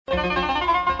Warning.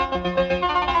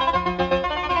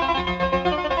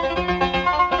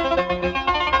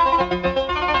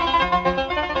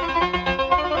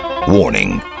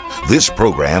 This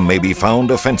program may be found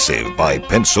offensive by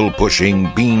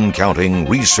pencil-pushing, bean-counting,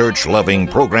 research-loving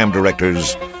program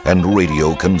directors and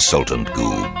radio consultant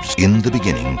goobs. In the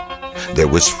beginning, there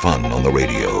was fun on the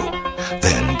radio.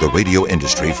 Then the radio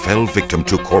industry fell victim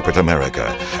to corporate America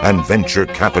and venture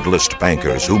capitalist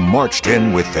bankers who marched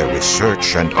in with their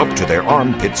research and up to their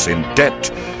armpits in debt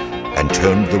and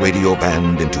turned the radio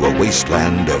band into a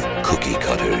wasteland of cookie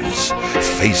cutters,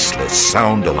 faceless,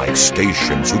 sound-alike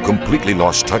stations who completely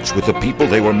lost touch with the people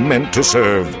they were meant to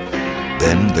serve.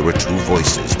 Then there were two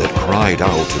voices that cried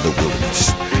out in the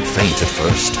wilderness, faint at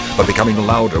first, but becoming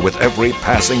louder with every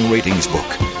passing ratings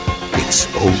book. It's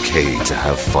okay to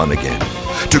have fun again,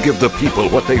 to give the people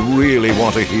what they really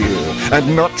want to hear,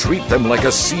 and not treat them like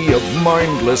a sea of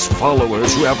mindless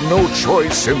followers who have no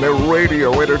choice in their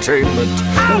radio entertainment.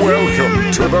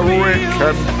 Welcome to the Rick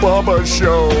and Bubba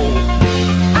Show.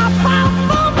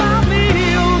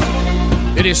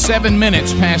 It is 7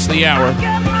 minutes past the hour.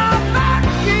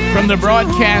 From the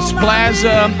Broadcast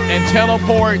Plaza and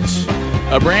teleports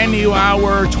a brand new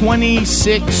hour,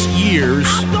 26 years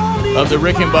of the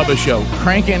Rick and Bubba Show,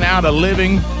 cranking out a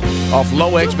living off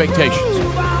low expectations.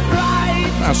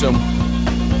 So,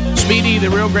 Speedy, the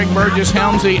real Greg Burgess,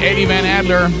 Helmsy, Eddie Van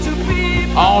Adler,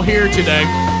 all here today.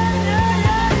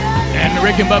 And the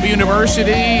Rick and Bubba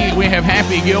University, we have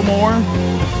Happy Gilmore.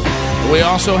 We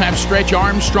also have Stretch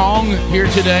Armstrong here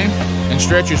today. And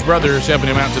Stretch's brother is helping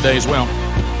him out today as well.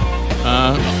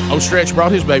 Stretch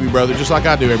brought his baby brother, just like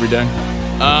I do every day.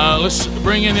 Let's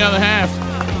bring in the other half.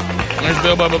 There's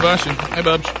Bill Bubba Bussing. Hey,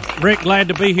 Bubs. Rick, glad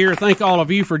to be here. Thank all of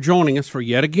you for joining us for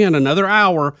yet again another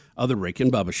hour of the Rick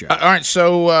and Bubba Show. All right,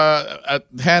 so I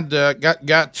had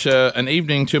got an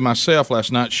evening to myself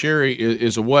last night. Sherry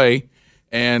is away,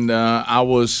 and I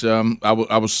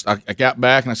got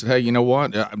back and I said, hey, you know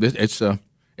what? It's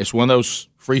one of those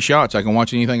free shots. I can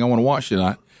watch anything I want to watch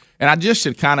tonight, and I just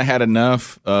had kind of had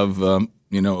enough of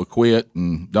acquit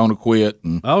and don't acquit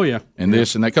and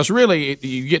this and that. Because really,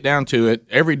 you get down to it,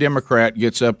 every Democrat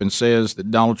gets up and says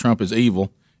that Donald Trump is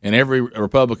evil, and every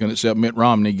Republican except Mitt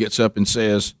Romney gets up and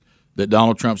says that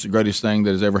Donald Trump's the greatest thing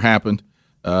that has ever happened.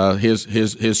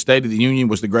 His State of the Union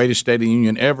was the greatest State of the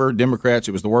Union ever. Democrats,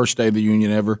 it was the worst State of the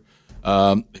Union ever.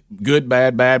 Good,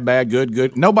 bad, bad, bad, good,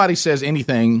 good. Nobody says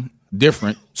anything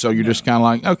different, so you're just kind of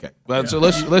like, okay. Well, so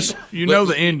let's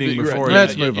the ending before.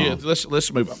 Let's move on.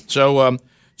 Let's move on.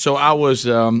 So I was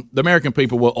the American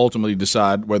people will ultimately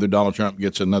decide whether Donald Trump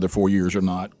gets another 4 years or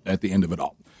not at the end of it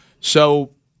all.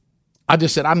 So I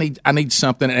just said I need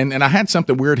something, and I had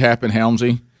something weird happen,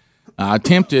 Helmsy. I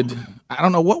attempted. I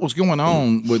don't know what was going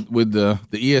on with the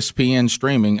ESPN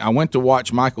streaming. I went to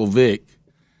watch Michael Vick.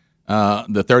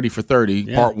 The 30 for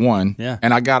 30, part one,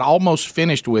 and I got almost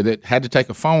finished with it, had to take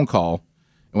a phone call,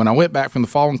 and when I went back from the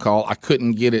phone call, I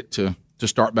couldn't get it to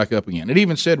start back up again. It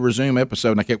even said resume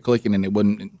episode, and I kept clicking, and it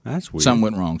wouldn't. That's weird. Something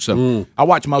went wrong. So I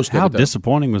watched most of it. How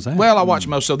disappointing was that? Well, I watched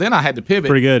most, so then I had to pivot.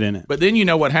 Pretty good, isn't it? But then you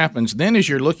know what happens. Then as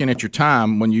you're looking at your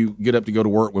time when you get up to go to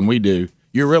work, when we do,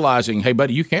 you're realizing, hey,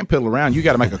 buddy, you can't piddle around. You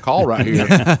got to make a call right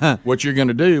here, what you're going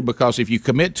to do, because if you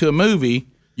commit to a movie,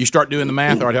 you start doing the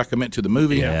math. All right, I commit to the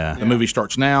movie. The movie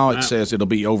starts now. It says it'll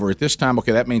be over at this time.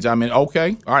 Okay, that means I'm in.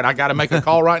 Okay, all right, I got to make a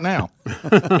call right now.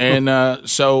 And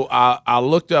so I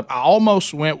looked up. I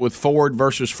almost went with Ford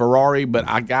versus Ferrari, but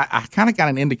I kind of got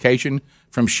an indication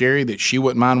from Sherry that she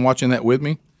wouldn't mind watching that with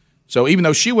me. So even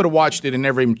though she would have watched it and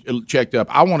never even checked up,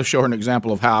 I want to show her an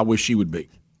example of how I wish she would be.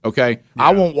 Okay,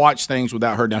 I won't watch things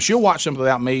without her. Now she'll watch something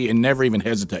without me and never even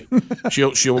hesitate.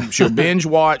 She'll binge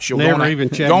watch. She'll go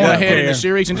ahead in the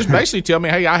series and just basically tell me,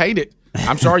 "Hey, I hate it.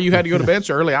 I'm sorry you had to go to bed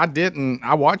so early. I didn't.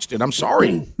 I watched it. I'm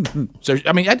sorry." So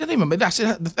I mean, that didn't even. I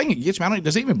said the thing that gets me.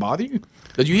 Does it even bother you?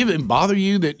 Does it even bother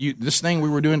you that this thing we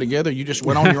were doing together, you just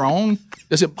went on your own?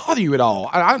 Does it bother you at all?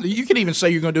 You can even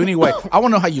say you're going to do it anyway. I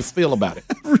want to know how you feel about it.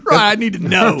 Right, I need to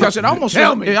know because it almost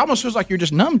feels like you're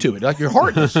just numb to it, like your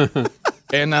heart is.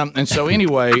 And so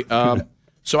anyway,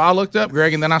 so I looked up,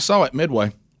 Greg, and then I saw it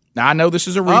midway. Now I know this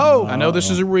is a reboot. I know this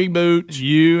is a reboot. It's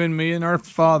you and me and our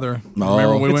father.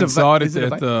 Remember when we went and saw it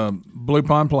at the Blue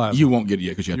Pond Plaza? You won't get it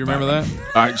yet because you remember that?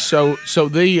 All right. So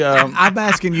the I'm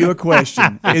asking you a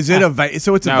question. Is it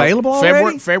so it's available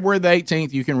already? February the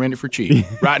 18th. You can rent it for cheap.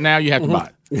 Right now, you have to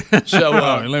buy it. So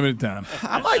limited time.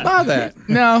 I might buy that.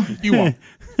 No, you won't.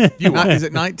 You won't. Is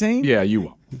it 19? Yeah, you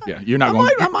won't. Yeah, you're not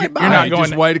going. I might buy you're not it. going.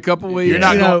 Just wait a couple weeks. You're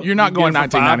not going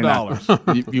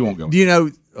 $19.99. You won't go. Do you know?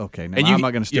 Okay, no, I'm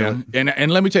not going to steal it.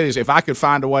 And let me tell you this: if I could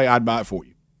find a way, I'd buy it for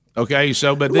you. Okay,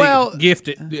 so but gift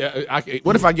it.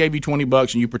 What if I gave you $20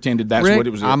 and you pretended that's Rick, what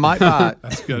it was? I might buy it.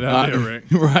 That's a good idea, Rick.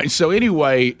 Right. So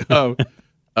anyway,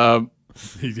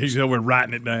 He's over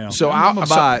writing it down. so I'm gonna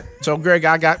buy it. So Greg,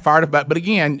 I got fired about. But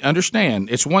again, understand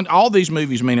it's one. All these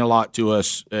movies mean a lot to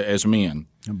us as men.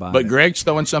 But Greg's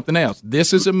throwing something else.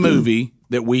 This is a movie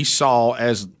that we saw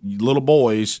as little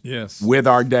boys. Yes. With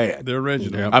our dad. The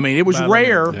original. I mean, it was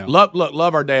rare. Yeah.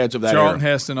 Love our dads of that era. Charlton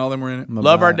Heston, all them were in it.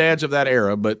 Love our dads of that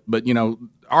era, but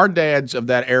our dads of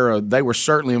that era, they were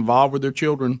certainly involved with their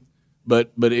children,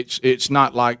 but it's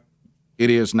not like it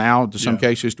is now to some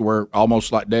cases to where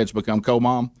almost like dads become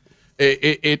co-mom.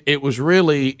 It's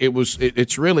really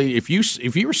if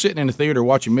you were sitting in the theater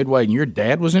watching Midway and your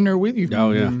dad was in there with you.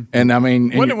 Oh yeah, and I mean,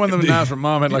 Wasn't it one of them nights where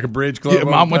Mom had like a bridge club? Yeah,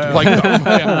 Mom went to play golf.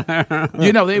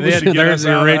 there's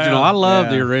the original. I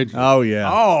love the original. Oh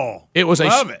yeah. Oh, it was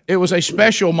a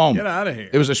special moment. Get out of here.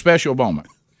 It was a special moment.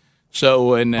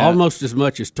 So almost as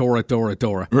much as Tora.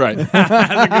 Right. That's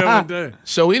a good one too.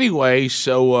 So anyway,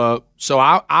 so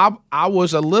I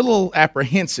was a little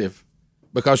apprehensive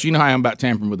because you know how I am about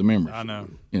tampering with the memories. I know.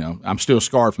 I'm still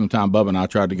scarred from the time Bubba and I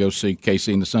tried to go see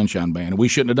KC and the Sunshine Band, and we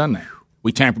shouldn't have done that.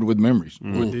 We tampered with memories.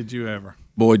 Boy, did you ever.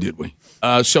 Boy, did we.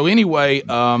 So anyway,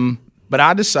 but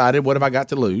I decided, what have I got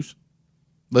to lose?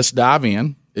 Let's dive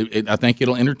in. I think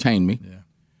it'll entertain me. Yeah.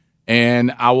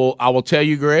 And I will tell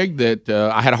you, Greg, that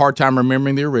I had a hard time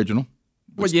remembering the original.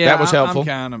 Well, yeah, that was helpful.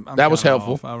 That was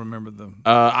helpful. I remember them.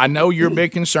 I know you're a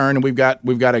big concern, and we've got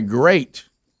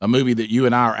a movie that you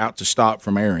and I are out to stop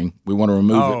from airing. We want to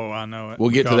remove it. Oh, I know it. We'll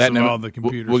get to that now. now. All the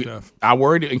computer stuff. I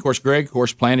worried, and of course, Greg,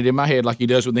 planted in my head like he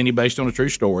does with any based on a true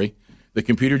story, the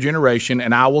computer generation.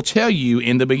 And I will tell you,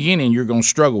 in the beginning, you're going to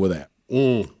struggle with that.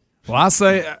 Well, I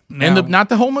say now, not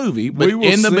the whole movie, but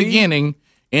in the beginning.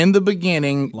 In the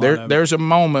beginning, there's a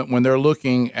moment when they're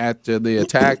looking at the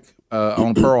attack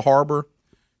on Pearl Harbor,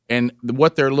 and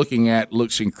what they're looking at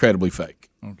looks incredibly fake.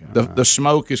 Okay. The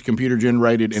smoke is computer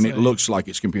generated, and it looks like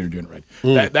it's computer generated.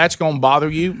 That's going to bother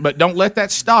you, but don't let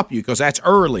that stop you because that's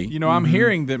early. I'm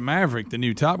hearing that Maverick, the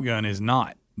new Top Gun, is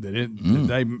not. That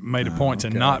they made a point to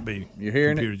not be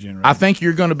computer generated. I think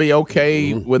you're going to be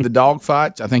okay with the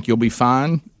dogfights. I think you'll be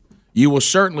fine. You will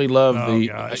certainly love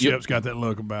the ship's got that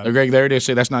look about it. Greg, there it is.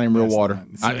 See, that's not even real water.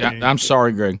 I'm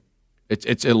sorry, Greg.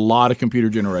 It's a lot of computer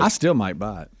generation. I still might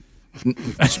buy it.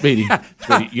 Speedy,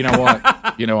 you know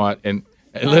what? And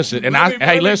listen,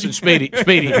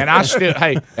 Speedy, and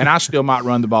I still might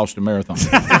run the Boston Marathon.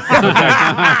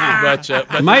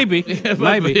 but maybe.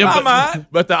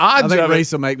 But the odds I think of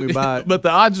race it, will make me buy it. But the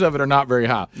odds of it are not very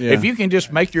high. Yeah. If you can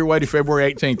just make your way to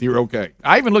February 18th, you're okay.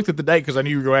 I even looked at the date because I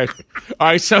knew you were going to ask me. All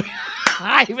right, so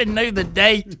I even knew the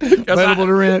date. Available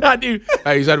to rent. I knew.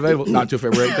 Hey, is that available? Not until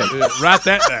February 18th. Write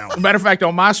that down. Matter of fact,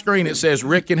 on my screen it says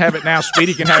Rick can have it now,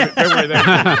 Speedy can have it February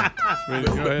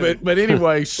 18th. But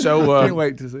anyway, so Can't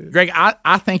wait to see it. Greg,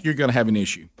 I think you're going to have an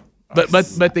issue, but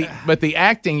the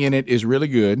acting in it is really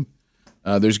good.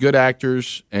 There's good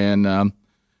actors, and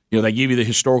they give you the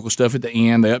historical stuff at the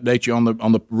end. They update you on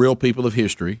the real people of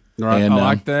history. Right, and, I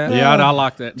like that. Yeah, I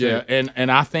like that too. Yeah,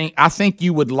 and I think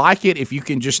you would like it if you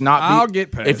can just not be. I'll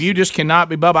get past if you just cannot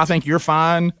be, Bubba. I think you're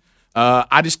fine.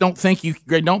 I just don't think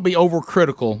Greg. Don't be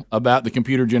overcritical about the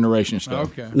computer generation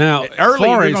stuff. Okay. Now, early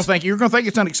you're going to think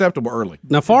it's unacceptable early.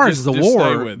 Now, far as the just stay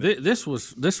war, with it. this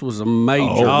was a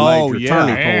major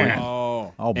turning point.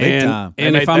 Oh, big time.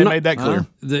 And they made that clear.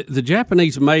 The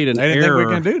Japanese made an They didn't error. think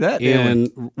we can do that,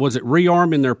 did was it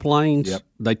rearming their planes? Yep.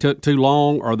 They took too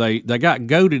long, or they got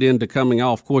goaded into coming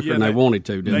off quicker than they wanted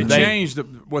to. They Didn't they? changed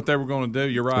what they were going to do.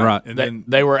 You're right. Right. And then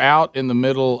They were out in the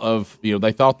middle of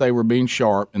they thought they were being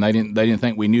sharp, and they didn't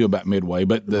think we knew about Midway,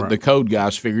 but the code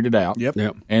guys figured it out. Yep.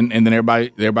 And then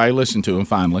everybody listened to them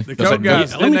finally. The code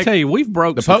guys. Let me tell you, we've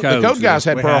broke The some codes. code guys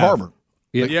had We Pearl have. Harbor.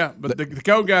 Yeah, but the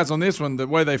code guys on this one, the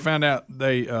way they found out,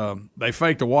 they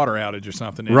faked a water outage or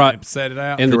something. Right. And set it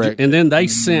out. And, Correct. and then they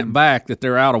sent back that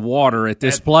they're out of water at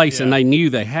this place, and yeah. they knew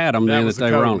they had them. Then was that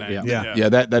the they were code on. name. Yeah. Yeah,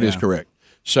 that is correct.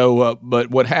 So, but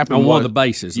what happened On was, one of the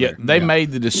bases Yeah, there. they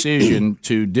made the decision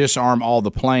to disarm all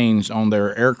the planes on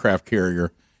their aircraft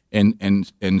carrier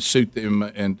and suit them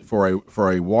and for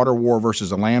a water war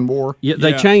versus a land war. Yeah,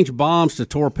 they changed bombs to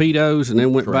torpedoes, and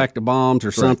then went back to bombs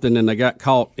or something, and they got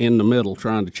caught in the middle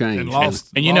trying to change. And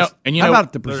lost. And you know, How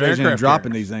about the those precision of aircraft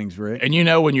dropping carriers. these things, Rick? and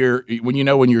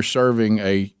when you're serving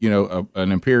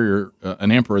an emperor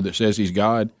that says he's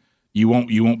God, you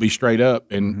won't be straight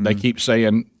up, and they keep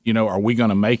saying, are we going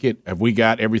to make it? Have we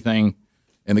got everything?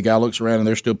 And the guy looks around, and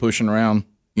they're still pushing around,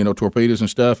 torpedoes and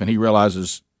stuff, and he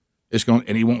realizes, it's going,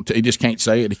 and he just can't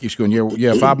say it. He keeps going,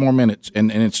 yeah, 5 more minutes,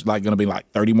 and it's like going to be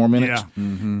like 30 more minutes. Yeah.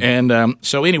 Mm-hmm. And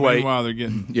so anyway, meanwhile they're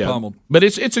getting pummeled. But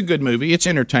it's a good movie. It's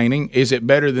entertaining. Is it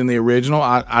better than the original?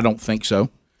 I don't think so.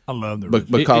 I love the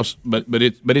original.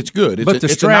 But it's good.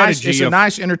 It's a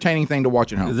nice entertaining thing to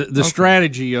watch at home. The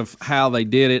strategy of how they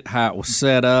did it, how it was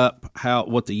set up,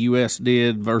 what the U.S.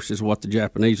 did versus what the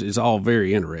Japanese is all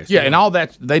very interesting. Yeah, and all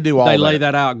that they do all. They lay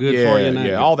that out good for you.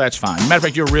 Yeah, all that's fine. Matter of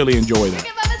fact, you'll really enjoy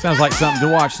that. Sounds like something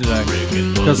to watch today.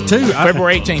 Because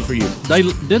February 18th for you.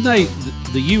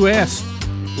 The U.S.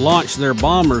 launched their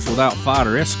bombers without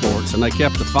fighter escorts, and they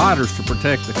kept the fighters to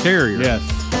protect the carrier. Yes.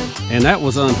 And that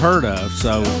was unheard of,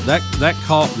 so that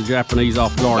caught the Japanese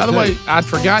off guard. By the way, I'd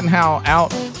forgotten how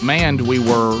outmanned we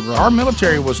were. Right. Our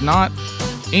military was not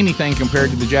anything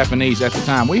compared to the Japanese at the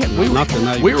time. We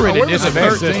were at a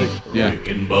disadvantage. Yeah. Rick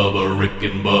and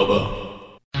Bubba.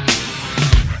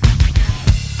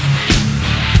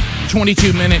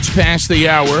 22 minutes past the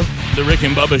hour. The Rick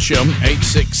and Bubba Show.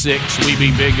 866 We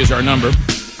Be Big is our number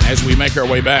as we make our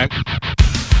way back.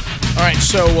 All right,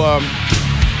 so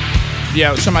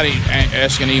somebody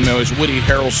asked an email, is Woody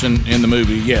Harrelson in the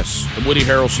movie? Yes, Woody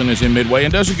Harrelson is in Midway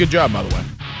and does a good job, by the way.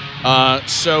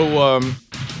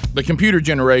 The computer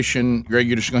generation, Greg,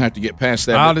 you're just going to have to get past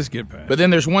that. I'll just get past. But then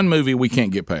there's one movie we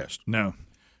can't get past. No.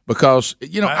 Because,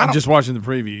 I'm just watching the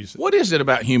previews. What is it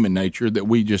about human nature that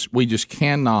we just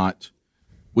cannot...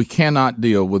 We cannot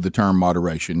deal with the term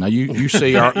moderation. Now you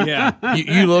see our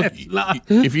you look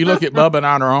if you look at Bubba and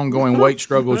I in our ongoing weight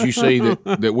struggles, you see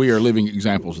that we are living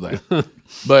examples of that.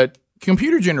 But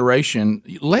computer generation,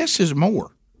 less is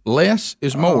more. Less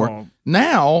is more. Oh.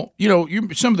 Now,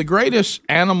 some of the greatest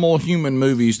animal human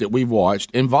movies that we've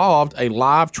watched involved a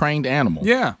live trained animal.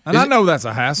 Yeah, and I know that's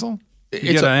a hassle. You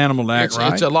get an animal to act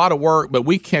right. It's a lot of work, but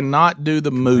we cannot do the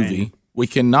movie. Man. We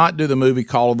cannot do the movie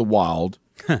Call of the Wild.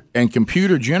 And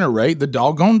computer generate the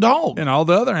doggone dog and all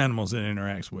the other animals it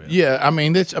interacts with. Yeah,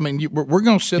 we're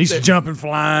going to sit. He's there. jumping,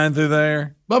 flying through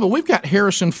there. Bubba, we've got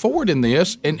Harrison Ford in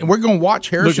this, and we're going to watch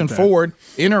Harrison Ford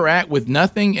interact with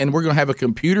nothing, and we're going to have a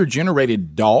computer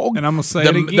generated dog. And I'm going to say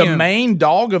it again. The main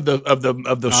dog of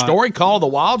the story, Call of the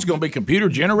Wild, is going to be computer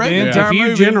generated. If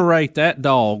you generate that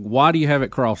dog, why do you have it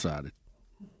cross-eyed?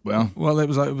 Well,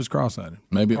 it was cross-eyed.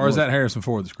 Maybe, or is that Harrison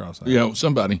Ford that's cross-eyed? Yeah,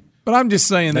 somebody. But I'm just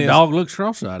saying the dog looks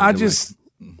cross-eyed.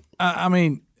 I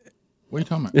mean, what are you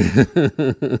talking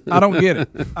about? I don't get it.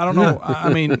 I don't know.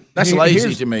 I mean, that's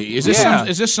lazy to me. Is this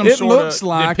some it sort looks of?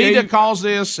 Like PETA calls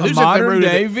this a modern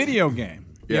day video game.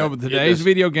 Yeah, but today's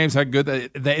video games how good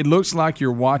it looks like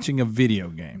you're watching a video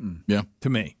game. Yeah, to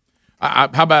me. How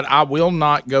about I will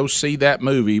not go see that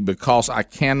movie because I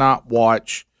cannot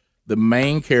watch the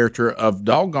main character of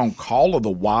doggone Call of the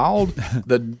Wild.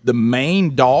 the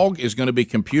main dog is going to be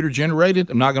computer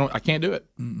generated. I can't do it.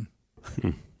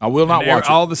 I will not watch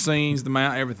all the scenes, the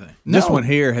mount, everything. No. This one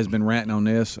here has been ranting on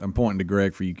this. I'm pointing to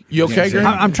Greg for you. You okay, Greg?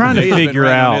 I'm trying to figure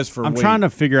out. I'm trying to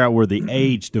figure out where the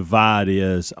age divide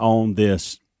is on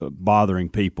this bothering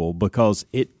people because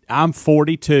I'm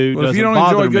 42. Well, if you don't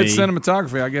enjoy good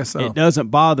cinematography, I guess so. It doesn't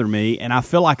bother me, and I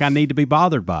feel like I need to be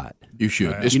bothered by it. You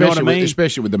should, you know what I mean?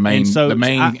 Especially with the main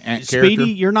character.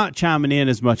 Speedy, you're not chiming in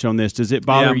as much on this. Does it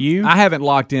bother you? I haven't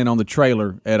locked in on the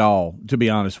trailer at all, to be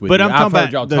honest with you. But I'm talking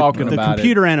about the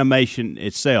computer animation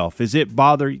itself. Does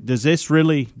this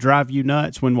really drive you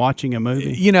nuts when watching a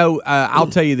movie?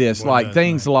 I'll tell you this,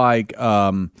 things like.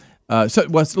 So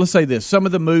let's say this: some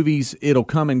of the movies it'll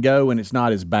come and go, and it's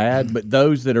not as bad. But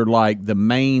those that are like the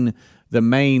main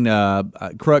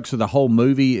crux of the whole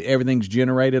movie, everything's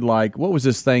generated. Like, what was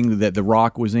this thing that The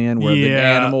Rock was in, where the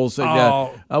animals?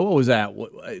 What was that?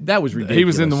 That was ridiculous. He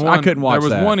was in the one. I couldn't watch that.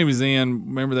 There was one he was in.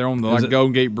 Remember, they're on the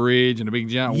Golden Gate Bridge, and a big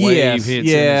giant wave hits.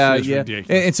 Yeah, it's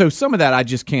ridiculous. And so some of that I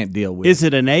just can't deal with. Is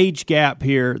it an age gap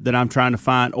here that I'm trying to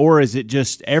find, or is it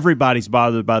just everybody's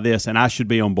bothered by this, and I should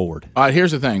be on board? All right,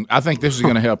 here's the thing. I think this is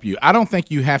going to help you. I don't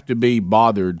think you have to be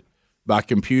bothered by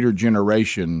computer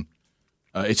generation.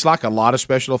 It's like a lot of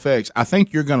special effects. I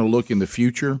think you're going to look in the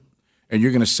future, and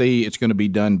you're going to see it's going to be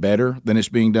done better than it's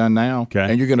being done now. Okay.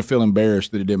 And you're going to feel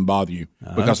embarrassed that it didn't bother you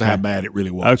because of how bad it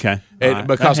really was. Okay. Right.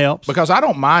 That helps. Because I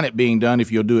don't mind it being done if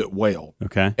you'll do it well.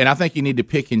 Okay. And I think you need to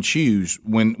pick and choose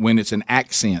when it's an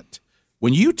accent.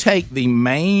 When you take the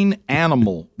main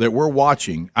animal that we're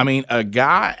watching, a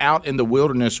guy out in the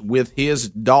wilderness with his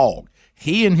dog,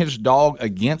 he and his dog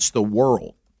against the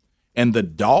world, and the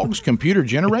dog's computer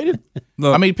generated?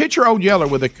 Picture Old Yeller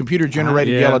with a computer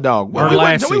generated yellow dog. We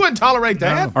wouldn't tolerate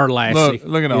that. Or Lassie.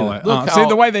 Look at all that. See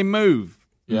the way they move.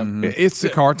 Yeah, it's a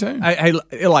cartoon. Hey,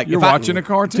 like you're watching a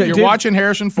cartoon. You're watching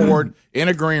Harrison Ford in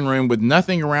a green room with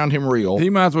nothing around him real. He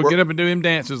might as well get up and do him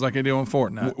dances like they do on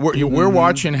Fortnite. We're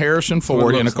watching Harrison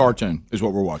Ford in a cartoon. Is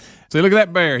what we're watching. See, look at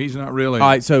that bear. He's not real. All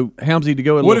right, so Helmsy, to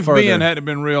go a little what if further. Ben had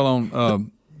been real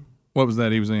on? What was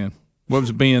that he was in? What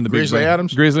was Ben? The Grizzly big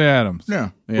Adams. Grizzly Adams.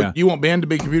 Yeah. Yeah. You want Ben to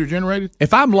be computer generated?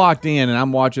 If I'm locked in and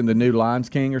I'm watching the new Lion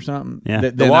King or something, Yeah.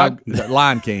 then the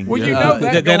Lion King. Well, you know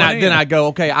that then going in. I go,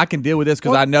 okay, I can deal with this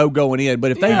because I know going in.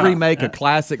 But if they remake a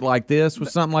classic like this with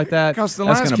something like that, Because the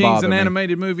that's Lion going to King's bother an me.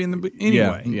 animated movie in the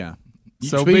anyway. Yeah.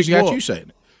 So Speed's big got whoop. you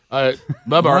saying it.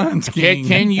 Bubba,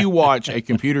 can you watch a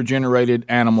computer generated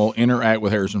animal interact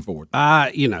with Harrison Ford? No,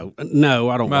 I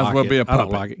don't Might as like well it. be a I don't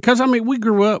puppet. like it because we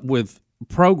grew up with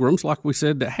programs like we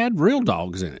said that had real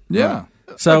dogs in it. Yeah.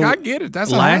 So Look, I get it.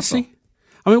 That's a Lassie. hassle.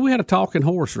 I mean, we had a talking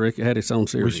horse, Rick. It had its own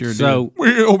series. sure so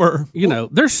Wilbur.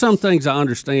 there's some things I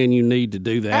understand you need to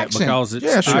do that Accent. because it's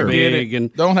Yeah, sure. big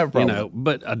and Don't have a problem.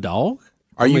 but a dog.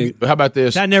 Are you? How about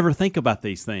this? I never think about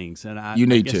these things, and You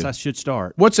need I guess to. I should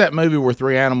start. What's that movie where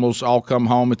three animals all come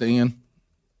home at the end?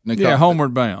 Yeah,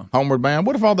 Homeward Bound. Homeward Bound.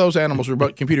 What if all those animals were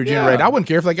computer generated? I wouldn't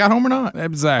care if they got home or not.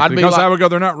 Exactly. I'd be Because like- I would go,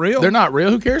 they're not real. They're not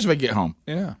real. Who cares if they get home?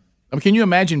 Yeah. I mean, can you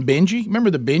imagine Benji? Remember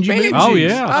the Benji movie? Oh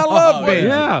yeah, I love Benji.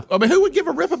 yeah. I mean, who would give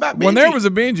a rip about Benji? When there was a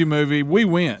Benji movie, we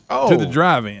went to the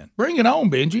drive-in. Bring it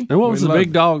on, Benji. And what was We the loved big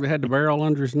it. dog that had the barrel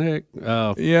under his neck?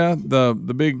 Yeah, the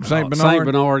big Saint Bernard. Saint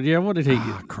Bernard. Yeah, what did he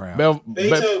get? Crap.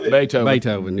 Beethoven.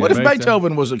 Beethoven. Yeah. What if Beethoven.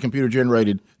 Beethoven was a computer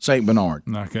generated Saint Bernard?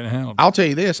 No, I couldn't handle it. I'll tell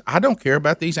you this: I don't care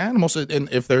about these animals, and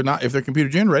if they're computer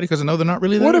generated, because I know they're not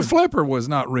really there. What if Flipper was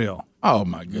not real? Oh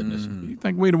my goodness! You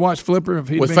think we'd have watched Flipper if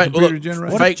he'd With been fake, computer look,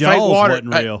 generated? fake Jaws water.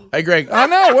 wasn't real? Hey, Greg. I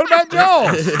know. What about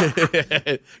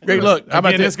Jaws? Greg, look. How about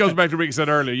Again, this? this goes back to what Rick said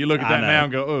earlier. You look at that know. now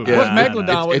and go, oh, Yeah, what's I know.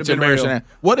 Megalodon would It's have been real? embarrassing.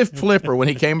 What if Flipper, when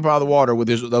he came up out of the water with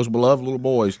those beloved little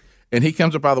boys, and he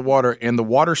comes up out of the water, and the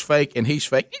water's fake, and he's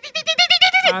fake,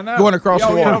 I know. going across the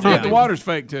Yeah, water. don't forget Yeah. the water's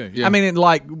fake, too. Yeah. I mean,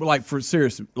 like for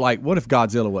serious, like what if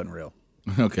Godzilla wasn't real?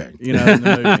 Okay, You know, in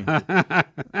the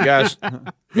movie.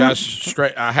 guys,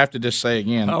 straight. I have to just say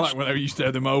again. I like when they used to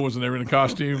have them ovals and they were in a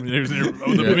costume. And there was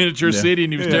the miniature city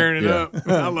and he was tearing it up.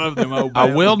 I love them old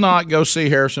I will not go see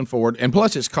Harrison Ford, and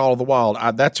plus, it's Call of the Wild.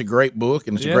 That's a great book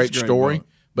and it's Yeah, a great it's a great story, book.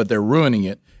 but they're ruining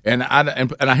it. And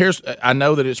I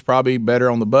know that it's probably better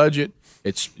on the budget.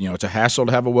 It's it's a hassle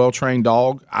to have a well trained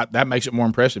dog. That makes it more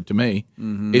impressive to me.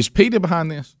 Is PETA behind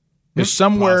this? Is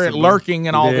somewhere Possibly. lurking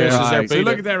in all this? Is there Right. PETA? See,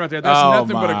 look at that right there. That's Oh,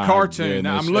 nothing but a my cartoon.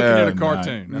 Now, I'm goodness. looking at a Oh,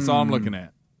 cartoon. That's all I'm looking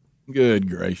at. Good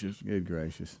gracious! Good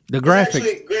gracious. The graphics.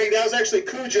 Actually, Greg, that was actually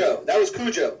Cujo. That was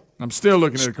Cujo. I'm still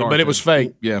looking at a cartoon. But it was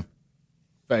fake. Yeah,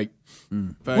 fake.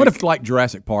 What if like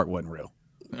Jurassic Park wasn't real?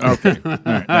 Okay. All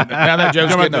right. Now that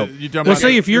joke's getting old. Well,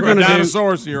 see, if you're going to do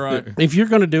dinosaurs, you're right. if you're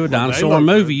going to do a dinosaur look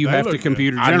movie, good. you They have to look good.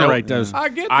 computer I know. generate those. I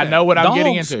get that. I know what I'm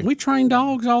getting Dogs, into. we train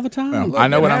dogs all the time. I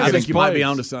know what I'm I getting think you might be place.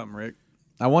 onto something, Rick.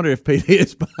 I wonder if PETA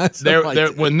is behind something like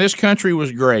that. When this country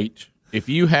was great, if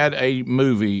you had a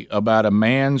movie about a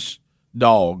man's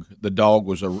dog, the dog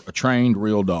was a trained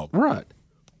real dog. Right.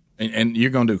 And you're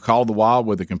going to do Call of the Wild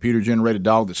with a computer-generated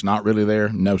dog that's not really there?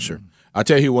 No, sir. I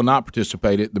tell you who will not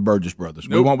participate in the Burgess Brothers.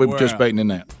 We Nope, won't be we're participating in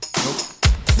that.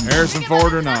 Harrison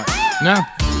Ford or not. No.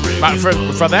 But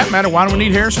for that matter, why do we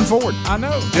need Harrison Ford? I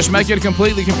know. Just make it a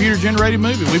completely computer-generated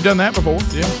movie. We've done that before.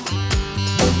 Yeah.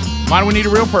 Why do we need a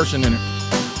real person in it?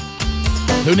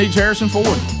 Who needs Harrison Ford?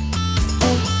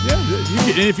 Yeah.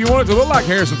 And if you want it to look like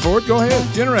Harrison Ford, go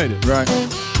ahead. Generate it. Right.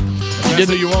 That's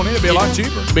who you want it. It'd be a lot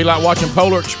cheaper. Be like watching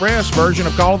Polar Express version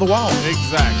of Call of the Wild.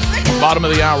 Exactly. Bottom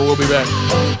of the hour, we'll be back.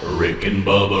 Rick and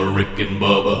Bubba, Rick and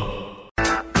Bubba.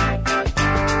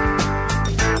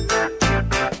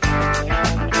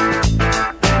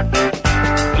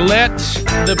 Let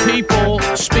the people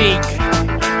speak.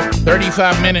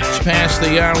 35 minutes past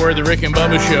the hour of the Rick and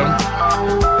Bubba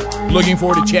Show. Looking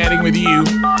forward to chatting with you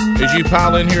as you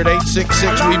pile in here at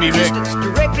 866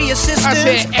 WBBIC. Directory assistance. I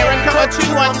said, Eric, come on,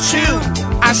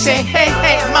 212. I say, hey,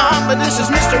 Mama, this is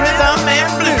Mr. Rhythm and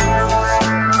Blues.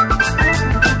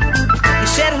 He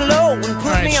said hello and put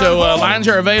All right, me so on hold. lines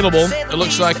are available. It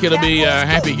looks like it'll be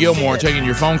Happy Gilmore taking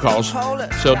your phone calls.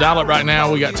 So dial it right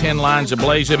now. We got 10 lines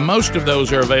ablaze, and most of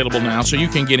those are available now, so you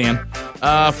can get in.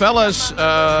 Fellas,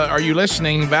 are you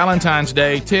listening? Valentine's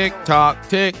Day, tick-tock,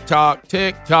 tick-tock,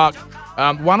 tick-tock.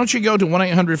 Why don't you go to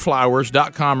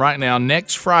 1-800-Flowers.com right now?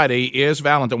 Next Friday is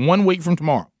Valentine. 1 week from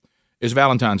tomorrow is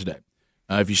Valentine's Day.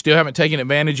 If you still haven't taken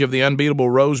advantage of the unbeatable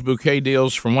rose bouquet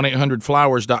deals from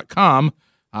 1-800-Flowers.com,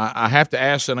 I have to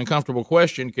ask an uncomfortable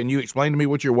question. Can you explain to me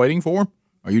what you're waiting for?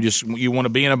 Are you want to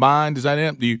be in a bind? Is that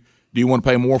it? Do you want to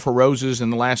pay more for roses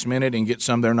in the last minute and get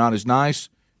some that are not as nice?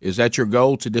 Is that your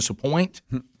goal, to disappoint?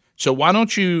 So why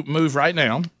don't you move right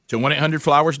now to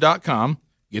 1-800-Flowers.com,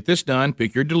 get this done,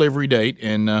 pick your delivery date,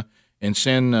 and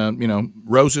send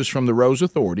roses from the Rose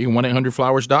Authority,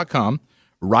 1-800-Flowers.com.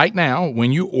 Right now,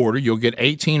 when you order, you'll get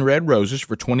 18 red roses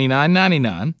for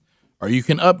 $29.99, or you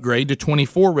can upgrade to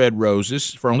 24 red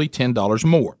roses for only $10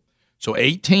 more. So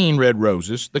 18 red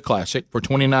roses, the classic, for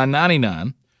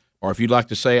 $29.99, or if you'd like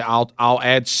to say I'll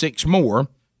add 6 more,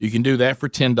 you can do that for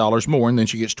 $10 more, and then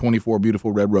she gets 24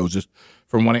 beautiful red roses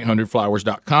from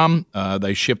 1-800-Flowers.com.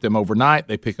 They ship them overnight.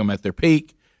 They pick them at their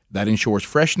peak. That ensures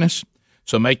freshness.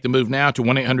 So make the move now to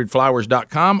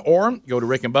 1-800-Flowers.com or go to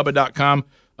rickandbubba.com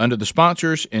under the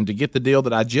sponsors. And to get the deal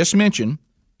that I just mentioned,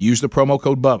 use the promo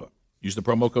code Bubba. Use the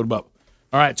promo code Bubba.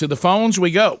 All right, to the phones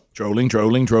we go. Trolling.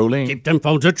 Keep them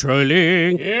phones a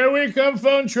trolling. Here we come,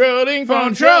 phone trolling,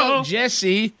 phone troll.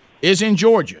 Jesse is in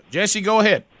Georgia. Jesse, go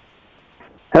ahead.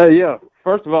 Hey, yeah.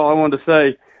 First of all, I wanted to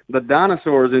say the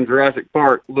dinosaurs in Jurassic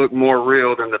Park look more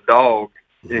real than the dog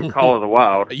in Call of the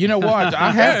Wild. You know what?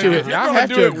 I have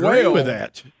to agree with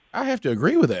that. I have to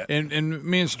agree with that. And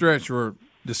me and Stretch were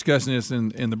discussing this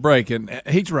in the break, and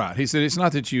he's right. He said it's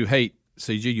not that you hate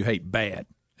CG, you hate bad.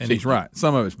 And he's right.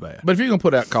 Some of it's bad. But if you're going to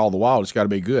put out Call of the Wild, it's got to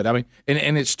be good. I mean,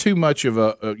 and it's too much of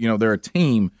they're a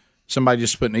team. Somebody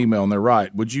just put an email and they're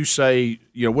right. Would you say,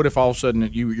 what if all of a sudden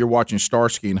you're watching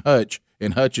Starsky and Hutch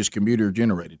is computer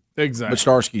generated? Exactly. But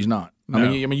Starsky's not. No. I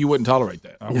mean, you wouldn't tolerate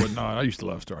that. I would not. I used to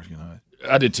love Starsky and Hutch.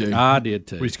 I did too.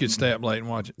 We used to get stay up late and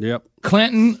watch it. Yep.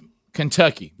 Clinton,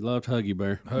 Kentucky. Loved Huggy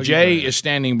Bear. Jay is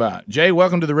standing by. Jay,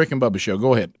 welcome to the Rick and Bubba Show.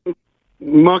 Go ahead.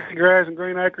 Monkey grass and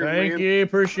green acres. Thank man. you.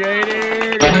 Appreciate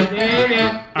it.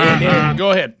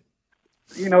 Go ahead.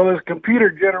 This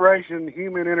computer generation,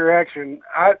 human interaction,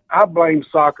 I blame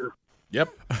soccer. Yep.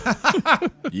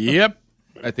 Yep.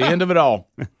 At the end of it all.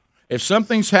 If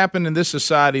something's happened in this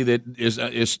society that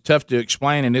is tough to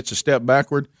explain and it's a step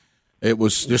backward, it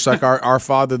was just like our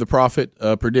father, the prophet,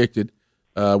 predicted.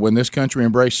 When this country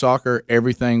embraced soccer,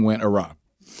 everything went awry.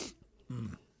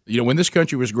 When this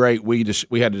country was great, we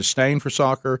had a disdain for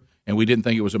soccer, and we didn't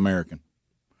think it was American.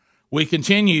 We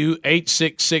continue,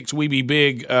 866 We Be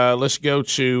Big. Let's go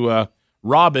to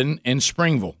Robin in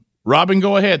Springville. Robin,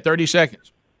 go ahead, 30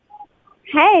 seconds.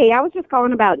 Hey, I was just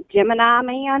calling about Gemini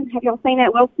Man. Have y'all seen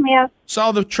that, Will Smith?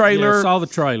 Saw the trailer. Yeah, saw the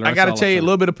trailer. I got to tell you, a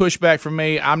little bit of pushback from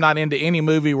me. I'm not into any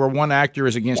movie where one actor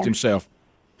is against himself.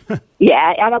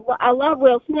 Yeah, I love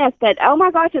Will Smith, but oh my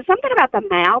gosh, it's something about the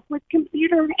mouth with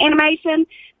computer animation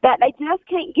that they just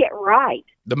can't get right.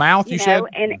 The mouth, you said?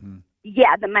 And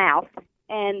yeah, the mouth.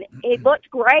 And it looked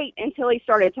great until he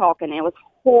started talking. It was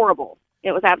horrible.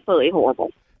 It was absolutely horrible.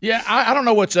 Yeah, I don't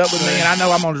know what's up with me, and I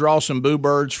know I'm going to draw some boo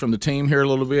birds from the team here a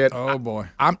little bit. Oh, boy.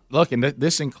 I'm looking.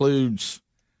 This includes,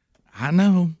 I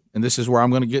know, and this is where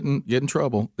I'm going to get in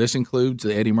trouble. This includes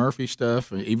the Eddie Murphy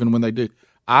stuff, even when they do.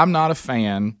 I'm not a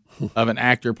fan of an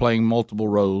actor playing multiple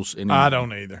roles. I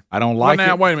don't either. I don't like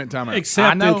it. Wait a minute, time out.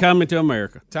 Except in Coming to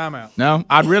America. Time out. No,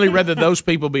 I'd really rather those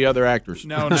people be other actors.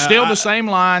 No, Still the same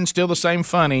line, still the same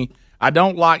funny. I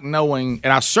don't like knowing,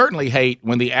 and I certainly hate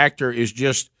when the actor is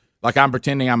just like I'm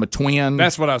pretending I'm a twin.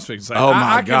 That's what I was fixing to say. Oh, my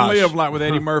I gosh. can live like with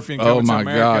Eddie Murphy and Coming to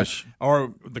America. Gosh.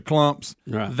 Or the Clumps.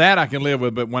 Right. That I can live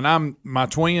with, but when I'm my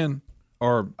twin,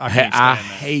 or I can't stand I that.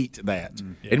 hate that.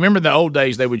 And remember the old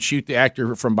days, they would shoot the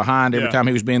actor from behind every time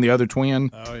he was being the other twin?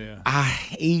 Oh, yeah.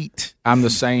 I'm the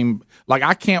same. Like,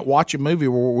 I can't watch a movie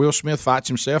where Will Smith fights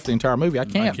himself the entire movie. I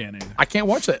can't. I can't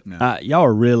watch that. Y'all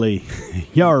are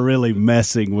really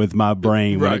messing with my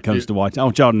brain when it comes to watching. I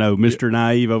want y'all to know, Mr.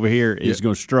 Naive over here is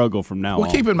going to struggle from now on.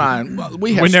 Well, keep in mind,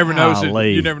 we never noticed it.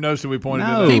 You never noticed it. We pointed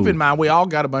it out. Keep in mind, we all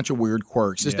got a bunch of weird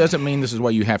quirks. This doesn't mean this is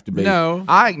what you have to be. No.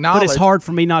 I acknowledge. But it's hard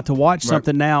for me not to watch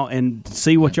something now and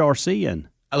see what y'all are seeing.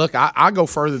 Look, I go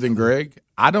further than Greg.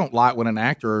 I don't like when an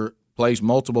actor plays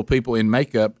multiple people in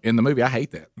makeup in the movie. I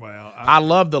hate that. Well, I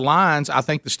love the lines. I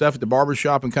think the stuff at the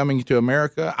barbershop and Coming to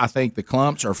America, I think the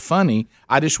Clumps are funny.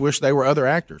 I just wish they were other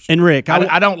actors. And Rick,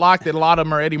 I don't like that a lot of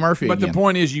them are Eddie Murphy. But again. The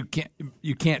point is, you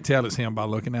can't tell it's him by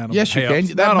looking at him. Yes, you can.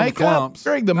 That Not on makeup, the Clumps.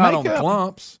 Greg, the Not makeup. on the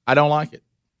Clumps. I don't like it.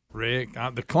 Rick,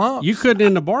 the Clumps. You couldn't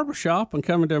in the barbershop and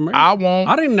Coming to America. I won't.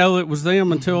 I didn't know it was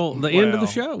them until the end of the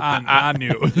show. I knew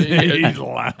it was. He's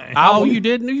lying. Oh, you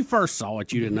didn't? You first saw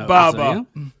it. You didn't know it was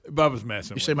them. Bubba's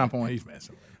messing. You see my point? He's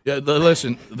messing. Yeah,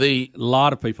 listen, a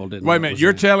lot of people didn't. Wait a minute,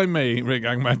 you're telling me, Rick,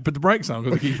 I'm going to put the brakes on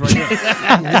because it keeps right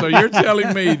there. So you're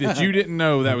telling me that you didn't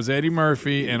know that was Eddie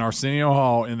Murphy and Arsenio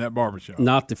Hall in that barbershop?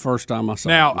 Not the first time I saw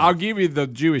it. Now, I'll give you the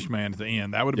Jewish man at the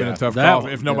end. That would have been a tough call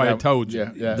if nobody had told you.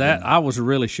 I was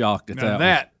really shocked at that.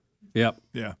 That. Yep.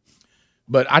 Yeah.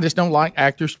 But I just don't like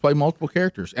actors to play multiple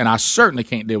characters, and I certainly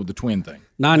can't deal with the twin thing.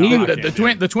 Now,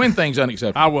 the twin thing's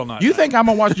unacceptable. I will not. You think I'm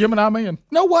gonna watch Gemini Man?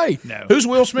 No way. No. Who's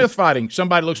Will Smith fighting?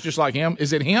 Somebody looks just like him.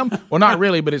 Is it him? Well, not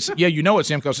really, but it's you know it's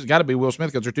him because it's got to be Will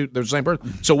Smith because they're the same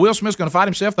person. So Will Smith's gonna fight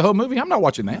himself the whole movie? I'm not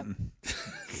watching that.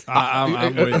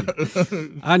 I'm with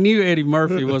you. I knew Eddie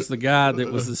Murphy was the guy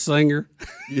that was the singer.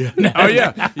 Yeah. Oh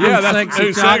yeah, that's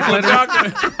Sexy Chocolate.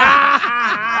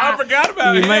 I forgot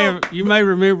about it. You may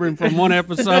remember him from one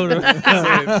episode of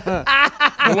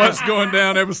What's Going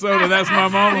Down episode of That's My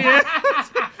Mama.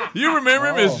 You remember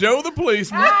him as Joe the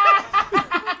policeman.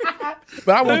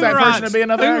 But I want that person to be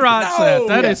another actor. Who writes that?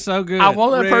 That is so good. I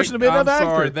want that person to be another I'm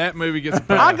sorry, actor. that movie gets a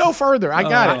pass. I go further. I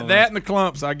got it. That and the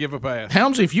Clumps, I give a pass.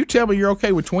 Helmsy, if you tell me you're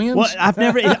okay with twins, Well, I've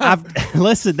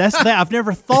listen. I've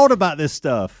never thought about this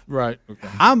stuff. right? Okay.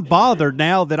 I'm bothered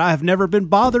now that I have never been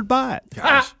bothered by it.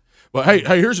 Gosh. Well, hey,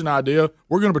 here's an idea.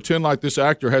 We're going to pretend like this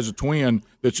actor has a twin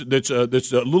that's a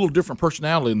little different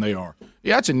personality than they are.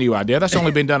 Yeah, that's a new idea. That's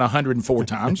only been done 104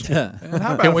 times. How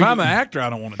about if I'm the actor, I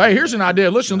don't want to. Hey, here's an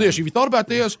idea. Listen to this. Have you thought about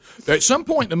this? At some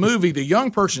point in the movie, the young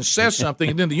person says something,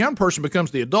 and then the young person becomes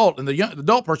the adult, and the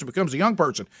adult person becomes the young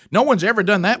person. No one's ever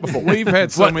done that before. We've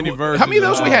had so many versions. How many of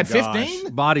those we had? Gosh.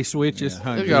 15? body switches.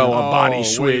 There you go, a body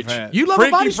switch. You love Freaky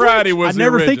a body Friday switch? was I the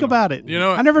never think original. about it. You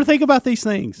know, I never think about these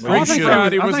things. Freaky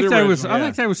Friday was the original. I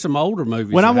think there was some older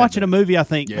movies. When that I'm had watching that. a movie, I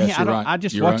think, Yes, man, you're right. I'm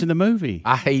just You're watching right. the movie.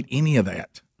 I hate any of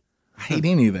that. I hate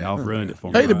any of that. Y'all ruined it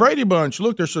for me. Hey, the Brady Bunch.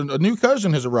 Look, there's a new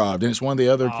cousin has arrived, and it's one of the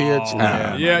other kids.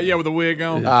 Yeah, with the wig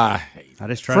on. I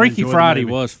just tried to Freaky enjoy the Friday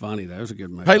movie. was funny. That was a good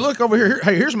movie. Hey, look over here.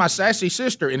 Hey, here's my sassy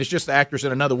sister, and it's just the actress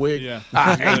in another wig. Yeah.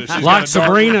 I hate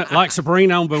it. like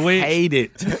Sabrina on Bewitched. Hate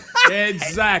it.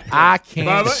 Exactly. I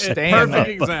can't Bubba, stand perfect that.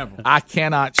 example. I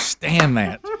cannot stand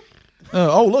that.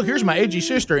 Look, here's my edgy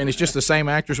sister, and it's just the same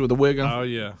actress with the wig on. Oh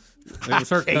yeah. It was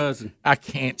her cousin. I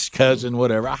can't cousin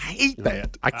whatever. I hate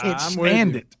that. I can't I'm with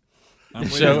stand you. it. I'm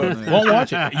with So you on that. won't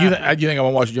watch it. You think I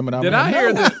won't watch Gemini? Did Man? I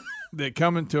hear No. that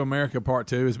Coming to America Part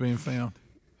 2 is being filmed?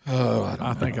 Oh,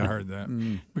 I think I heard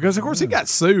that. Because, of course, he got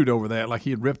sued over that, like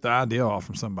he had ripped the idea off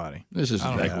from somebody. This is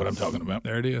exactly what I'm talking about.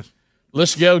 There it is.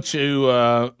 Let's go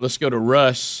to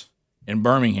Russ in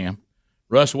Birmingham.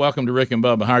 Russ, welcome to Rick and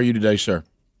Bubba. How are you today, sir?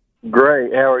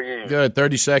 Great. How are you? Good.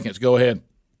 30 seconds. Go ahead.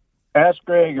 Ask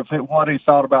Greg what he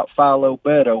thought about Philo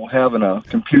Beto having a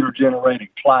computer-generated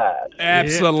Clyde.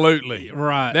 Absolutely.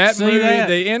 Right. That See movie, that?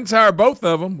 the entire, both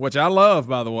of them, which I love,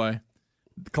 by the way,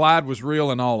 Clyde was real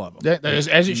in all of them. As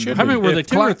it should How be. many were there? If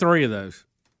 2 or Clyde- 3 of those?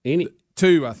 Any?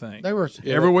 2, I think. They were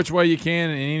Every which way you can,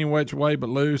 and any which way but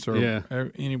loose, or Yeah.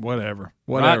 any whatever.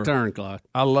 Right turn, Clyde.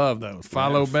 I love those.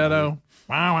 Philo Beto.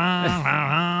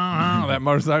 That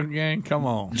motorcycle gang. Come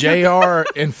on. JR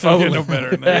and Foley. No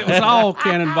better than that. It was all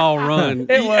Cannonball Run.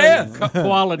 Yeah.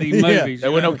 Quality movies.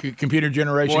 There was no computer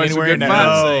generation Boy, some anywhere in good that. fight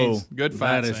No. scenes. Good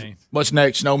fight That is- scenes. What's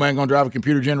next? Snowman going to drive a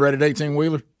computer generated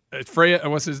 18-wheeler? Fred,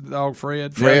 what's his dog?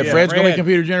 Fred. Fred's going to be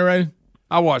computer generated?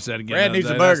 I watched that again. Fred the needs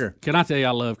other a day. burger. Can I tell you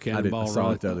I love Cannonball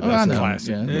Run? I know.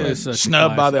 classic. Yeah. It's such a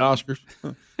Snubbed by classic.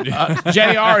 the Oscars.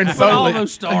 JR and Put all Foley.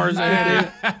 those stars in it.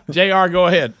 JR, go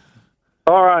ahead.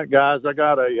 All right, guys, I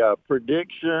got a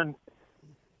prediction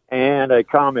and a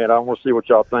comment. I want to see what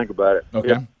y'all think about it.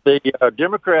 Okay. If the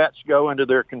Democrats go into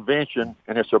their convention,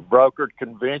 and it's a brokered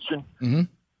convention, Mhm.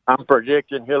 I'm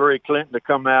predicting Hillary Clinton to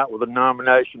come out with a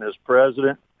nomination as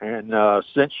president. And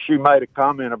since she made a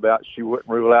comment about she wouldn't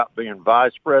rule out being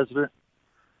vice president,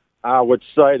 I would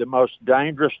say the most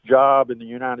dangerous job in the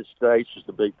United States is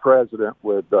to be president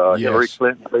with Hillary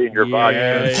Clinton being your vice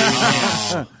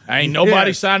president. Ain't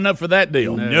nobody signing up for that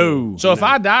deal. No. So if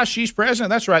I die, she's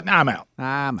president, that's right. Now I'm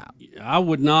out. I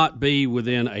would not be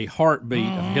within a heartbeat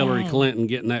of Hillary Clinton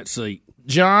getting that seat.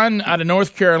 John out of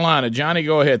North Carolina. Johnny,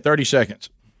 go ahead. 30 seconds.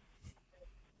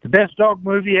 The best dog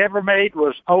movie ever made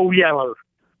was Old Yeller.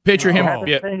 Picture him. Haven't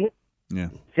Yeah. seen it. Yeah.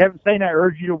 If you haven't seen it, I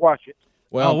urge you to watch it.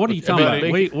 Well, what are you talking about?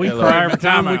 We cry every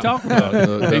time we talk about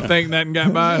it. He think nothing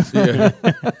got by us.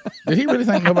 Did he really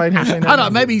think nobody had seen that? I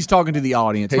don't. Maybe he's talking to the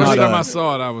audience. First not time I us.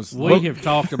 saw it, I was. We have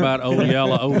talked about Old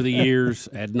Yeller over the years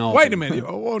ad nauseam. Wait a minute.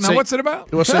 Oh, now See- what's it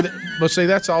about? Well, see,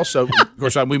 that's also, of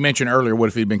course, we mentioned earlier, what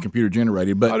if he'd been computer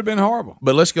generated? That would But have been horrible.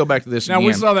 but let's go back to this Now again.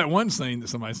 we saw that one scene that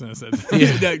somebody sent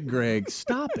us. Greg,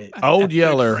 stop it. Old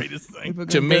Yeller, Greatest thing.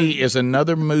 to me, is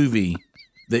another movie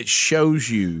that shows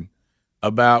you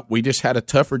about we just had a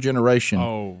tougher generation.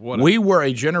 Oh, what we were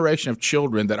a generation of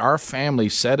children that our family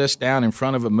set us down in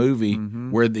front of a movie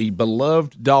where the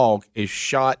beloved dog is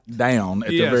shot down at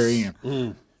the Yes. very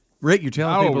end. Rick, you're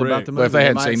telling people about the movie. But if they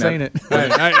hadn't seen it.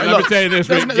 Let me tell you this.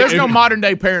 There's no modern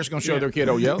day parents going to show their kid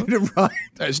Old Yeller. Right.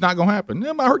 It's not going to happen.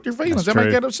 It might hurt your feelings. That might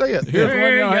get upset. Here's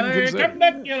one y'all hadn't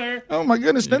considered. Oh my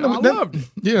goodness! I loved it.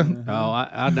 Yeah. Oh,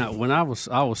 I know. When I was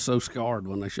so scarred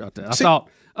when they shot that.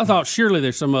 I thought surely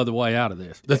there's some other way out of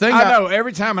this. The thing I know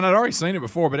every time, and I'd already seen it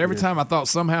before, but every time I thought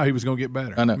somehow he was going to get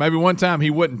better. I know. Maybe one time he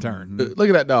wouldn't turn. Look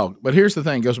at that dog. But here's the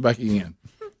thing. Goes back again.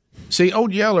 See,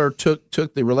 Old Yeller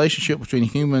took the relationship between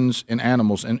humans and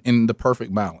animals in the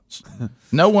perfect balance.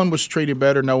 No one was treated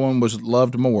better. No one was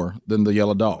loved more than the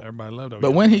yellow dog. Everybody loved Old But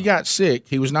Yeller. when he got sick,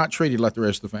 he was not treated like the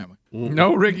rest of the family.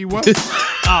 No, Ricky wasn't.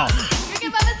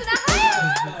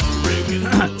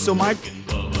 So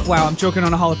wow, I'm choking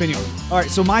on a jalapeno. All right,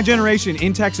 so my generation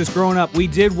in Texas growing up, we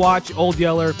did watch Old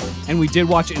Yeller, and we did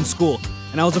watch it in school.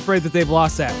 And I was afraid that they've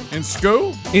lost that. In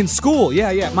school? In school,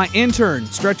 yeah. My intern,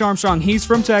 Stretch Armstrong, he's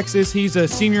from Texas. He's a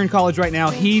senior in college right now.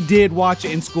 He did watch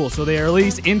it in school, so they are at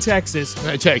least in Texas.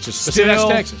 Texas. Still that's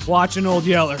Texas. Watching Old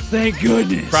Yeller. Thank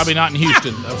goodness. Probably not in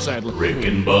Houston, though, sadly. Rick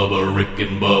and Bubba, Rick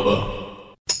and Bubba.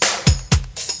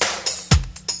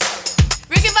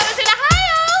 Rick and Bubba's in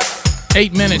Ohio.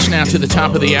 8 minutes now to the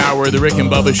top of the hour of the Rick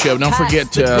and Bubba Show. Don't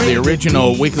forget the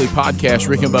original weekly podcast,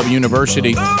 Rick and Bubba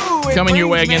University, coming your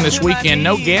way again this weekend.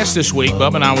 No guest this week.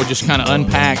 Bubba and I will just kind of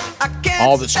unpack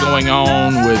all that's going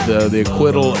on with the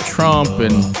acquittal of Trump,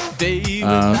 and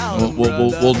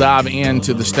we'll dive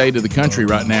into the state of the country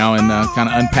right now and kind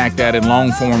of unpack that in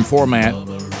long-form format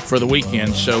for the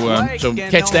weekend. So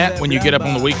catch that when you get up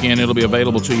on the weekend. It'll be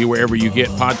available to you wherever you get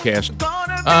podcasts.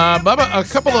 Bubba, a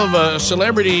couple of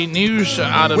celebrity news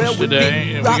items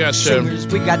today.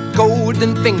 We got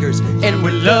golden fingers, and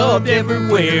we're loved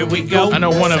everywhere we go. I know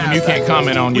one of them you can't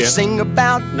comment on We yet. sing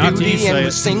about Not till you beauty say and we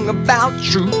it. sing about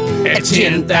truth At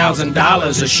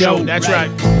 $10,000 a show. That's right.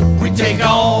 We take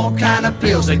all kind of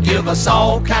pills that give us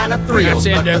all kind of thrills.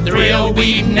 I said but the thrill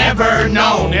we've never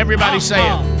known. Everybody say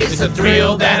it. It's the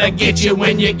thrill that'll get you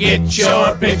when you get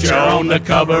your picture on the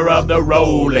cover of the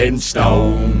Rolling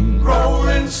Stone.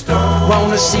 Rolling Stone.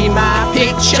 Wanna see my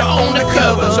picture on the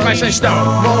cover? Somebody say Stone.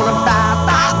 Wanna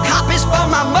buy 5 copies for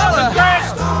my mother?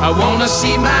 I wanna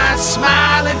see my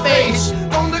smiling face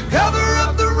on the cover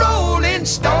of the Rolling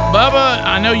Stone. Bubba,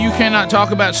 I know you cannot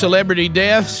talk about celebrity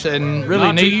deaths, and really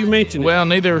Not till you mention it. Well,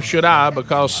 neither should I,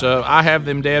 because I have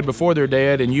them dead before they're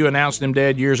dead, and you announce them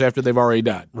dead years after they've already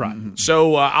died. Right.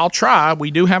 So I'll try. We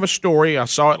do have a story. I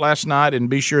saw it last night, and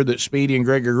be sure that Speedy and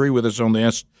Greg agree with us on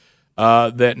this.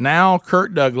 That now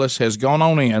Kirk Douglas has gone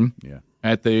on in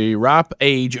at the ripe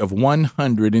age of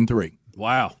 103.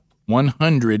 Wow.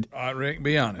 100. Rick,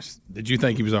 be honest. Did you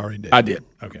think he was already dead? I did.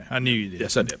 Okay, I knew you did.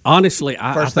 Yes, I did. Honestly,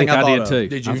 I First think thing I I did thought too. of.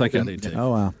 Did you? I think I did too.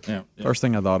 Oh, wow. Yeah. First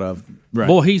thing I thought of. Right.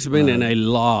 Boy, he's been in a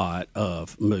lot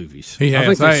of movies. He has. I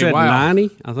think they Hey, said wow.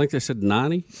 90. I think they said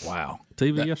 90. Wow.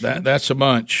 TV yesterday. That's a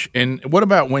bunch. And what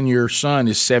about when your son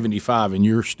is 75 and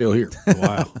you're still here?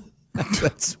 Wow.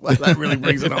 That really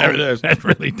brings it home. That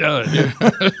really does.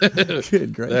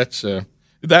 Good, great. That's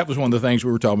that was one of the things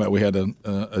we were talking about. We had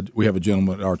we have a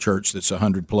gentleman at our church that's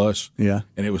 100 plus. Yeah.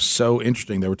 And it was so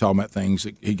interesting. They were talking about things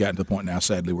that he got to the point now,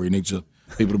 sadly, where he needs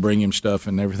people to bring him stuff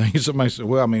and everything. Somebody said,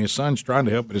 "Well, I mean, his son's trying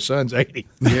to help, but his son's 80."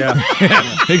 Yeah.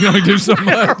 He can only do so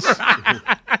much.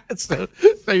 So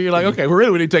you're like, okay, we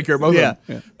need to take care of both of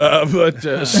them. But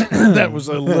that was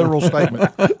a literal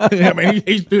statement. I mean,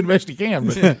 he's doing the best he can.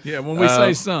 But, Yeah, when we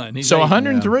say son, he's so 80.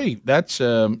 103. That's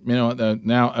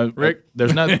now Rick.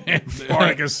 There's nothing.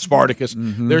 Spartacus.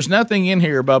 Mm-hmm. There's nothing in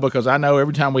here, Bubba, because I know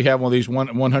every time we have one of these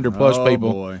 100 plus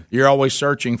people, boy. you're always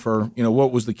searching for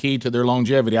what was the key to their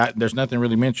longevity. There's nothing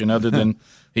really mentioned other than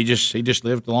he just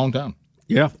lived a long time.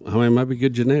 Yeah, I mean, maybe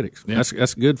good genetics. Yeah.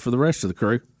 That's good for the rest of the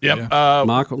crew. Yep.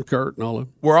 Michael and Kurt and all of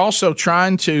them. We're also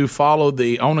trying to follow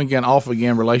the on again, off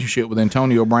again relationship with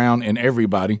Antonio Brown and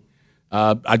everybody.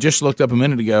 I just looked up a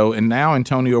minute ago, and now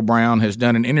Antonio Brown has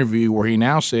done an interview where he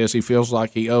now says he feels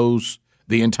like he owes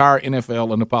the entire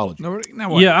NFL an apology.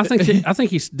 Yeah, I think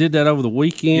he did that over the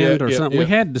weekend or something. Yeah. We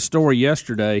had the story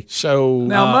yesterday. So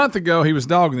Now, a month ago, he was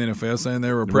dogging the NFL, saying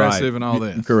they were oppressive and all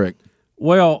this. Correct.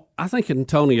 Well, I think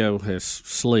Antonio has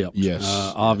slipped, Yes.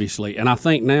 obviously. And I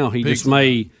think now he just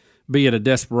may be at a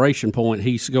desperation point.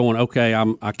 He's going, okay,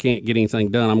 I can't get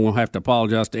anything done. I'm going to have to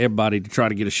apologize to everybody to try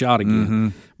to get a shot again. Mm-hmm.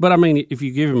 But, I mean, if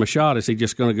you give him a shot, is he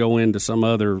just going to go into some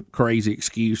other crazy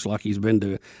excuse like he's been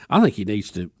doing? I think he needs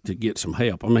to get some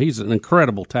help. I mean, he's an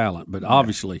incredible talent, but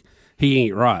obviously he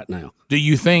ain't right now. Do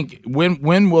you think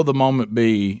when will the moment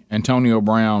be Antonio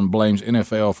Brown blames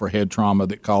NFL for head trauma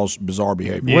that caused bizarre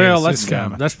behavior? Well,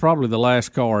 that's probably the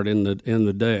last card in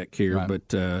the deck here,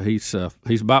 but he's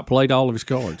about played all of his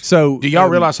cards. So do y'all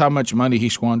realize how much money he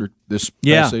squandered?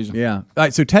 past season. Yeah. All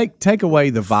right, so take away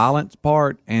the violence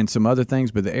part and some other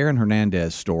things, but the Aaron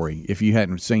Hernandez story, if you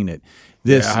hadn't seen it,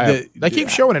 they keep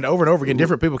showing it over and over again.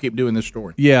 Different people keep doing this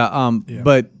story.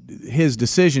 But his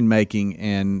decision making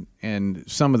and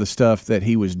some of the stuff that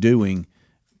he was doing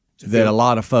that a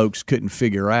lot of folks couldn't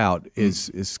figure out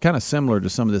is kind of similar to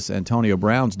some of this Antonio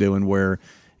Brown's doing, where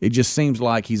it just seems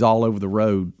like he's all over the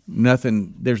road.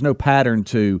 There's no pattern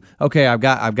to, okay, I've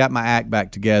got my act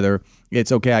back together.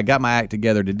 It's okay, I got my act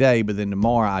together today, but then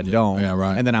tomorrow I don't. Yeah,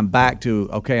 right. And then I'm back to,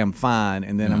 okay, I'm fine,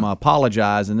 and then I'm going to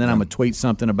apologize, and then I'm going to tweet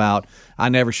something about, I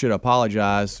never should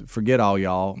apologize, forget all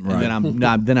y'all. Right.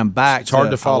 And then I'm back It's hard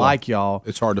to follow. I like y'all.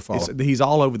 It's hard to follow. He's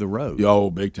all over the road.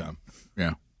 Oh, big time.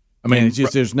 Yeah. I mean, it's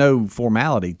just there's no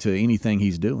formality to anything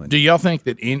he's doing. Do y'all think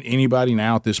that anybody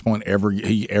now at this point ever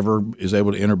is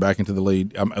able to enter back into the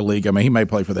league? I mean, he may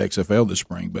play for the XFL this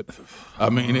spring, but I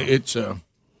mean, it's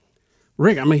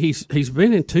Rick. I mean, he's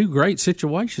been in two great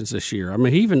situations this year. I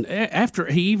mean, after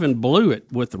he blew it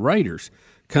with the Raiders,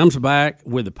 comes back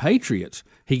with the Patriots.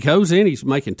 He goes in, he's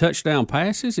making touchdown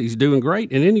passes, he's doing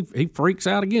great, and then he freaks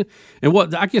out again.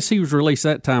 And I guess he was released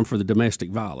that time for the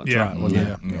domestic violence, right?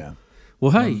 Yeah.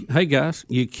 Well, hey guys,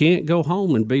 you can't go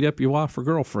home and beat up your wife or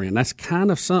girlfriend. That's kind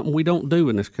of something we don't do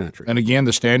in this country. And again,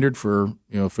 the standard for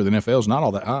the NFL is not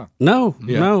all that high. No.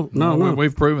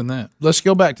 We've proven that. Let's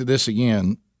go back to this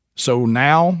again. So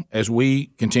now, as we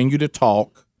continue to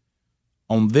talk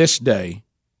on this day,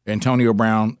 Antonio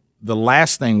Brown, the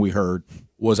last thing we heard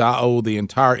was, I owe the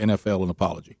entire NFL an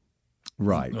apology.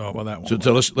 Right. Oh, well, that one.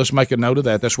 So let's make a note of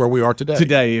that. That's where we are today.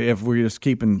 Today, if we're just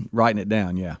writing it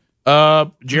down, yeah.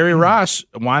 Jerry Rice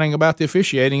whining about the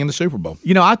officiating in the Super Bowl.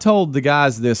 I told the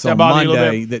guys this on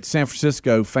Monday that San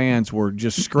Francisco fans were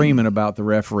just screaming about the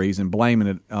referees and blaming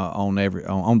it on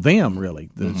them.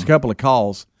 Really, there's a couple of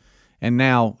calls, and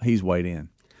now he's weighed in.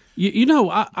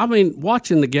 I mean,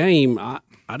 watching the game, I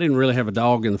didn't really have a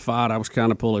dog in the fight. I was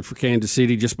kind of pulling for Kansas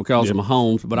City just because of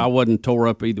Mahomes, but I wasn't tore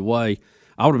up either way.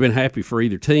 I would have been happy for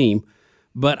either team.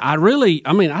 But I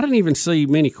didn't even see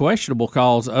many questionable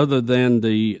calls other than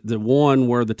the one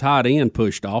where the tight end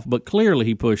pushed off. But clearly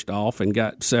he pushed off and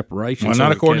got separation. Well,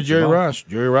 not according to Jerry Rice.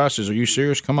 Jerry Rice says, "Are you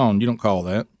serious? Come on, you don't call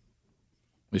that."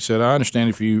 He said, "I understand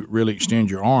if you really extend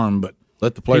your arm, but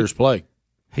let the players play."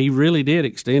 He really did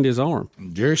extend his arm.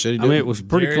 Jerry said he didn't. I mean, it was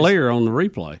pretty clear on the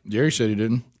replay. Jerry said he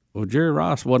didn't. Well, Jerry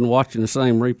Rice wasn't watching the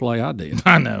same replay I did.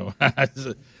 I know.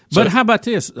 But how about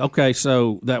this? Okay,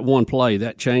 so that one play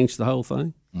that changed the whole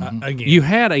thing. Again, you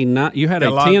had a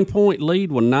 10-point lead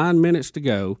with 9 minutes to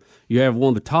go. You have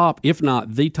one of the top, if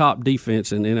not the top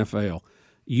defense in the NFL.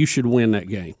 You should win that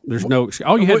game. There's no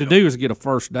all you had to do is get a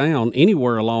first down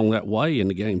anywhere along that way, and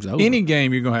the game's over. Any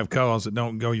game you're going to have calls that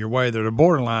don't go your way. They're the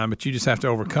borderline, but you just have to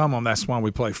overcome them. That's why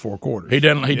we play 4 quarters. He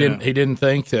didn't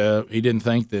think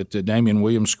that Damian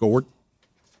Williams scored.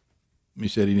 He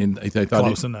said he didn't. He thought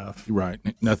close enough. Right,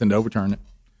 nothing to overturn it.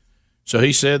 So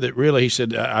he said that really. He said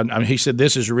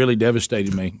this has really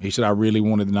devastated me. He said I really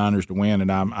wanted the Niners to win,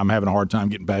 and I'm having a hard time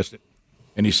getting past it.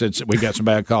 And he said we got some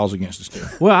bad calls against us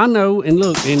there. Well, I know, and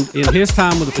look, in his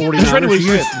time with the 49ers,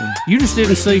 you just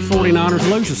didn't see 49ers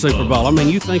lose the Super Bowl. I mean,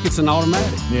 you think it's an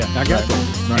automatic. Yeah, I got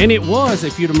that. Right. And it was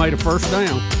if you'd have made a first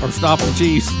down or stopped the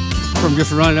Chiefs from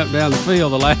just running up and down the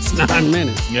field the last 9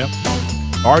 minutes. Yep.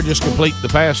 Or just complete the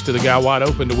pass to the guy wide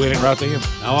open to win it right then.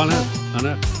 Oh, I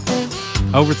know.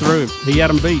 Overthrew him. He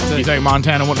had him beat, too. You think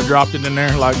Montana wouldn't have dropped it in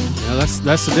there? That's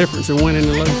the difference in winning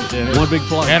and losing. One big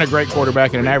play. And a great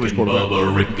quarterback and an average quarterback.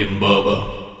 Rick and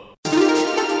Bubba.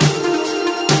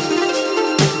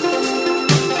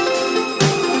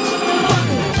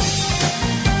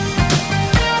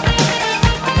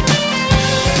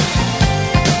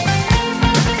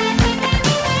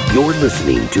 You're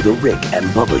listening to The Rick and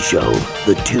Bubba Show,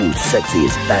 the 2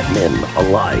 sexiest fat men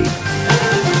alive.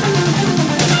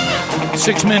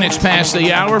 6 minutes past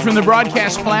the hour from the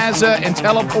Broadcast Plaza and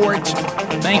Teleport.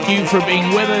 Thank you for being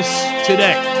with us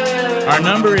today. Our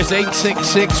number is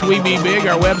 866-WE-BE-BIG.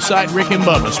 Our website, Rick and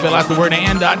Bubba. Spell out the word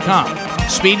and.com.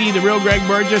 Speedy, the real Greg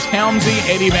Burgess, Helmsy,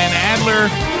 Eddie Van Adler,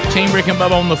 Team Rick and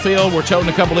Bubba on the field. We're toting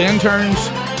a couple of interns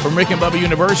from Rick and Bubba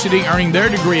University, earning their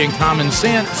degree in common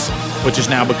sense, which has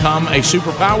now become a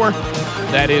superpower.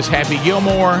 That is Happy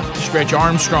Gilmore, Stretch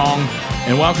Armstrong,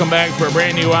 and welcome back for a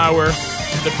brand new hour.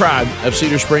 The pride of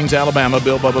Cedar Springs, Alabama,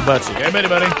 Bill Bubba Butsy. Hey,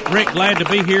 buddy. Rick, glad to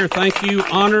be here. Thank you.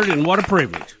 Honored, and what a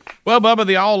privilege. Well, Bubba,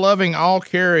 the all-loving,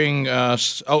 all-caring,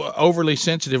 overly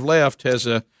sensitive left has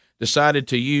decided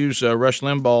to use Rush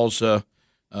Limbaugh's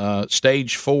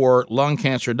stage 4 lung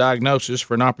cancer diagnosis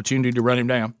for an opportunity to run him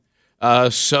down.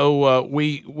 And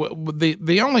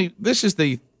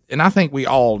I think we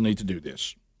all need to do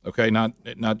this. Okay, not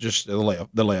just the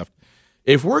left. The left.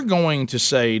 If we're going to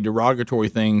say derogatory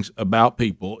things about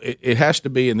people, it has to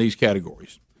be in these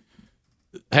categories.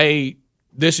 Hey,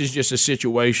 this is just a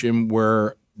situation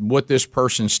where what this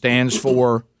person stands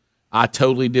for, I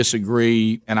totally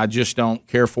disagree, and I just don't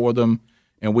care for them,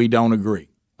 and we don't agree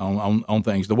on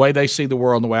things. The way they see the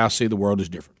world and the way I see the world is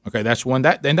different. Okay, that's one.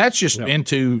 And that's just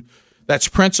that's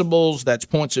principles, that's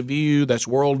points of view, that's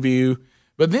worldview.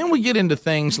 But then we get into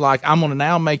things like I'm going to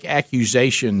now make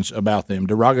accusations about them,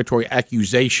 derogatory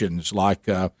accusations like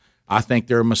I think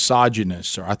they're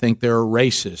misogynists, or I think they're a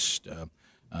racist,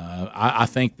 I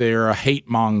think they're a hate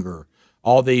monger,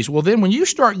 all these. Well, then when you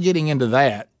start getting into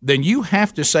that, then you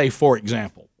have to say, for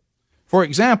example,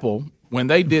 when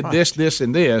they did this,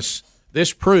 and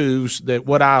this proves that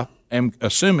what I am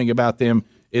assuming about them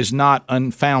is not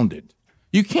unfounded.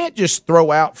 You can't just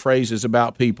throw out phrases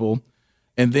about people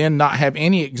and then not have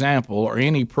any example or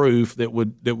any proof that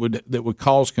would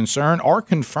cause concern or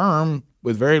confirm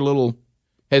with very little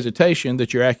hesitation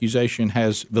that your accusation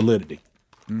has validity.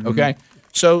 Mm-hmm. Okay,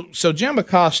 so Jim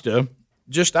Acosta,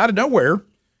 just out of nowhere,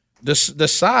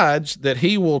 decides that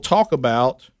he will talk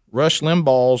about Rush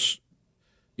Limbaugh's,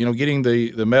 getting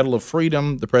the Medal of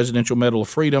Freedom, the Presidential Medal of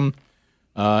Freedom,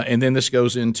 and then this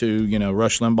goes into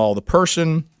Rush Limbaugh the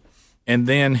person. And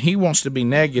then he wants to be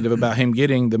negative about him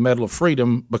getting the Medal of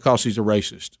Freedom because he's a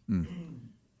racist.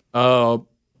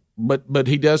 But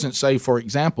he doesn't say, for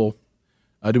example,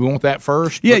 do we want that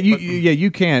first? Yeah, you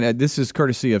can. This is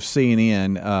courtesy of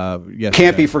CNN.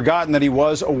 Can't be forgotten that he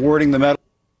was awarding the medal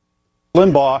to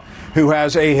Limbaugh, who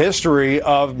has a history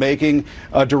of making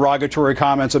derogatory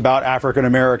comments about African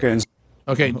Americans.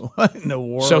 Okay, what in the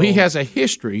world? So he has a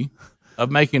history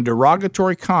of making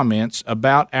derogatory comments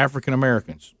about African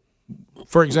Americans.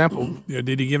 For example,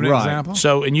 did he give an example?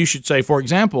 So, and you should say, for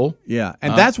example,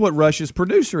 and that's what Rush's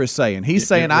producer is saying. He's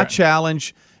saying, I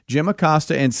challenge Jim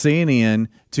Acosta and CNN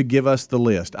to give us the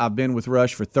list. I've been with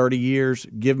Rush for 30 years.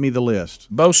 Give me the list.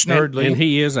 Bo Snerdley, and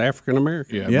he is African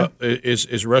American.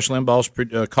 Is Rush Limbaugh's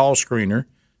call screener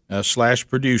 /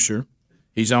 producer.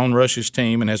 He's on Rush's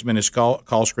team and has been his call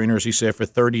screener, as he said, for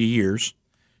 30 years.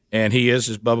 And he is,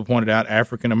 as Bubba pointed out,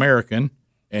 African American.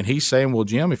 And he's saying, well,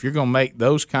 Jim, if you're going to make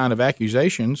those kind of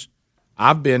accusations,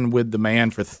 I've been with the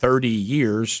man for 30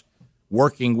 years,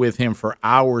 working with him for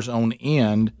hours on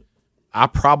end. I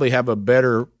probably have a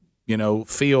better,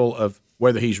 feel of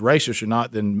whether he's racist or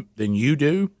not than you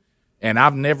do. And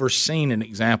I've never seen an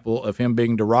example of him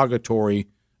being derogatory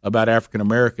about African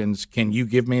Americans. Can you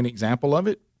give me an example of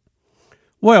it?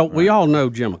 Well, we all know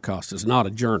Jim Acosta's not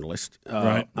a journalist.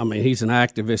 Right. I mean, he's an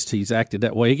activist. He's acted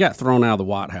that way. He got thrown out of the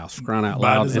White House, for crying out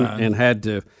loud, and had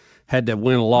to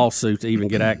win a lawsuit to even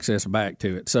get access back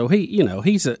to it. So he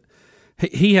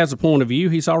has a point of view.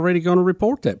 He's already going to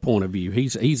report that point of view.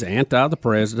 He's anti the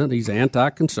president. He's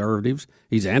anti-conservatives.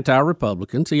 He's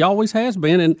anti-Republicans. He always has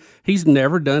been, and he's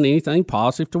never done anything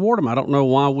positive toward him. I don't know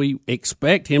why we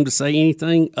expect him to say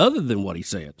anything other than what he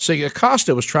said. See,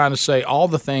 Acosta was trying to say all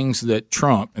the things that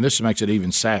Trump, and this makes it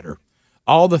even sadder,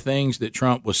 all the things that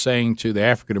Trump was saying to the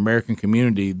African-American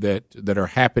community that are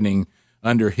happening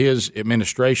under his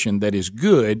administration that is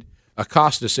good.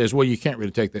 Acosta says, well, you can't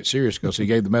really take that serious because he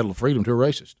gave the Medal of Freedom to a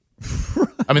racist.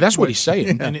 I mean, that's what he's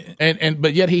saying. Yeah.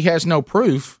 But yet he has no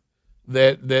proof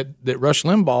that Rush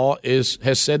Limbaugh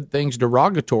has said things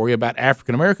derogatory about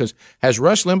African Americans. Has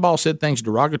Rush Limbaugh said things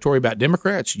derogatory about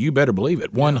Democrats? You better believe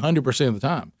it, 100% of the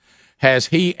time. Has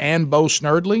he and Bo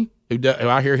Snerdley, who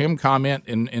I hear him comment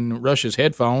in Rush's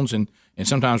headphones, and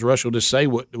sometimes Rush will just say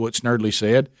what Snerdley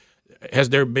said, has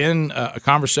there been a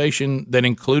conversation that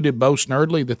included Bo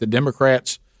Snerdley that the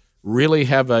Democrats really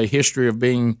have a history of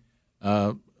being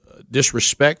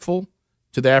disrespectful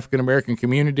to the African American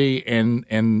community,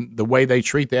 and the way they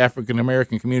treat the African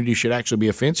American community should actually be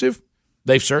offensive?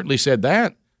 They've certainly said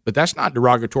that, but that's not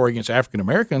derogatory against African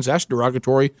Americans. That's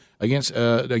derogatory against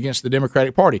the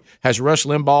Democratic Party. Has Rush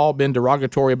Limbaugh been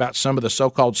derogatory about some of the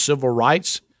so-called civil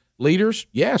rights leaders?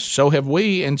 Yes, so have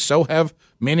we, and so have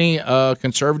many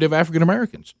conservative African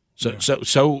Americans.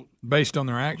 So based on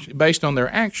their actions. Based on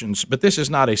their actions, but this is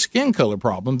not a skin color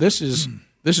problem. This is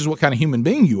what kind of human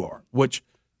being you are. Which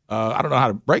I don't know how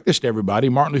to break this to everybody.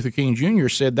 Martin Luther King Jr.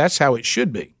 said that's how it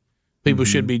should be. People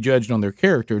should be judged on their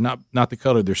character, not the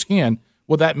color of their skin.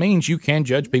 Well, that means you can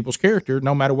judge people's character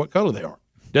no matter what color they are.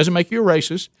 Doesn't make you a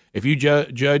racist if you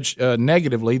judge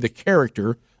negatively the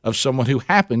character of someone who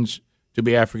happens to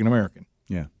be African American.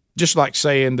 Yeah. Just like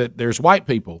saying that there's white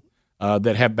people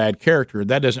that have bad character,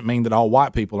 that doesn't mean that all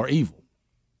white people are evil.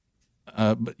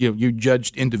 But you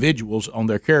judged individuals on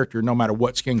their character no matter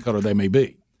what skin color they may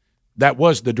be. That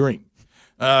was the dream.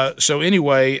 So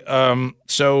anyway,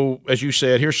 so as you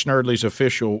said, here's Snerdley's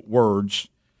official words.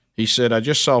 He said, I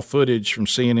just saw footage from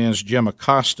CNN's Jim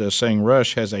Acosta saying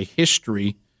Rush has a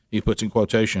history, he puts in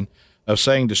quotation, of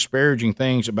saying disparaging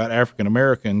things about African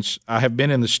Americans. I have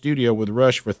been in the studio with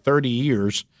Rush for 30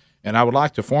 years, and I would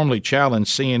like to formally challenge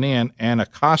CNN and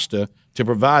Acosta to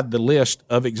provide the list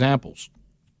of examples.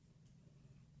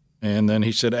 And then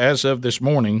he said, as of this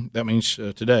morning, that means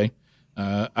today,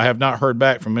 I have not heard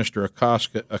back from Mr.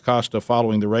 Acosta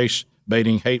following the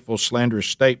race-baiting, hateful, slanderous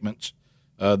statements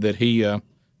that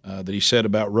he said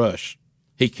about Rush.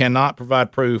 He cannot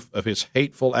provide proof of his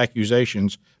hateful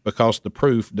accusations because the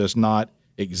proof does not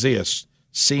exist.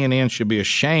 CNN should be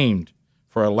ashamed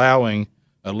for allowing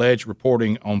alleged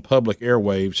reporting on public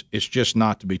airwaves. It's just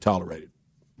not to be tolerated.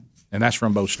 And that's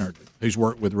from Bo Snerdley, who's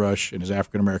worked with Rush and is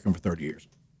African-American for 30 years.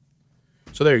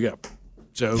 So there you go.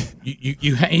 So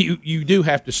you do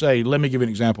have to say, let me give you an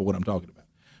example of what I'm talking about.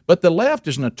 But the left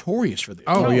is notorious for this.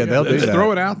 Oh yeah, they'll do that.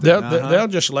 Throw it out there. They'll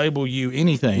just label you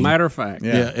anything. Matter of fact.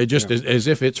 Yeah, it just as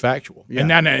if it's factual. Yeah.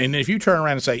 And if you turn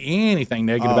around and say anything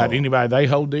negative about anybody they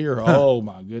hold dear, oh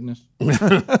my goodness,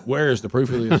 where is the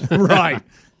proof of this? Right.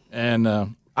 And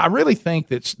I really think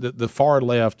that the far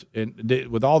left, and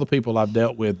with all the people I've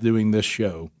dealt with doing this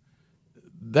show,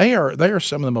 they are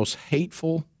some of the most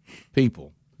hateful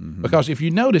people. Mm-hmm. Because if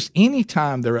you notice, any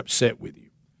time they're upset with you,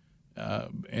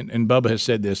 and Bubba has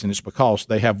said this, and it's because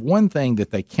they have one thing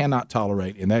that they cannot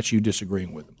tolerate, and that's you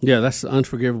disagreeing with them. Yeah, that's the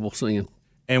unforgivable sin.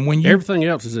 And when everything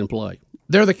else is in play,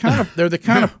 they're the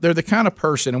kind of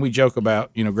person, and we joke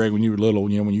about, Greg, when you were little,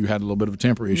 when you had a little bit of a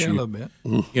temper issue, a little bit.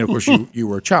 Of course, you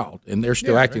were a child, and they're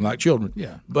still acting like children.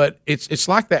 Yeah. But it's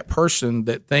like that person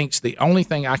that thinks the only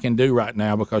thing I can do right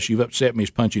now because you've upset me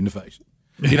is punch you in the face.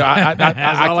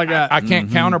 I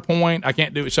can't counterpoint. I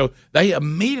can't do it. So they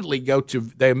immediately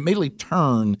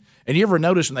turn. And you ever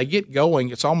notice when they get going,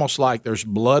 it's almost like there's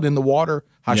blood in the water.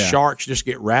 How sharks just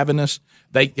get ravenous.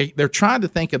 They're trying to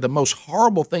think of the most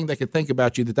horrible thing they could think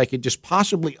about you that they could just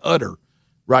possibly utter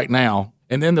right now,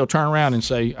 and then they'll turn around and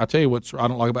say, "I tell you what I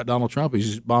don't like about Donald Trump.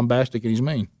 He's bombastic and he's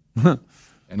mean."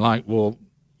 And like, well,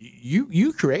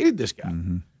 you created this guy.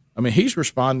 Mm-hmm. I mean, he's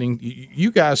responding.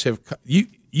 You guys have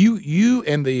you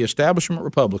and the establishment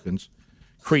Republicans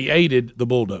created the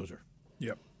bulldozer.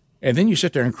 Yep. And then you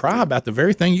sit there and cry about the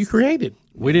very thing you created.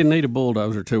 We didn't need a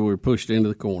bulldozer until we were pushed into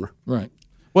the corner. Right.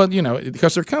 Well,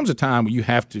 because there comes a time when you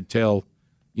have to tell,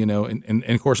 and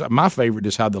of course, my favorite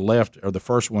is how the left are the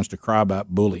first ones to cry about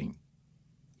bullying.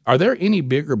 Are there any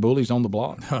bigger bullies on the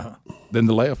block than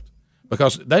the left?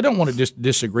 Because they don't want to just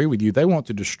disagree with you. They want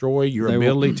to destroy your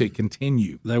ability to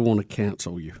continue. They want to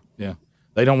cancel you. Yeah.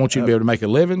 They don't want you to be able to make a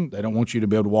living. They don't want you to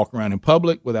be able to walk around in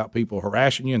public without people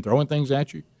harassing you and throwing things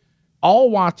at you. All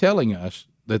while telling us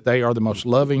that they are the most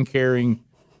loving, caring,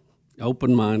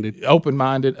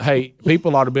 open-minded. Hey,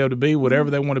 people ought to be able to be whatever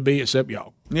they want to be except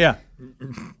y'all. Yeah.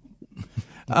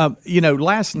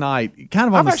 Last night, kind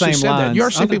of on the same lines. That. You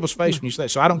ever see people's face when you say,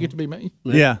 so I don't get to be me?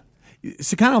 Yeah.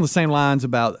 So kind of on the same lines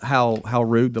about how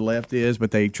rude the left is, but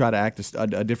they try to act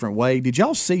a different way. Did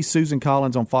y'all see Susan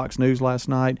Collins on Fox News last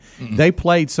night? Mm-hmm. They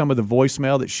played some of the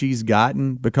voicemail that she's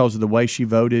gotten because of the way she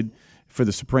voted for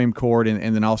the Supreme Court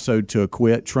and then also to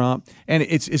acquit Trump. And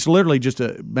it's literally just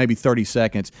maybe 30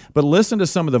 seconds. But listen to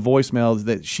some of the voicemails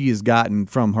that she has gotten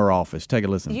from her office. Take a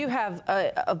listen. You have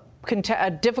a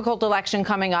difficult election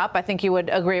coming up. I think you would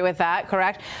agree with that,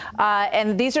 correct?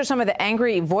 And these are some of the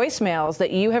angry voicemails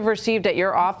that you have received at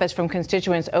your office from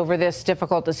constituents over this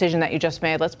difficult decision that you just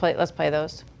made. Let's play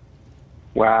those.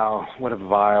 Wow, what a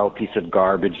vile piece of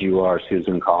garbage you are,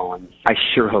 Susan Collins. I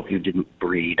sure hope you didn't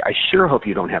breed. I sure hope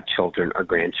you don't have children or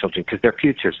grandchildren, because their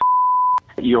future's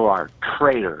You are a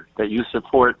traitor that you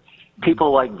support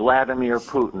people like Vladimir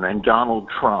Putin and Donald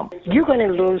Trump. You're going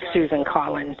to lose, Susan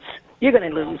Collins. You're going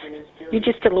to lose. You're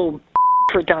just a little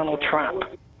for Donald Trump.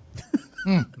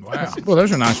 Wow. Well,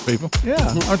 those are nice people.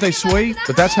 Yeah. Aren't they sweet?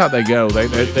 But that's how they go.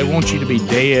 They want you to be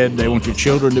dead. They want your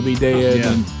children to be dead.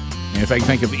 Yeah. And if they can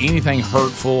think of anything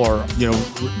hurtful or,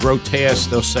 grotesque,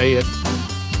 they'll say it,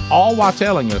 all while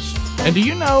telling us. And do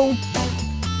you know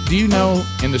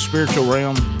in the spiritual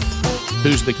realm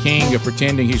who's the king of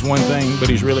pretending he's one thing, but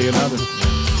he's really another?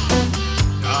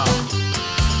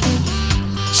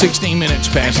 16 minutes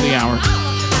past the hour.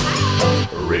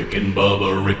 Rick and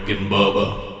Bubba, Rick and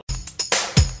Bubba.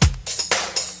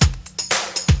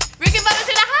 Rick and Bubba's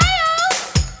in Ohio.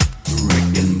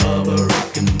 Rick and Bubba,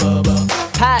 Rick and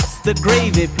Bubba. Pass the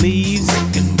gravy, please.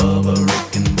 Rick and Bubba,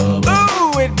 Rick and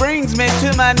Bubba. Ooh, it brings me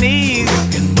to my knees.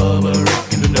 Rick and Bubba,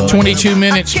 Rick and 22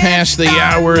 minutes past the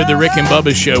hour of the Rick and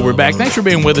Bubba Show. We're back. Thanks for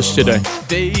being with us today.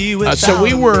 So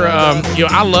we were,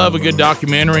 I love a good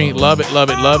documentary. Love it, love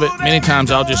it, love it. Many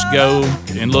times I'll just go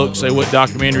and look, say what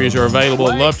documentaries are available.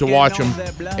 Love to watch them.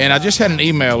 And I just had an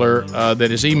emailer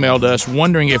that has emailed us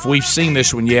wondering if we've seen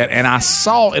this one yet. And I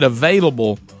saw it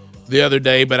available the other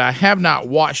day, but I have not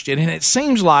watched it. And it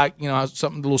seems like,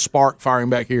 something, a little spark firing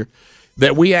back here,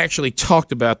 that we actually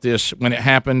talked about this when it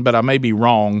happened, but I may be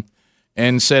wrong,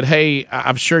 and said, hey,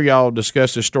 I'm sure y'all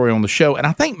discussed this story on the show. And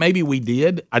I think maybe we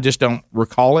did. I just don't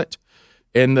recall it.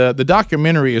 And the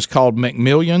documentary is called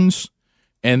McMillions.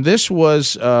 And this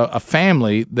was a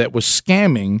family that was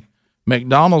scamming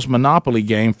McDonald's Monopoly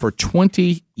game for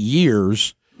 20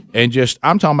 years. And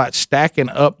I'm talking about stacking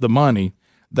up the money.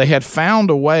 They had found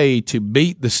a way to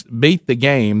beat the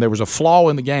game. There was a flaw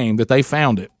in the game that they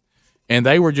found it. And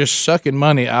they were just sucking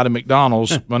money out of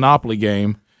McDonald's Monopoly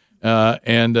game.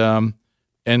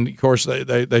 And of course,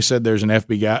 they said there's an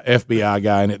FBI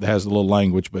guy in it that has a little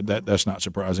language, but that's not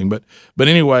surprising. But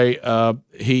anyway,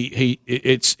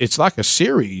 it's like a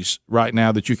series right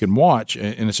now that you can watch,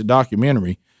 and it's a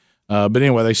documentary. But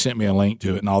anyway, they sent me a link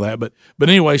to it and all that. But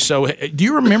anyway, so do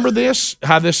you remember this?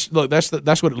 How this look? That's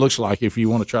what it looks like if you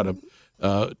want to try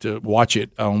to watch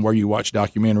it on where you watch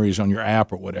documentaries on your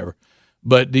app or whatever.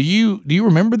 But do you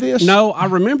remember this? No, I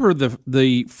remember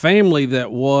the family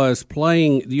that was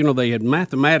playing. They had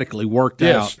mathematically worked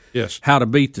out how to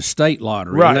beat the state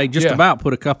lottery, right? And they just about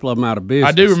put a couple of them out of business.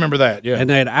 I do remember that. Yeah, and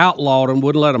they had outlawed them,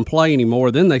 wouldn't let them play anymore.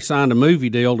 Then they signed a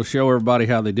movie deal to show everybody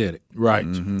how they did it. Right,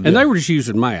 and they were just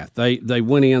using math. They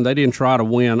went in. They didn't try to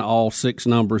win all 6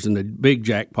 numbers in the big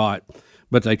jackpot,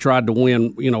 but they tried to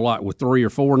win. Like with 3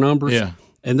 or 4 numbers. Yeah.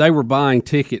 And they were buying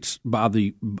tickets by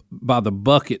the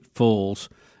bucketfuls,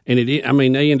 and they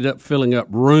ended up filling up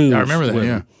rooms. I remember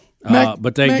that. Yeah,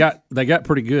 but they got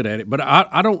pretty good at it. But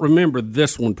I don't remember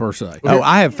this one per se. Oh,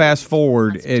 I have fast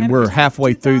forward, and we're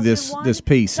halfway through this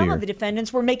piece Some here. of the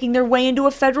defendants were making their way into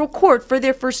a federal court for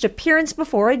their first appearance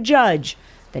before a judge.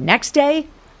 The next day,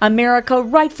 America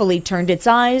rightfully turned its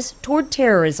eyes toward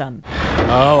terrorism.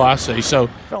 Oh, I see. So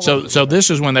this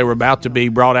is when they were about to be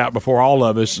brought out before all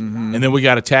of us, and then we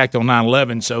got attacked on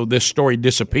 9/11. So this story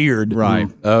disappeared, right?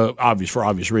 For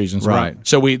obvious reasons, right?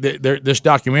 So this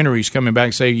documentary is coming back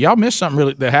and saying y'all missed something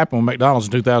really that happened with McDonald's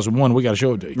in 2001. We got to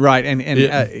show it to you, right? And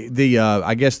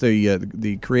I guess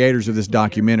the creators of this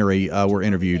documentary were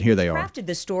interviewed. Here they are. Crafted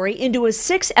the story into a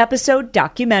 6-episode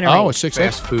documentary. Oh, a 6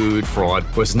 Fast food fraud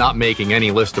was not making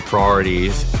any list of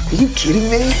priorities. Are you kidding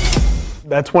me?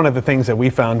 That's one of the things that we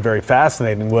found very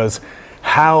fascinating was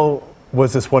how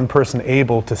was this one person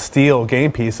able to steal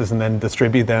game pieces and then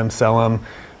distribute them, sell them,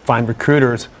 find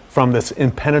recruiters from this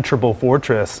impenetrable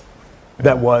fortress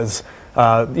that was,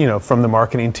 from the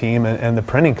marketing team and the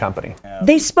printing company.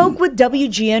 They spoke with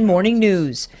WGN Morning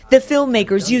News, the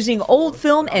filmmakers using old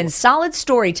film and solid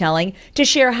storytelling to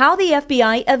share how the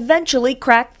FBI eventually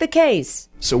cracked the case.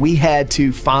 So we had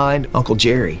to find Uncle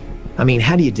Jerry. I mean,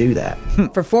 how do you do that?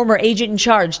 For former agent in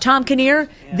charge Tom Kinnear,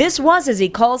 this was, as he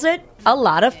calls it, a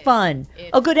lot of fun.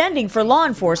 A good ending for law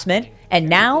enforcement, and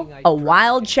now a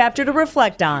wild chapter to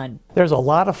reflect on. There's a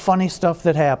lot of funny stuff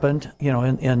that happened,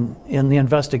 in the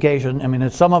investigation. I mean,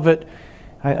 some of it,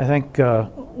 I think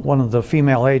one of the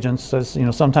female agents says,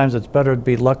 sometimes it's better to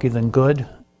be lucky than good.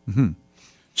 Mm-hmm.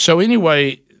 So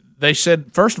anyway, they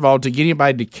said, first of all, to get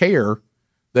anybody to care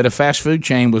that a fast food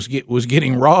chain was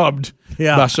getting robbed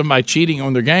by somebody cheating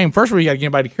on their game. First of all, you got to get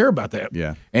anybody to care about that.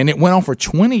 Yeah. And it went on for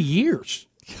 20 years.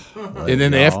 And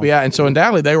then the FBI, and so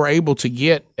undoubtedly they were able to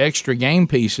get extra game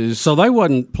pieces. So they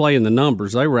wasn't playing the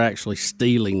numbers; they were actually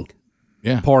stealing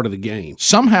part of the game.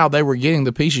 Somehow they were getting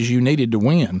the pieces you needed to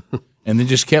win, and then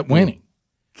just kept winning.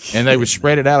 And they would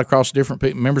spread it out across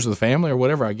different members of the family or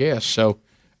whatever, I guess. So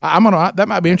that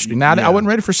might be interesting. Now I wasn't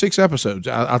ready for 6 episodes.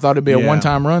 I thought it'd be a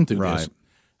one-time run through this.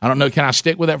 I don't know. Can I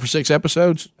stick with that for 6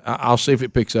 episodes? I'll see if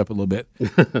it picks up a little bit.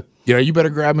 You better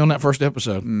grab me on that first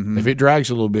episode. Mm-hmm. If it drags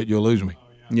a little bit, you'll lose me.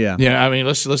 Yeah. I mean,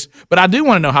 let's. But I do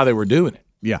want to know how they were doing it.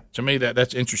 Yeah. To me,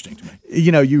 that's interesting to me.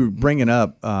 You were bringing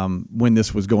up when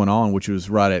this was going on, which was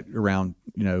right at around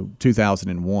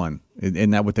 2001. Isn't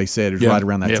that what they said? It was right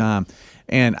around that time.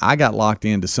 And I got locked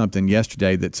into something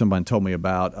yesterday that somebody told me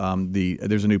about.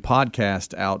 There's a new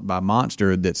podcast out by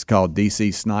Monster that's called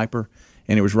DC Sniper.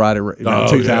 And it was right around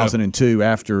 2002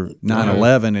 after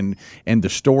 9/11, and the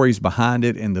stories behind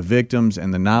it, and the victims,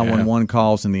 and the 911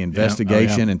 calls, and the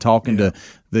investigation, and talking to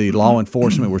the law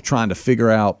enforcement. We're trying to figure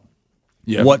out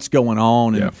what's going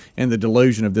on and the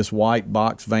delusion of this white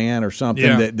box van or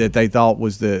something that they thought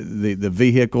was the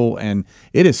vehicle, and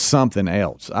it is something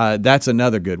else. That's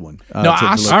another good one.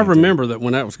 I remember that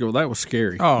when that was going. That was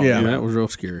scary. Oh, yeah. That was real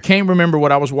scary. Can't remember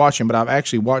what I was watching, but I've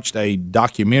actually watched a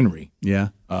documentary.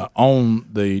 On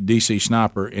the DC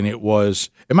Sniper, and it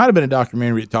might have been a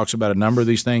documentary that talks about a number of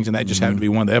these things, and that just happened to be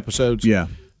one of the episodes.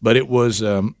 But it was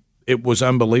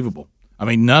unbelievable. I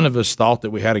mean, none of us thought that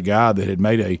we had a guy that had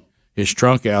made his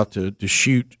trunk out to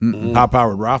shoot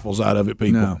high-powered rifles out of it,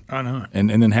 people. No. I know. And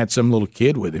then had some little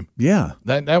kid with him. Yeah.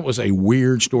 That was a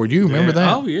weird story. Do you remember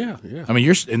that? Oh, yeah. I mean,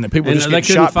 the people just get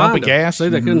shot pumping gas. See,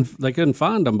 they couldn't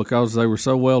find them because they were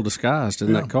so well disguised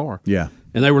in that car. Yeah.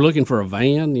 And they were looking for a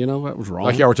van, that was wrong.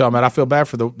 Like y'all were talking about, I feel bad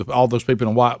for all those people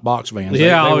in white box vans. They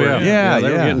were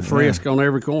getting frisked on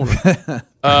every corner.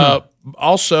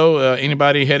 Also,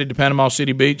 anybody headed to Panama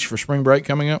City Beach for spring break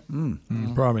coming up?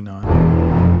 Probably not.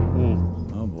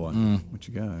 Oh, boy. What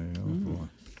you got? Oh, boy.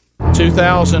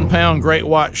 2,000-pound great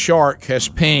white shark has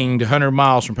pinged 100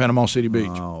 miles from Panama City Beach.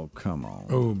 Oh, come on.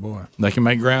 Oh, boy. They can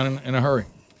make ground in a hurry.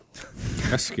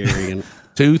 That's scary.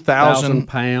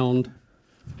 2,000-pound.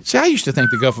 See, I used to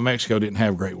think the Gulf of Mexico didn't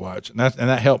have great whites, and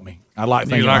that helped me. I like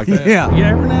thinking like that. Yeah,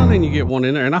 every now and then you get one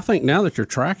in there, and I think now that you're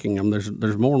tracking them, there's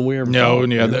more than we ever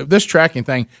thought. This tracking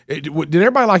thing, did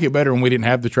everybody like it better when we didn't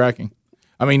have the tracking?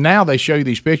 I mean, now they show you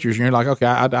these pictures, and you're like, okay,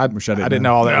 I didn't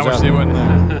know all that was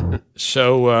out there.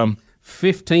 So,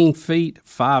 15 feet,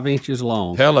 5 inches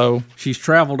long. Hello. She's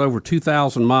traveled over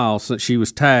 2,000 miles since she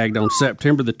was tagged on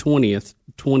September the 20th,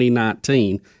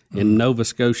 2019 in Nova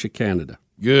Scotia, Canada.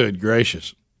 Good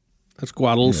gracious. That's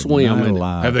quite a little swim.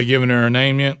 Have they given her a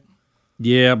name yet?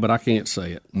 Yeah, but I can't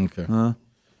say it. Okay. How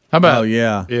about? Oh,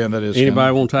 yeah. Yeah, that is.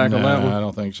 Anybody want to tackle that one? I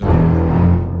don't think so.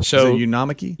 So,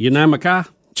 Unamaki?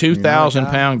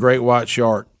 2,000-pound great white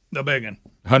shark. The big one.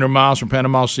 100 miles from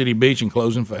Panama City Beach and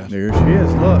closing fast. There she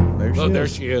is. Look. There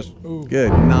she is. Ooh. Good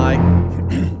night.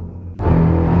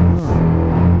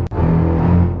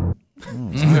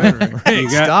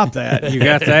 Stop that. You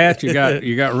got that.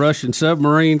 You got Russian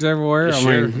submarines everywhere. Sure.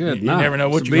 I mean, good. You never know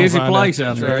what it's you're a busy gonna place find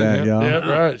out there. Yeah,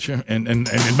 right. Sure. And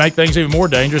make things even more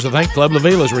dangerous, I think Club La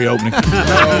Vila's reopening.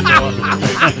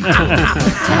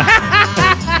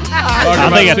 I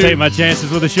think I'd take my chances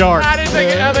with a shark. I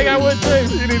think I would too.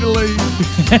 You need to leave.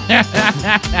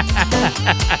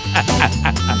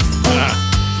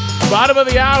 Bottom of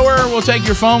the hour, we'll take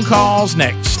your phone calls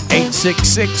next.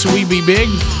 866-WE-BE-BIG.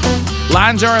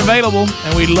 Lines are available,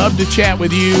 and we'd love to chat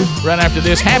with you right after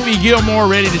this. Happy Gilmore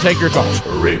ready to take your calls.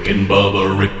 Rick and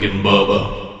Bubba, Rick and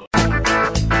Bubba.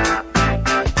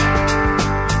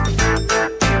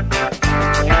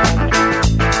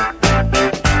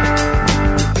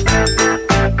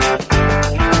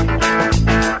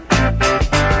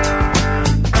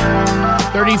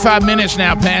 35 minutes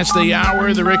now past the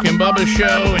hour, the Rick and Bubba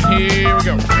Show, and here we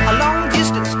go. A long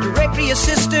distance directory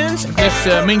assistance.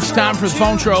 This means time for the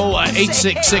phone troll.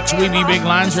 866-WE-BE-BIG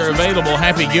lines are available.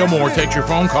 Happy Gilmore takes your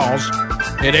phone calls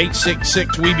at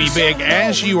 866-WE-BE-BIG.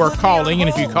 As you are calling, and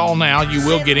if you call now, you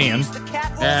will get in.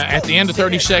 At the end of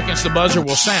 30 seconds, the buzzer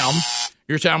will sound.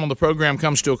 Your time on the program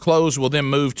comes to a close. We'll then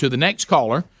move to the next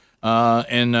caller.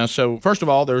 So first of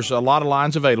all, there's a lot of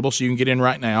lines available, so you can get in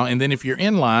right now. And then if you're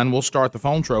in line, we'll start the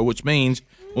phone troll, which means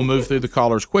we'll move through the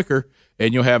callers quicker,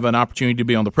 and you'll have an opportunity to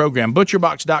be on the program.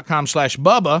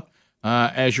 ButcherBox.com/Bubba.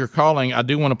 As you're calling, I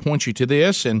do want to point you to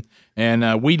this, and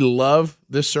we love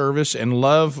this service and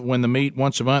love when the meat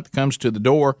once a month comes to the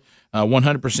door.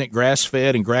 100%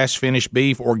 grass-fed and grass-finished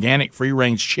beef, organic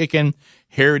free-range chicken,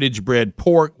 heritage-bred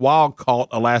pork, wild-caught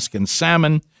Alaskan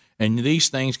salmon. And these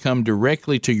things come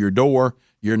directly to your door.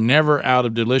 You're never out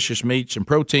of delicious meats and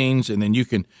proteins. And then you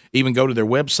can even go to their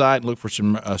website and look for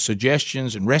some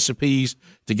suggestions and recipes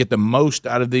to get the most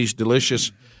out of these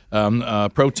delicious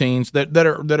proteins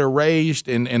that are raised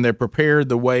and they're prepared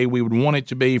the way we would want it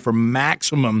to be for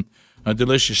maximum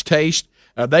delicious taste.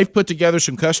 They've put together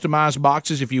some customized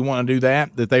boxes if you want to do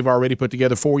that they've already put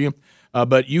together for you.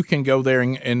 But you can go there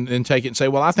and take it and say,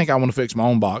 well, I think I want to fix my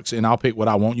own box, and I'll pick what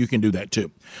I want. You can do that,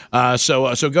 too.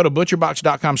 So go to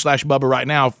ButcherBox.com/Bubba right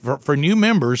now. For new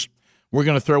members, we're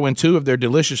going to throw in 2 of their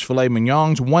delicious filet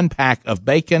mignons, 1 pack of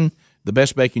bacon, the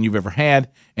best bacon you've ever had,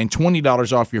 and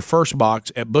 $20 off your first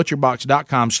box at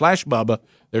ButcherBox.com/Bubba.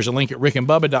 There's a link at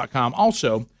RickandBubba.com,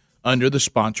 also under the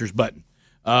sponsors button.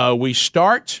 We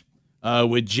start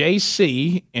with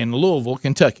JC in Louisville,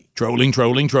 Kentucky. Trolling.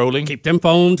 Keep them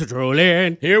phones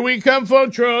trolling. Here we come for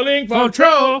trolling. Phone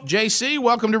troll. JC,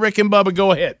 welcome to Rick and Bubba.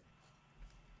 Go ahead.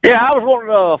 Yeah, I was wanting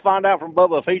to find out from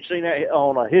Bubba if he'd seen that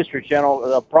on a History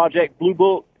Channel, Project Blue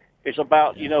Book. It's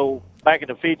about, back in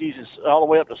the 50s, all the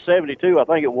way up to 72, I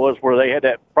think it was, where they had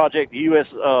that project the U.S.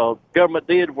 Government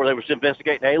did where they was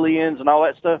investigating aliens and all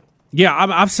that stuff. Yeah,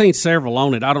 I've seen several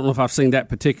on it. I don't know if I've seen that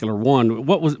particular one.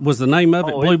 What was the name of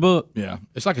it? Blue Book? Yeah,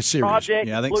 it's like a series. Project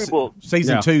Yeah, I think Blue Book.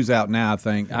 season 2's out now, I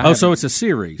think. So it's a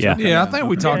series. Yeah, I think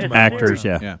we talked about actors.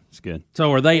 it. Yeah, it's good.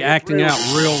 So are they acting out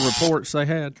real reports they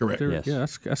had? Correct. Yeah,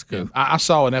 that's good. I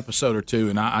saw an episode or two,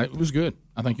 and it was good.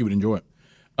 I think you would enjoy it.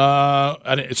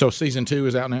 So season 2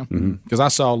 is out now? Because I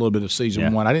saw a little bit of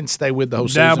season 1. I didn't stay with the whole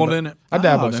season. Dabbled in it? I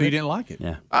dabbled in So it. you didn't like it?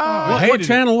 Yeah. What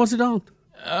channel was it on?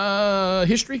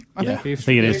 History, I think. I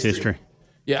think it is history.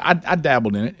 Yeah, I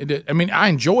dabbled in it. I mean, I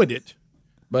enjoyed it,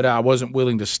 but I wasn't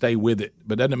willing to stay with it.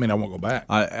 But that doesn't mean I won't go back.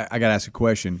 I got to ask a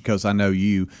question because I know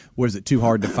you. Was it too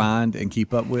hard to find and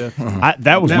keep up with?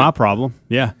 That was my problem.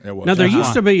 Yeah. Now, there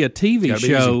used to be a TV Gotta be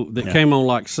show easy. that came on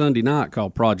like Sunday night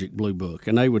called Project Blue Book,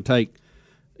 and they would take,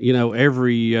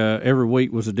 every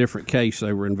week was a different case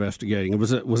they were investigating. Was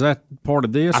that part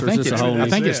of this, or is this a whole? I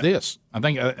think it's this. I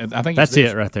think That's it's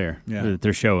this. it right there. Yeah. That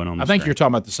they're showing on the I think screen. you're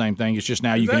talking about the same thing. It's just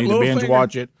now you that can either binge Littlefinger?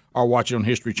 watch it or watch it on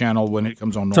History Channel when it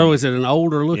comes on. So Normal. is it an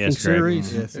older looking Yes, Greg.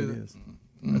 series? Yes, it is.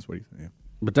 That's what he said.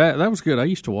 But that was good. I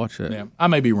used to watch that. Yeah, I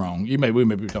may be wrong. We may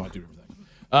be talking about two different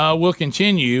things. We'll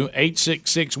continue.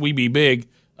 866 We Be Big.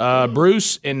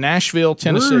 Bruce in Nashville,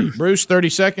 Tennessee. Bruce, 30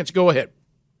 seconds. Go ahead.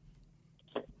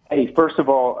 Hey, first of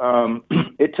all,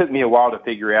 it took me a while to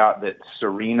figure out that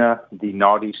Serena, the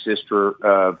naughty sister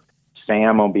of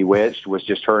Sam on Bewitched, was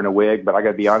just her in a wig. But I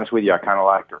got to be honest with you, I kind of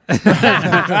liked her.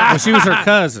 Well, she was her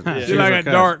cousin. She like that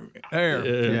dark hair.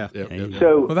 Yeah.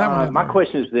 So Well, that one my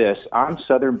question is this. I'm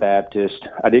Southern Baptist.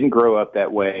 I didn't grow up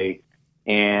that way,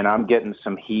 and I'm getting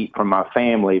some heat from my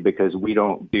family because we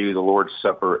don't do the Lord's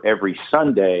Supper every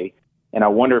Sunday. And I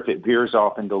wonder if it veers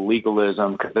off into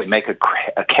legalism because they make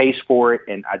a case for it,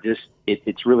 and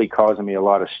it's really causing me a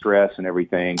lot of stress and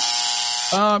everything.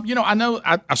 I know.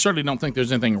 I certainly don't think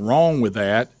there's anything wrong with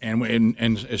that, and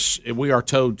we are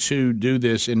told to do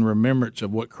this in remembrance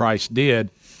of what Christ did.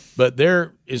 But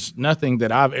there is nothing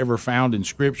that I've ever found in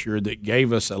Scripture that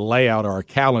gave us a layout or a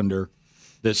calendar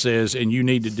that says, and you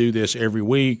need to do this every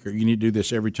week, or you need to do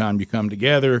this every time you come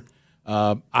together.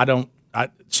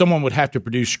 Someone would have to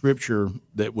produce Scripture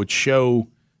that would show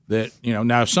that,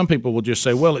 now some people will just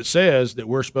say, well, it says that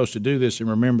we're supposed to do this in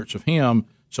remembrance of Him,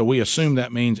 so we assume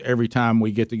that means every time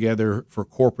we get together for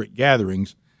corporate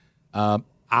gatherings.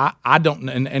 I don't,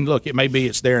 and look, it may be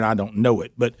it's there and I don't know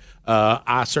it, but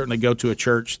I certainly go to a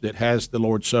church that has the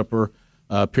Lord's Supper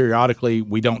periodically.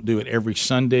 We don't do it every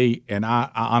Sunday, and I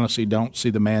honestly don't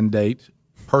see the mandate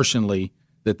personally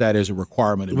that is a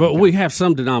requirement. Well, we have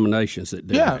some denominations that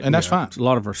do. Yeah, it. and that's fine. A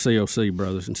lot of our COC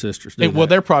brothers and sisters do. Well,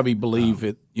 they probably believe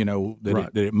it,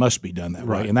 that it must be done that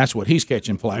way, Right. and that's what he's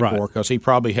catching flack Right. for because he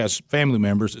probably has family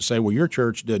members that say, "Well, your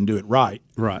church doesn't do it right."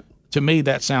 Right. To me,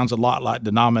 that sounds a lot like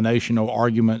denominational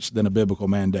arguments than a biblical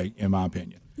mandate, in my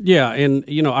opinion. Yeah, and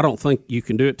I don't think you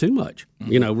can do it too much.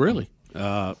 Really.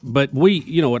 But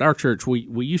we, at our church,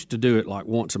 we used to do it like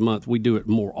once a month. We do it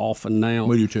more often now.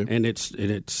 We do too, and it's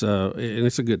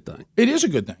a good thing. It is a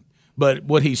good thing. But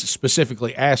what he's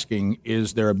specifically asking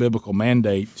is there a biblical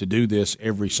mandate to do this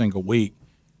every single week?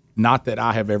 Not that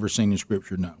I have ever seen in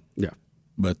Scripture. No. Yeah.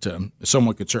 But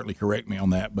someone could certainly correct me on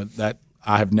that. But that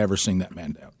I have never seen that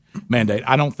mandate.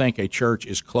 I don't think a church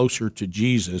is closer to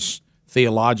Jesus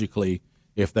theologically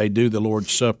if they do the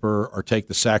Lord's Supper or take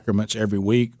the sacraments every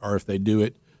week, or if they do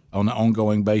it on an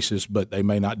ongoing basis, but they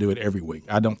may not do it every week.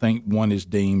 I don't think one is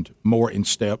deemed more in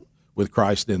step with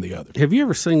Christ than the other. Have you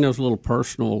ever seen those little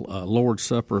personal Lord's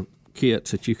Supper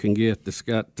kits that you can get that's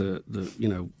got the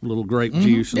little grape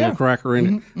juice, and a little cracker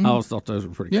in it? I always thought those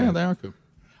were pretty cool. Yeah, they are cool.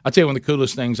 I tell you, one of the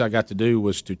coolest things I got to do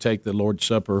was to take the Lord's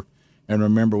Supper and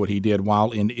remember what he did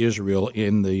while in Israel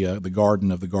in the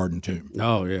garden of the Garden Tomb.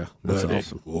 Oh yeah, that's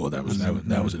awesome. That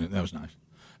was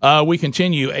nice. We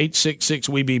continue. 866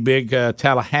 We Be Big,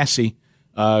 Tallahassee.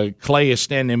 Clay is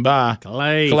standing by.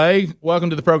 Clay, welcome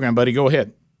to the program, buddy. Go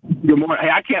ahead. Good morning.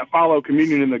 Hey, I can't follow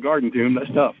communion in the Garden Tomb.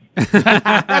 That's tough.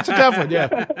 That's a tough one,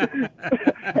 yeah.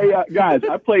 Hey, guys,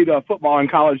 I played football in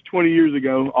college 20 years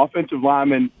ago. Offensive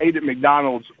lineman, ate at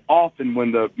McDonald's often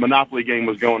when the Monopoly game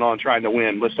was going on, trying to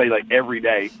win, let's say like every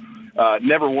day.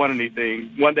 Never won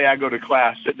anything. One day I go to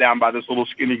class, sit down by this little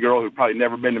skinny girl who probably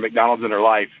never been to McDonald's in her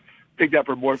life, picked up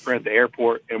her boyfriend at the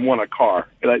airport, and won a car.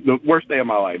 Like, the worst day of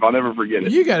my life. I'll never forget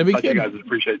it. You got to be kidding. You guys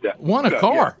appreciate that. Won a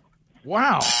car. Yeah.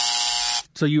 Wow.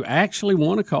 So you actually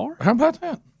won a car? How about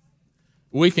that?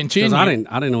 We continue. Because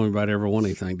I didn't know anybody ever won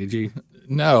anything. Did you?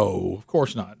 No, of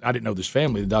course not. I didn't know this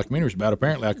family the documentary's about.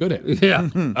 Apparently, I could have.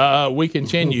 Yeah. We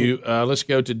continue. Let's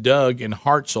go to Doug in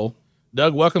Hartselle.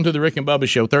 Doug, welcome to the Rick and Bubba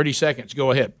Show. 30 seconds.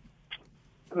 Go ahead.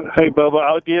 Hey, Bubba,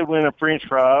 I did win a French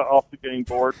fry off the game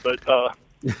board, but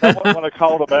that wasn't what I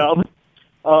called about.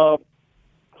 I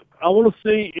want to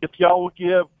see if y'all would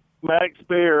give Max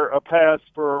Baer a pass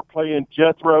for playing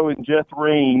Jethro and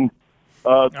Jethrine,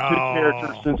 two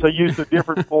characters, since they used a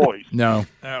different voice. No.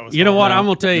 You know what? I'm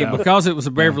going to tell you, because it was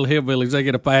the Beverly Hillbillies, they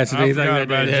get a pass at anything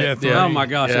they did. Oh, my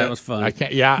gosh, that was fun. I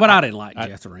can't, but I didn't like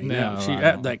Jethrine.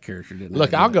 No, that character didn't.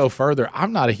 Look, I'll go further.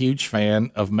 I'm not a huge fan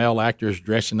of male actors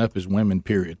dressing up as women,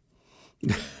 period.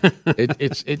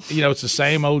 It's the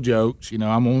same old jokes.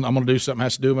 I'm gonna do something that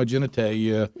has to do with my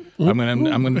genitalia.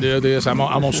 I'm gonna do this. I'm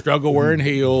gonna struggle wearing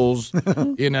heels.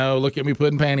 Look at me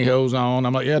putting pantyhose on.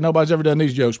 I'm like, yeah, nobody's ever done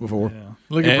these jokes before. Yeah.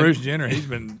 Look at Bruce Jenner. He's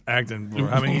been acting for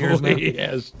how many years now?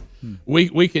 Yes.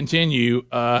 We continue.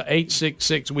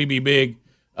 866 We Be Big.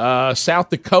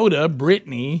 South Dakota.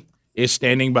 Brittany is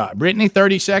standing by. Brittany,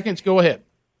 30 seconds. Go ahead.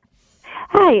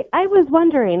 Hi, I was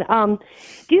wondering,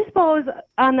 do you suppose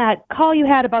on that call you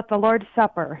had about the Lord's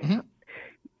Supper,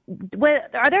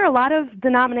 are there a lot of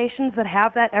denominations that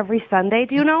have that every Sunday?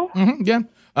 Do you know? Mm-hmm, yeah.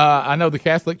 I know the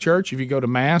Catholic Church, if you go to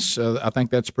Mass, I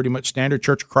think that's pretty much standard.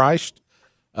 Church of Christ,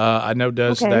 I know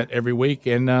does that every week.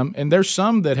 And there's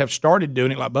some that have started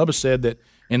doing it, like Bubba said, that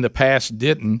in the past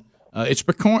didn't. It's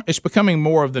becoming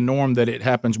more of the norm that it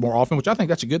happens more often, which I think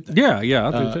that's a good thing. Yeah,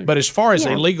 I think too. But as far as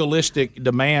a legalistic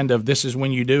demand of this is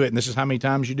when you do it and this is how many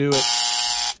times you do it,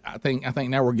 I think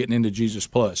now we're getting into Jesus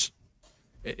plus.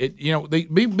 We got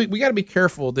to be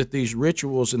careful that these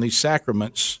rituals and these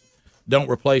sacraments don't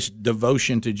replace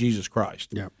devotion to Jesus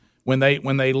Christ. Yeah. When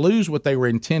they lose what they were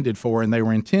intended for, and they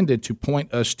were intended to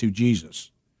point us to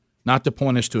Jesus, not to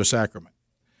point us to a sacrament.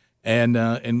 And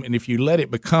if you let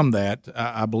it become that,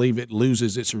 I believe it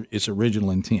loses its original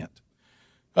intent.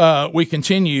 We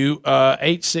continue.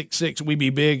 866 We Be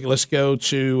Big. Let's go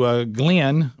to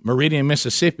Glenn, Meridian,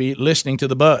 Mississippi, listening to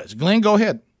the Buzz. Glenn, go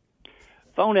ahead.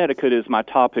 Phone etiquette is my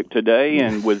topic today,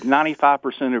 and with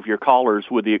 95% of your callers,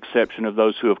 with the exception of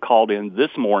those who have called in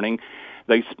this morning,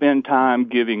 they spend time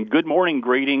giving good morning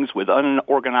greetings with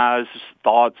unorganized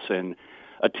thoughts and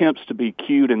attempts to be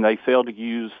cute, and they fail to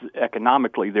use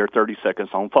economically their 30 seconds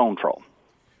on phone troll.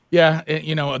 Yeah,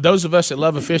 those of us that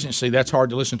love efficiency, that's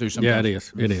hard to listen to sometimes.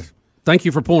 Yeah, it is. Thank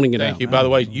you for pointing it out. Thank you. By the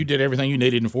way, you did everything you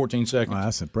needed in 14 seconds. Wow,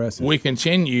 that's impressive. We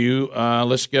continue.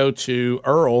 Let's go to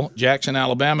Earl, Jackson,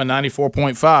 Alabama,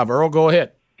 94.5. Earl, go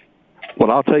ahead.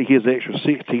 Well, I'll take his extra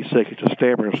 16 seconds to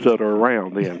stammer and stutter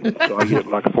around then, so I get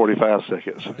like 45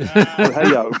 seconds.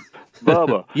 Hey,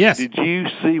 Bubba, yes. Did you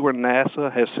see where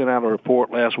NASA has sent out a report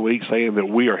last week saying that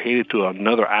we are headed to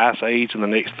another ice age in the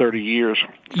next 30 years?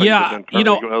 Yeah,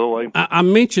 I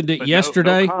mentioned it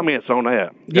yesterday. No comments on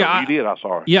that. Yeah, you did. I'm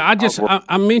sorry. Yeah,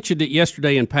 I mentioned it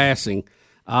yesterday in passing,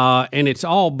 and it's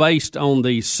all based on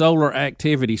the solar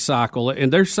activity cycle,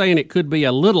 and they're saying it could be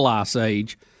a little ice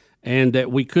age, and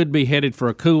that we could be headed for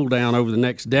a cool down over the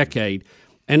next decade.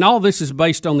 And all this is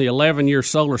based on the 11-year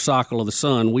solar cycle of the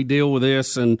sun. We deal with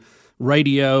this and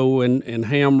radio and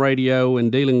ham radio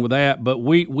and dealing with that, but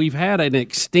we've had an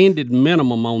extended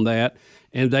minimum on that,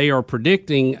 and they are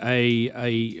predicting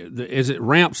as it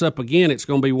ramps up again, it's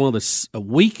going to be one of the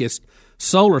weakest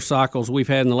solar cycles we've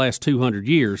had in the last 200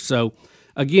 years. So,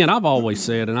 again, I've always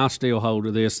said, and I still hold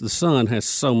to this, the sun has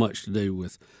so much to do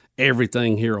with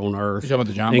everything here on Earth. You're talking about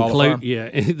the John Ball Farm? Yeah,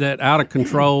 that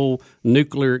out-of-control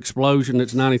nuclear explosion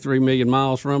that's 93 million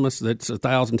miles from us, that's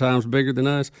 1,000 times bigger than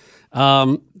us.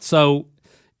 So,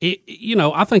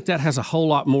 I think that has a whole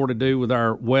lot more to do with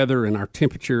our weather and our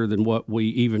temperature than what we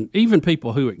even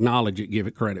people who acknowledge it give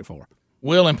it credit for.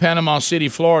 Will in Panama City,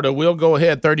 Florida. Will, go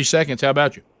ahead. 30 seconds. How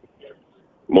about you?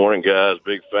 Morning, guys.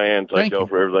 Big fan. Thank y'all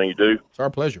for everything you do. It's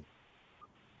our pleasure.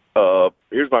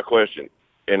 Here's my question.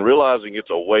 And realizing it's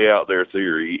a way out there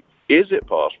theory, is it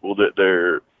possible that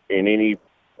there, in any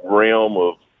realm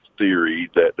of theory,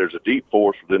 that there's a deep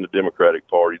force within the Democratic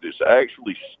Party that's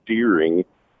actually steering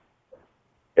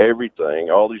everything,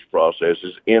 all these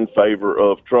processes, in favor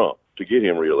of Trump to get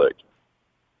him reelected?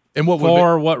 And what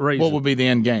reason? What would be the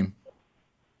end game?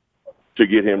 To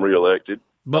get him reelected.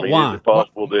 But why? Is it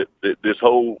possible that this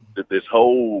whole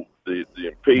the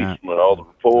impeachment, all the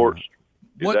reports,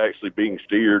 is actually being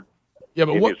steered in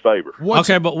his favor?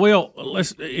 Okay, but Will,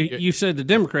 you said the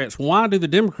Democrats. Why do the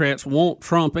Democrats want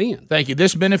Trump in? Thank you.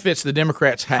 This benefits the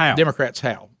Democrats. How? Democrats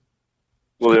how?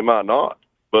 Well, they might not,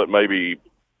 but maybe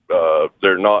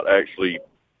they're not actually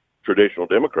traditional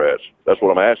Democrats. That's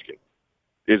what I'm asking.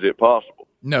 Is it possible?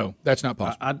 No, that's not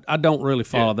possible. I don't really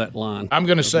follow that line. I'm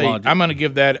going to say, I'm going to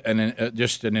give that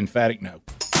just an emphatic no.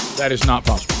 That is not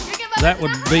possible. Rick and that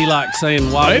would be like saying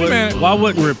why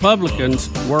wouldn't Republicans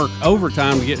work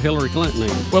overtime to get Hillary Clinton in?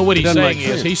 Well, what It he's doesn't saying make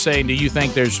is, sense. he's saying, do you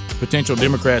think there's potential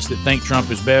Democrats that think Trump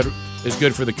is better, is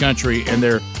good for the country, and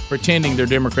they're pretending they're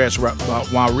Democrats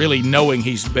while really knowing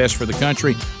he's best for the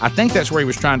country? I think that's where he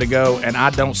was trying to go, and I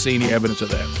don't see any evidence of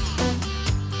that.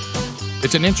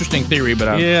 It's an interesting theory,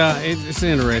 but yeah, it's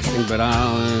interesting, but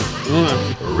I don't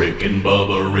know. Rick and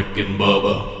Bubba, Rick and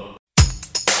Bubba.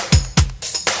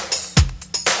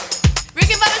 Rick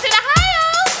and Bubba's in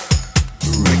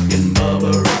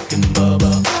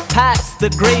Ohio. Pass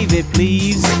the gravy,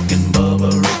 please. Rick and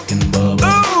Bubba, Rick and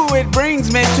Bubba. Ooh, it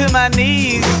brings me to my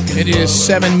knees. it is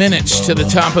 7 minutes to the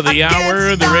top of the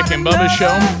hour. The Rick and Bubba Show,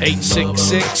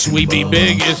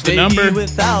 866-WE-BE-BIG is the number.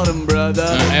 Without 'em, brother.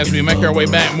 As we make our way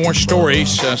back, more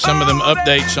stories. Some of them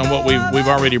updates on what we've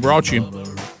already brought you.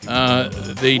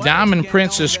 The Diamond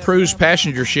Princess cruise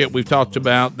passenger ship we've talked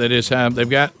about that is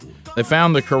they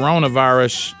found the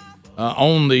coronavirus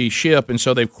on the ship, and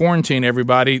so they've quarantined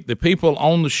everybody. The people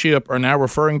on the ship are now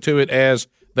referring to it as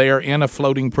they are in a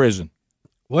floating prison.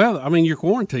 Well, I mean, you're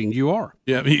quarantined. You are.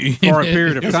 Yeah, for a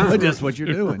period of time. That's what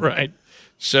you're doing, right?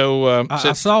 So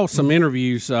I saw some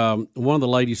interviews. One of the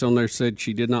ladies on there said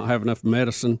she did not have enough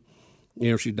medicine.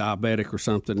 You know, she's diabetic or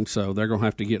something, so they're going to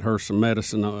have to get her some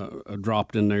medicine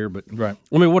dropped in there. But right.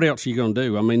 I mean, what else are you going to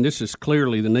do? I mean, this is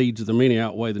clearly the needs of the many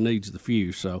outweigh the needs of the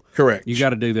few. So correct. You got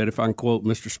to do that. If I can quote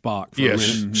Mr. Spock. For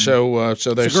yes. a minute. So there's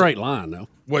it's a great line, though.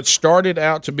 What started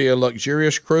out to be a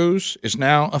luxurious cruise is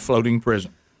now a floating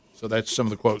prison. So that's some of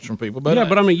the quotes from people. But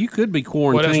but I mean, you could be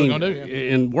quarantined what else are we gonna do?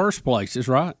 in worse places,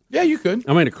 right? Yeah, you could.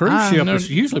 I mean, a cruise ship is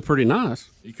usually pretty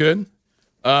nice. You could.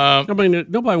 I mean,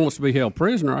 nobody wants to be held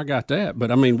prisoner. I got that.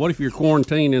 But I mean, what if you're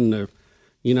quarantined in the,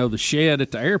 the shed at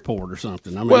the airport or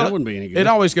something? I mean, that wouldn't be any good. It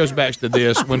always goes back to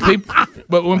this when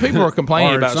people are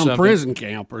complaining or about some something, prison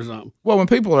camp or something. Well, when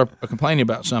people are complaining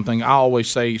about something, I always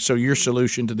say, so your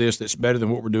solution to this that's better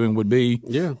than what we're doing would be,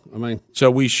 yeah, I mean,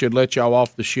 so we should let y'all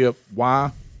off the ship.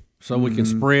 Why? So we can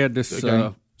spread this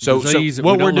so disease that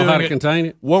what we don't we're know doing how to contain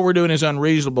it. What we're doing is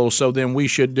unreasonable. So then we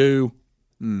should do.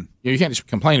 You can't just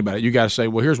complain about it. You got to say,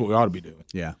 well, here's what we ought to be doing.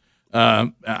 Yeah.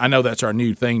 I know that's our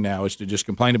new thing now is to just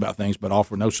complain about things but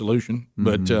offer no solution.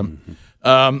 But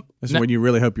that's when you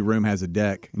really hope your room has a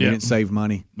deck and you didn't save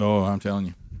money. Oh, I'm telling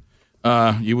you.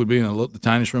 You would be in the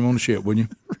tiniest room on the ship, wouldn't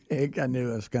you? Rick, I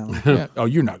knew it was coming. Yeah. Oh,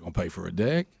 you're not going to pay for a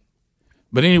deck.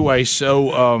 But anyway,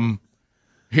 so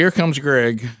here comes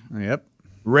Greg. Yep.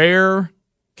 Rare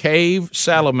cave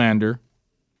salamander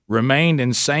remained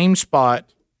in same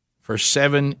spot for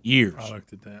 7 years. I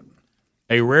looked at that.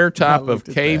 A rare type of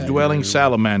cave-dwelling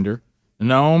salamander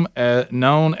known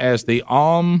as the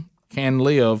alm can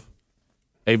live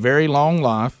a very long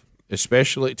life,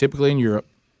 typically in Europe.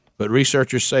 But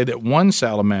researchers say that one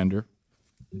salamander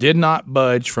did not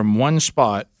budge from one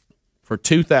spot for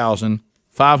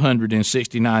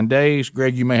 2,569 days.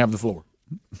 Greg, you may have the floor.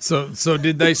 So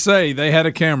did they say they had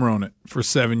a camera on it for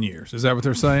 7 years? Is that what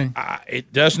they're saying?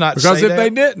 It does not because say if that. they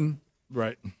didn't,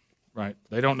 right,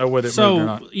 they don't know whether it moved or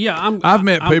not. Yeah, I've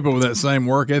met people with that same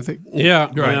work ethic.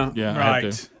 Yeah, right,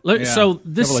 right. Look, so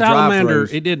this salamander,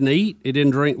 it didn't eat, it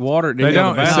didn't drink water. It didn't They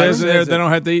don't. Go to It the says bathroom. there they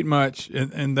don't have to eat much,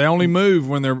 and they only move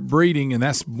when they're breeding, and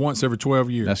that's once every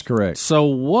 12 years. That's correct. So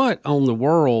what on the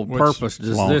world purpose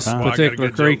does this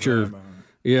particular creature?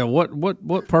 Yeah,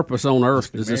 what purpose on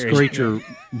earth does this creature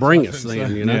bring us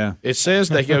then? Yeah. It says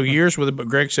they go years with it, but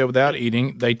Greg said without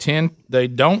eating. They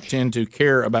don't tend to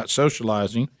care about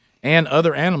socializing, and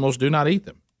other animals do not eat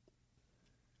them.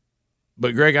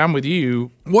 But Greg, I'm with you.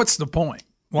 What's the point?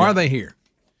 Why are they here?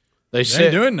 They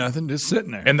ain't doing nothing, just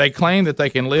sitting there. And they claim that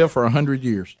they can live for 100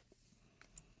 years.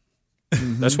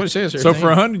 That's what it says here. So for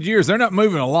 100 years, they're not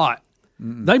moving a lot.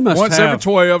 They must once have, every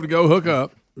 12 to go hook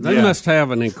up. They must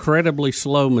have an incredibly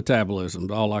slow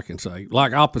metabolism. All I can say,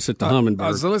 like opposite the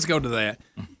hummingbird. So let's go to that.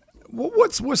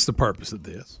 What's the purpose of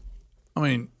this? I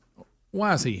mean,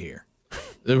 why is he here?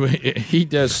 He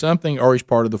does something, or he's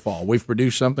part of the fall. We've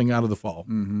produced something out of the fall,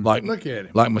 like look at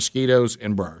him, like mosquitoes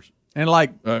and briars, and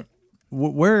like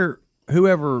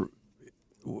whoever.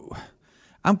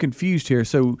 I'm confused here.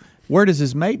 So where does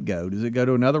his mate go? Does it go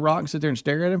to another rock and sit there and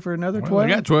stare at him for another 12? They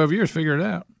got 12 years. Figure it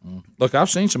out. Look, I've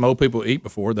seen some old people eat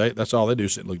before. That's all they do: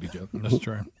 sit and look at each other. That's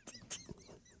true.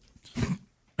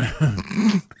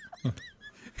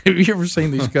 Have you ever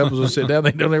seen these couples who sit down?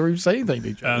 They don't ever even say anything to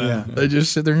each other. Yeah. They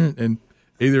just sit there and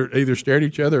either stare at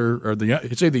each other, or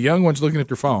it's either the young ones looking at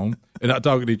their phone and not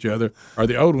talking to each other, or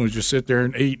the old ones just sit there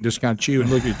and eat and just kind of chew and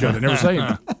look at each other, and never say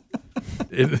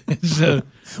anything.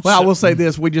 Well, I will say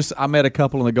this: I met a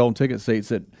couple in the golden ticket seats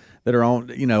that that are on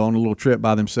on a little trip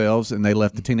by themselves, and they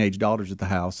left the teenage daughters at the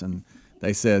house, and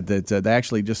they said that they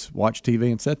actually just watched TV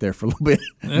and sat there for a little bit.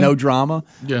 No drama.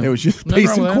 Yeah. It was just Nothing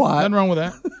peace wrong and with that. quiet. Nothing wrong with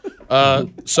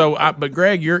that. But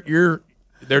Greg,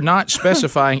 they're not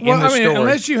specifying Well, in the I mean, story.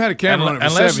 unless you had a camera on it for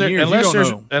 7 years, you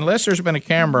don't know. Unless there's been a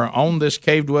camera on this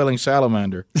cave-dwelling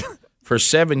salamander for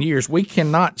 7 years, we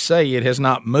cannot say it has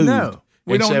not moved. No,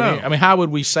 we in don't 7 know. years. I mean, how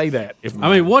would we say that?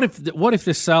 What if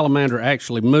this salamander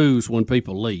actually moves when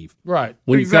people leave? Right.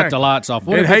 When you cut Exactly. the lights off.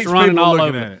 What It if it's hates running people all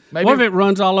looking over? at it. Maybe What if it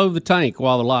runs all over the tank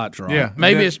while the lights are on? Yeah.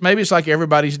 Maybe it's like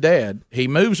everybody's dad. He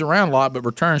moves around a lot, but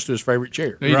returns to his favorite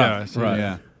chair. He does. Right.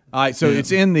 Yeah. All right. So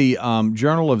it's in the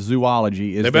Journal of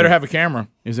Zoology. They better have a camera.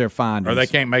 Is there findings? Or they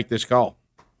can't make this call.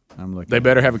 I'm looking. They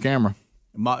better have a camera.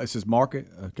 It says market.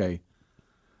 Okay.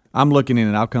 I'm looking in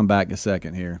it. I'll come back in a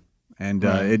second here. And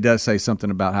it does say something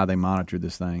about how they monitor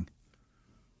this thing.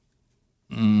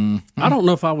 I don't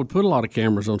know if I would put a lot of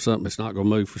cameras on something that's not going to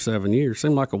move for 7 years.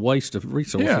 Seems like a waste of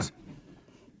resources.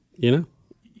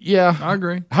 Yeah, I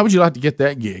agree. How would you like to get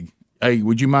that gig? Hey,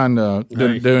 would you mind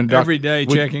doing every day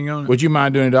checking on it? Would you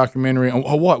mind doing a documentary on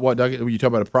what? Were you talking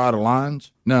about a Pride of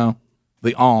Lions? No,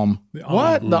 the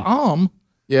What? The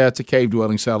Yeah, it's a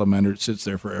cave-dwelling salamander. It sits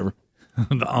there forever.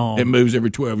 The It moves every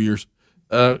 12 years.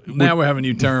 Now we have a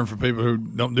new term for people who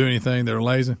don't do anything. They're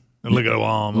lazy. And look at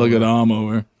Look at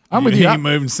over there. I'm with He you. ain't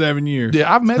moved in 7 years.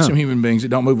 Yeah, I've met some human beings that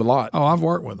don't move a lot. Oh, I've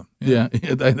worked with them. Yeah,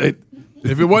 they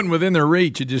if it wasn't within their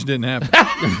reach, it just didn't happen.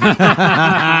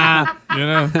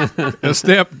 A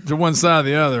step to one side or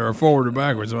the other, or forward or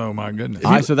backwards. Oh my goodness!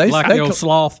 All right, so like the old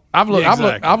sloth. I've looked. Yeah,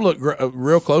 exactly. I've looked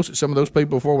real close at some of those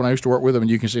people before when I used to work with them,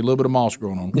 and you can see a little bit of moss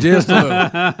growing on them. Just a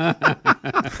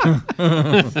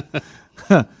little.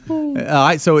 All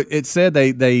right, so it said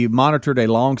they monitored a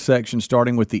long section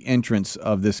starting with the entrance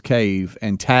of this cave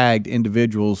and tagged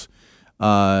individuals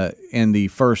in the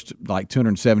first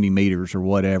 270 meters or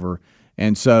whatever.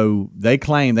 And so they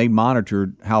claim they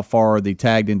monitored how far the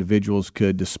tagged individuals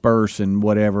could disperse and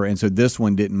whatever. And so this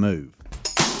one didn't move,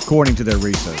 according to their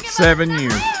research. 7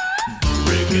 years.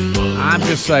 I'm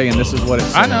just saying this is what it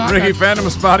said. I know. Ricky found him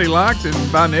a spot he liked,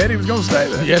 and by net he was going to stay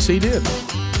there. Yes, he did.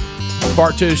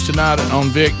 Part 2 is tonight on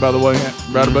Vic, by the way,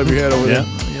 right above your head over there.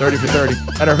 30 for 30.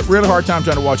 Had a really hard time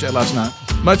trying to watch that last night.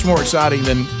 Much more exciting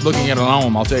than looking at it at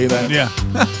home, I'll tell you that. Yeah.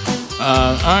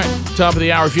 All right, top of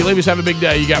the hour. If you leave us, have a big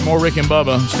day. You got more Rick and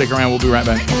Bubba. Stick around. We'll be right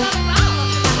back.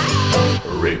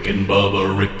 Rick and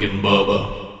Bubba, Rick and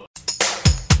Bubba.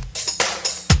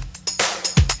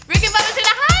 Rick and Bubba's in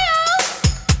Ohio.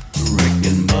 Rick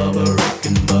and Bubba, Rick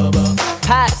and Bubba.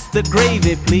 Pass the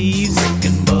gravy, please. Rick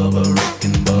and Bubba, Rick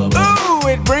and Bubba. Ooh,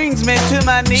 it brings me to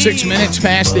my knees. 6 minutes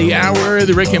past the hour,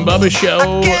 the Rick and Bubba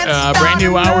Show. Brand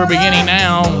new hour beginning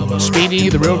now. Speedy,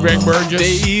 the real Greg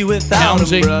Burgess,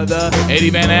 Helmsy, Eddie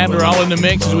Van Adler, all in the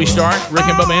mix as we start. Rick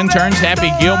and Bubba interns. Happy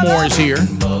Gilmore is here.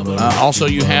 Also,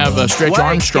 you have Stretch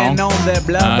Armstrong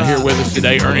here with us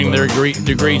today, earning their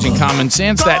degrees in common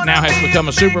sense. That now has become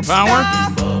a superpower.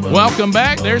 Welcome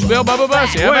back. There's Bill Bubba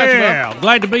Bussey. How about you, Bubba? Well,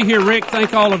 glad to be here, Rick.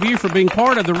 Thank all of you for being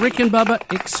part of the Rick and Bubba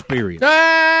experience.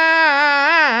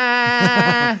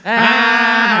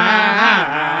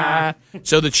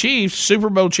 So the Chiefs, Super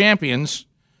Bowl champions,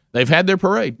 they've had their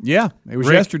parade. Yeah, it was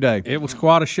Rick, yesterday. It was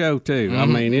quite a show, too. I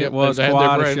mean, it was they had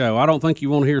quite their a show. I don't think you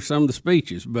want to hear some of the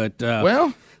speeches, but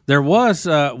well, there was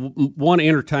one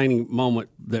entertaining moment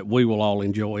that we will all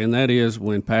enjoy, and that is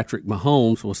when Patrick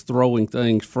Mahomes was throwing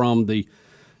things from the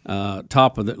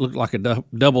top of it looked like a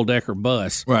double-decker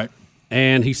bus. Right.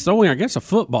 And he's throwing, I guess, a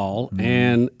football,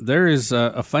 and there is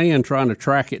a fan trying to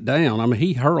track it down. I mean,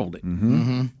 he hurled it,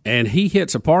 and he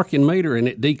hits a parking meter, and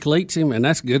it decleats him, and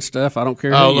that's good stuff. I don't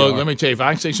care. Oh, who look, you are. let me tell you, if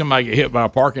I can see somebody get hit by a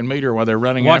parking meter while they're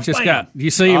running Watch out, this guy.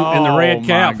 You see him in the red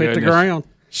cap hit the ground?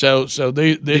 So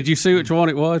did you see which one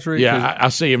it was, Rick? Yeah, I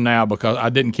see him now because I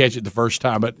didn't catch it the first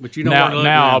time, but you know now, what it looked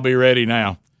now like. I'll be ready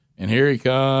now. And here he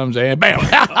comes, and bam!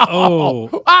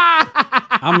 Oh,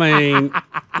 I mean,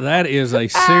 that is a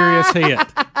serious hit.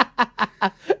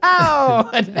 Oh,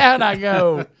 and down I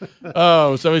go.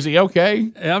 Oh, so is he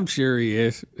okay? I'm sure he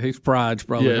is. His pride's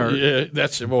probably hurt. Yeah,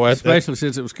 that's boy. Especially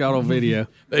since it was caught on video.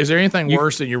 Is there anything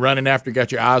worse than you're running after you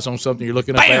got your eyes on something you're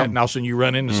looking up at, and all of a sudden you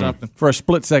run into something? For a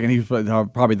split second, he was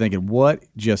probably thinking, what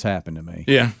just happened to me?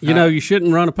 Yeah. You know, you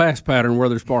shouldn't run a pass pattern where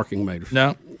there's parking meters.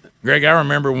 No. Greg, I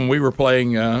remember when we were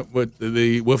playing with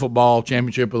the Wiffle Ball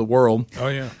Championship of the World. Oh,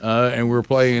 yeah. And we were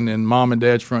playing in Mom and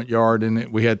Dad's front yard,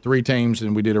 and we had 3 teams,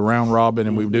 and we did a round robin,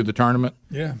 and we would do the tournament.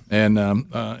 Yeah.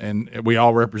 And we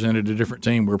all represented a different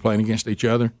team. We were playing against each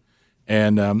other.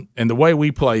 And the way we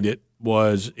played it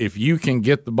was if you can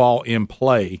get the ball in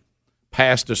play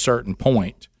past a certain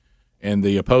point, and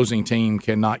the opposing team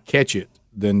cannot catch it,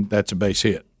 then that's a base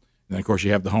hit. And of course,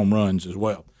 you have the home runs as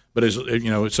well. But as you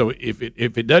know, so if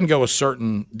it doesn't go a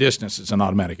certain distance, it's an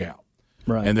automatic out.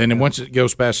 Right. And then once it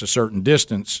goes past a certain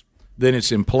distance, then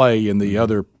it's in play, and the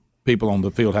other people on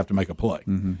the field have to make a play.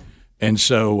 Mm-hmm. And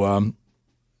so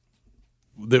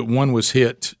that one was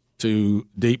hit to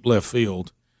deep left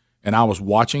field, and I was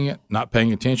watching it, not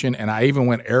paying attention, and I even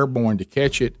went airborne to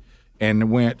catch it,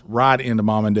 and went right into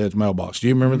Mom and Dad's mailbox. Do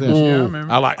you remember this? Yeah, I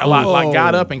remember. I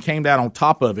got up and came down on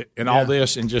top of it and all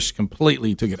this, and just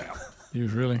completely took it out. He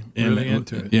was really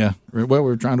into it. Yeah. Well, we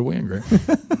were trying to win, Greg.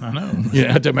 I know.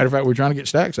 Yeah. As a matter of fact, we were trying to get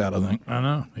stacks out, I think. I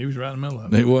know. He was right in the middle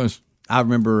of it. It was. I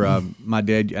remember my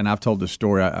dad, and I've told this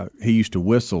story. He used to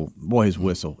whistle. Boy, his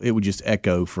whistle, it would just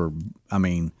echo for,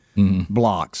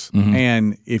 blocks. Mm-hmm.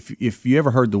 And if you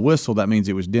ever heard the whistle, that means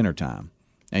it was dinner time.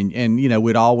 And you know,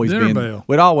 we'd always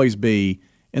be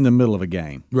in the middle of a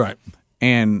game. Right.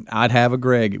 And I'd have a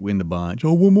Greg in the bunch.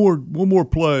 Oh, one more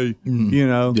play. Mm-hmm. You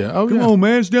know. Yeah. Oh, come on,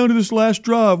 man. It's down to this last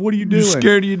drive. What are you doing? You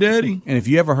scared of your daddy? And if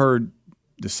you ever heard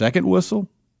the second whistle,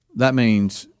 that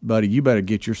means, buddy, you better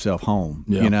get yourself home.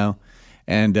 Yeah. You know.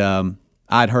 And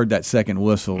I'd heard that second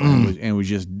whistle and was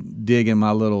just digging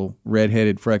my little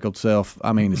red-headed, freckled self.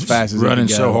 I mean, as fast as running it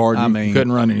could so go. hard, I you mean,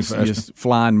 couldn't run any faster. Just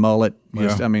flying mullet.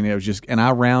 Yeah. I mean, it was just, and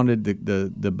I rounded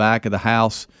the back of the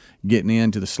house, getting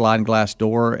into the sliding glass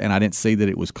door, and I didn't see that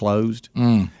it was closed.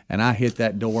 And I hit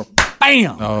that door.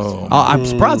 Bam! Oh, I'm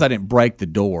surprised I didn't break the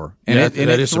door, and Yeah, it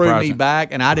that is threw surprising. me back,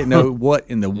 and I didn't know what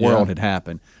in the world had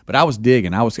happened. But I was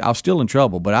digging. I was still in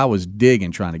trouble, but I was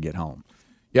digging trying to get home.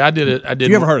 Yeah, I did it. If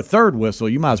you ever heard a third whistle,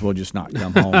 you might as well just not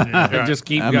come home. Just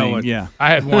keep I going. mean, yeah. I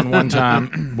had one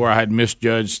time where I had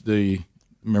misjudged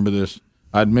remember this?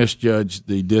 I'd misjudged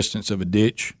the distance of a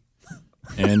ditch,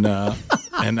 and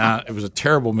it was a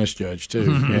terrible misjudge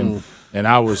too. And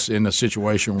I was in a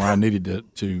situation where I needed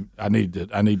to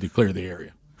clear the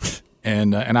area,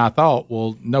 and I thought,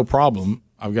 well, no problem.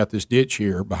 I've got this ditch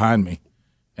here behind me,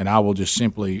 and I will just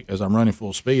simply, as I'm running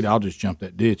full speed, I'll just jump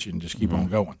that ditch and just keep on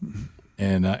going.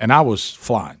 And I was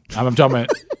flying. I'm talking about.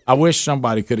 I wish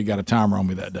somebody could have got a timer on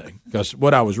me that day, because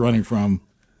what I was running from,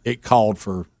 it called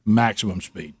for maximum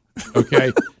speed.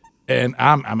 Okay, and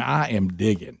I am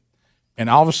digging, and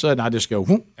all of a sudden I just go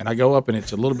whoop, and I go up, and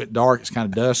it's a little bit dark. It's kind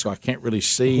of dusk, so I can't really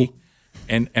see.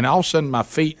 And all of a sudden my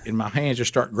feet and my hands just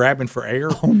start grabbing for air.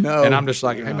 Oh no! And I'm just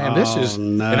like, hey man, this is.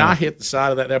 No. And I hit the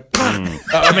side of that.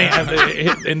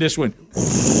 And this went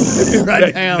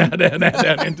right down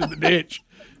into the ditch.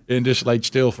 And just laid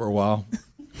still for a while,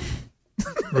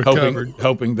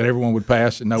 hoping that everyone would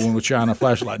pass and no one would shine a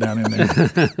flashlight down in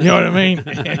there. You know what I mean?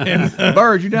 And,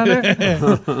 Bird, you down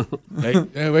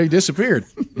there? He disappeared,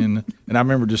 and I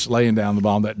remember just laying down the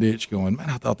bottom of that ditch, going, "Man,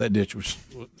 I thought that ditch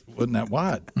wasn't that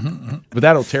wide." But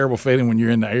that old terrible feeling when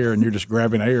you're in the air and you're just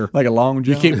grabbing air like a long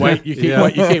jump. You keep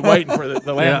waiting for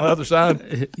the land on the other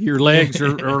side. Your legs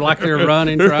are like they're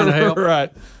running, trying to help. Right.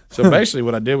 So basically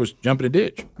what I did was jump in a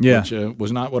ditch, yeah. which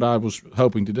was not what I was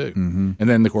hoping to do. Mm-hmm. And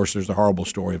then, of course, there's the horrible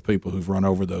story of people who've run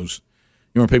over those.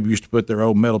 You know, when people used to put their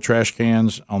old metal trash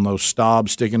cans on those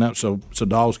stobs sticking up so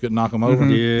dogs couldn't knock them over?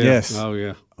 Yeah. Yes. Oh,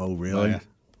 yeah. Oh, really?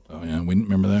 Oh, yeah. We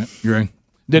remember that. You're right.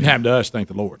 Didn't happen to us, thank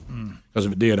the Lord. Because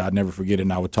if it did, I'd never forget it,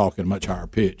 and I would talk at a much higher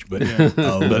pitch. But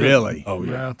really? Oh,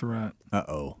 yeah. Right.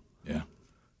 Uh-oh. Yeah.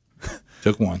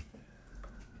 Took one.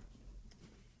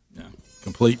 Yeah.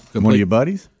 Complete. One of your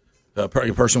buddies? A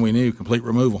person we knew, complete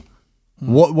removal.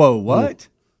 Whoa, what?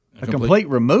 A complete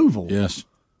removal? Yes.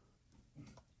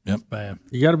 Yep. Bad.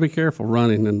 You got to be careful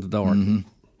running in the dark. Are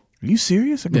you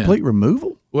serious? A complete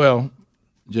removal? Well,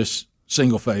 just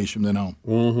single phase from then on.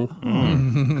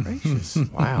 Gracious.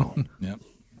 Wow. Yep.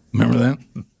 Remember that?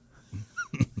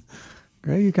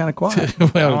 Greg, you're kind of quiet. I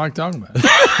don't like talking about it.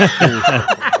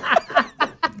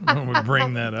 When we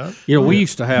bring that up. You know, we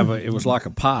used to have it was like a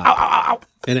pipe.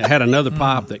 And it had another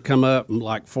pipe that come up and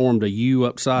like formed a U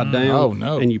upside down. Oh,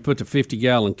 no. And you put the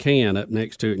 50-gallon can up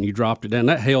next to it and you dropped it down.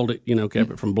 That held it,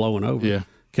 kept it from blowing over. Yeah.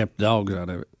 Kept the dogs out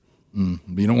of it. You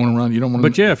don't want to run. You don't want to.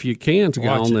 But yeah, if your can's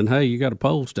gone, then hey, you got a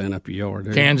pole stand up your yard.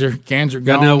 There. Cans are gone.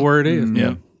 Got to know where it is.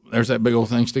 Yeah. There's that big old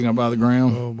thing sticking up out of the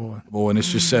ground. Oh boy. Boy, and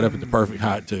it's just set up at the perfect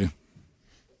height too.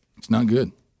 It's not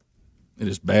good. It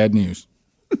is bad news.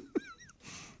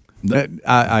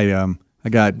 I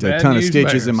got a Bad ton of news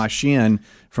stitches bears. in my shin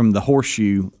from the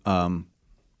horseshoe,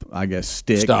 I guess,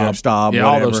 stick or stop. Yeah,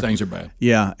 whatever. all those things are bad.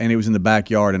 Yeah, and it was in the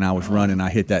backyard, and I was running. I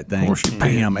hit that thing.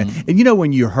 Bam. And you know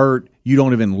when you're hurt, you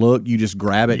don't even look. You just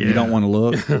grab it. And you don't want to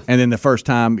look. And then the first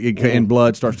time, and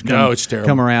blood starts to come, it's terrible.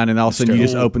 come around, and all of a sudden you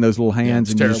just open those little hands,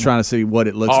 and you're just trying to see what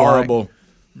it looks like. Horrible.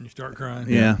 You start crying.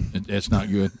 Yeah. It's not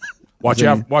good.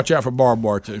 Watch out for barbed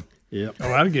wire too. Yep. Oh,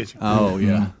 that'll get you. Oh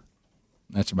yeah,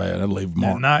 that's bad. That'll leave a At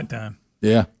mark. nighttime.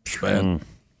 Yeah, it's bad.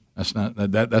 That's not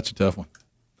that's a tough one.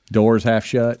 Doors half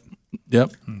shut.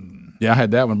 Yep. Yeah, I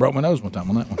had that one. Broke my nose one time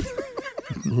on that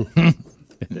one.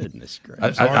 Goodness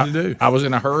gracious. hard to do. I was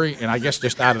in a hurry, and I guess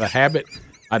just out of the habit,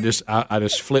 I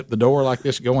just flipped the door like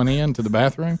this going into the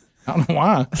bathroom. I don't know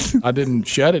why I didn't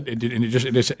shut it.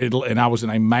 And I was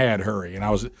in a mad hurry, and I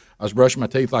was brushing my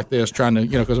teeth like this, trying to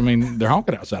because they're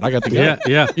honking outside. I got to go.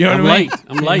 Yeah. You know I'm what I mean?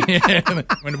 late. I'm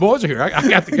late. When the boys are here, I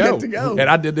got to go. And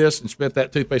I did this and spit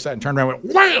that toothpaste out and turned around and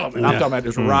went wham! And I'm talking about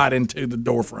just right into the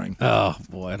door frame. Oh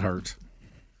boy, it hurts.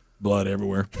 Blood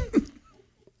everywhere.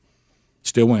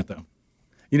 Still went though.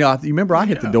 You remember I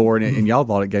hit the door and y'all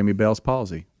thought it gave me Bell's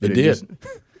palsy. It did.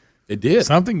 It did.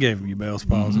 Something gave you Bell's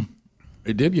palsy. Mm-hmm.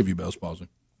 It did give you Bell's palsy.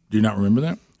 Do you not remember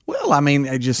that? Well,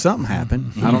 it just something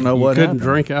happened. I don't know what couldn't happened.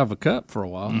 drink out of a cup for a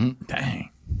while.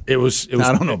 Dang. It was.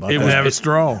 I don't know about that. Have a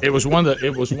straw. It was one of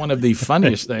the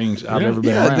funniest things I've ever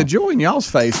been around. The joy in y'all's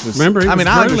face was. Remember, I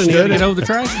understood it. over the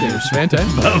trash can. It was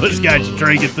fantastic. Bubba's got you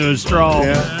drinking through a straw.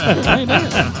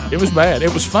 It was bad.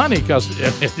 It was funny because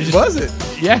was it?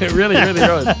 Yeah, it really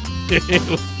was.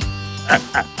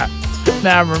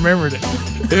 Now I remembered it.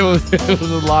 It was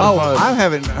a lot of fun. I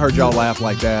haven't heard y'all laugh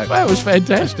like that. That was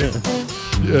fantastic.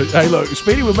 Hey, look,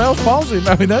 Speedy with Bell's palsy.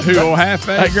 That's half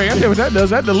face. Hey, Greg, I tell you what that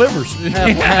does. That delivers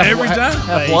every time.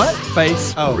 Have what?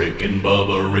 Face. Oh, Rick and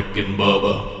Bubba, Rick and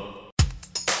Bubba.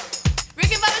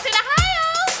 Rick and Bubba's in Ohio.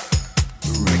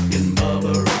 Rick and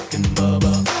Bubba, Rick and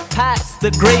Bubba. Pass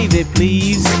the gravy,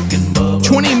 please.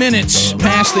 20 minutes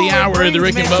past the hour of the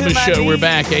Rick and Bubba Show. We're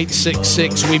back.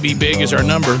 866-WE-BE-BIG is our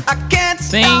number.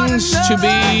 Things to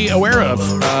be aware of.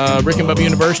 Rick and Bubba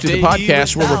University, the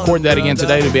podcast. We'll record that again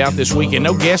today. It'll be out this weekend.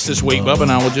 No guests this week. Bubba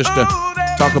and I will just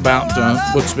talk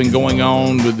about what's been going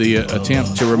on with the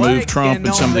attempt to remove Trump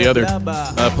and some of the other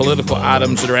political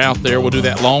items that are out there. We'll do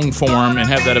that long form and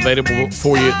have that available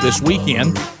for you this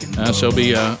weekend. So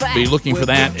be looking for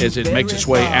that as it makes its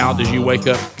way out as you wake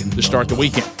up to start the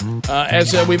weekend.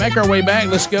 As we make our way back,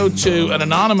 let's go to an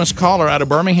anonymous caller out of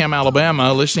Birmingham,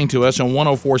 Alabama, listening to us on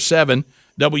 104.7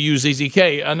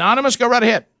 WZZK. Anonymous, go right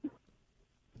ahead.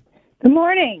 Good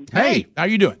morning. Hey, how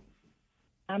you doing?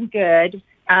 I'm good.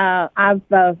 I've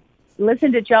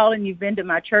listened to y'all, and you've been to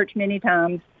my church many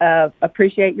times.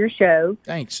 Appreciate your show.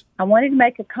 Thanks. I wanted to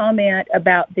make a comment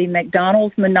about the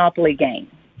McDonald's Monopoly game.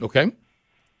 Okay.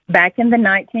 Back in the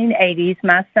 1980s,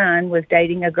 my son was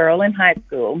dating a girl in high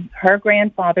school. Her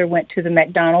grandfather went to the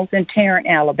McDonald's in Tarrant,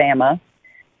 Alabama,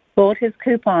 pulled his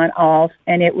coupon off,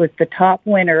 and it was the top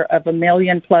winner of $1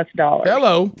 million+.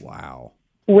 Hello. Wow.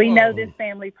 We know this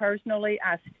family personally.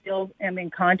 I still am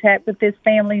in contact with this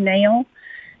family now,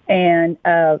 and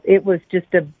it was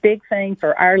just a big thing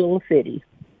for our little city.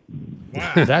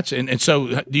 Wow. That's and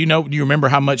so do you remember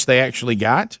how much they actually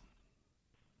got?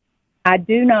 I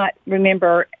do not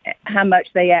remember how much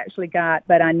they actually got,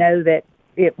 but I know that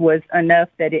it was enough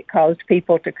that it caused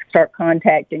people to start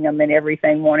contacting them and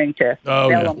everything, wanting to sell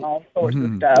them all sorts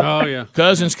of stuff. Oh yeah,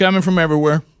 cousins coming from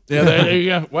everywhere. Yeah, there you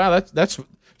go. Wow, that's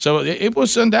so. It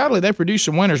was undoubtedly they produced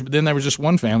some winners, but then there was just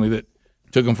one family that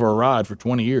took them for a ride for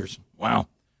 20 years. Wow.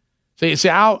 See,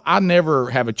 I never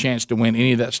have a chance to win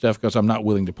any of that stuff because I'm not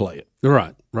willing to play it.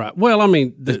 Right. Well, I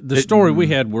mean, the story we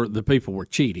had were the people were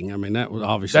cheating. I mean, that was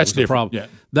obviously That's the different, problem.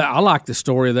 I like the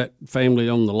story of that family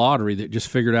on the lottery that just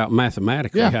figured out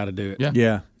mathematically how to do it.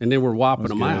 Yeah. And then we're wiping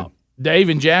them out. Dave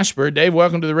and Jasper. Dave,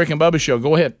 welcome to the Rick and Bubba Show.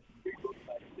 Go ahead.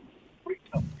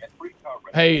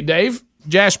 Hey, Dave.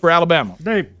 Jasper, Alabama.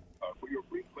 Dave.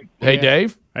 Hey,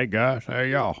 Dave. Hey, guys. How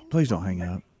y'all? Please don't hang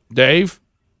up. Dave.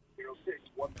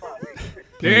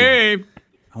 Dave.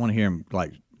 I want to hear him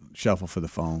shuffle for the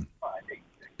phone.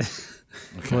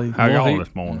 How y'all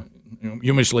this morning?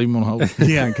 You must leave him on hold.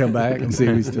 Yeah, and come back and see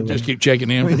if he's still Just keep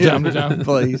checking in from time to time.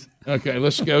 Please. Okay,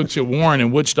 let's go to Warren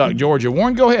in Woodstock, Georgia.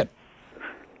 Warren, go ahead.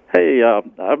 Hey,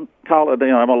 I'm calling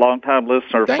in. I'm a long-time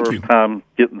listener, first time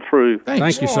getting through.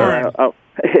 Thank you, sir.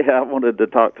 I wanted to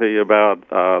talk to you about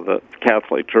the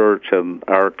Catholic Church and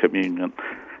our communion.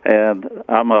 And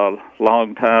I'm a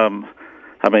long-time,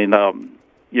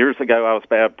 years ago I was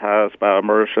baptized by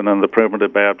immersion in the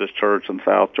Primitive Baptist Church in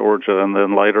South Georgia, and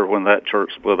then later when that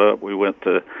church split up, we went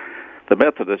to the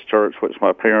Methodist Church, which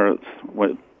my parents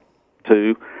went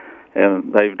to,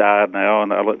 and they've died now,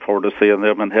 and I look forward to seeing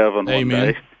them in heaven one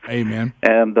day. Amen.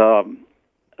 And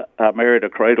I married a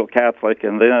cradle Catholic,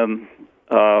 and then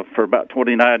for about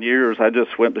 29 years, I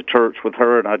just went to church with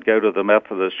her, and I'd go to the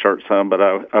Methodist Church some, but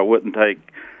I wouldn't take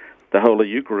the Holy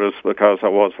Eucharist because I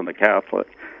wasn't a Catholic.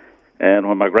 And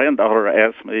when my granddaughter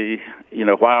asked me,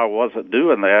 why I wasn't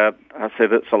doing that, I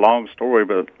said, it's a long story,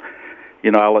 but,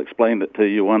 I'll explain it to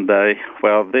you one day.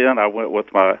 Well, then I went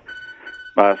with my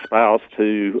spouse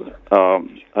to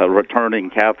a returning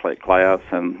Catholic class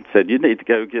and said, you need to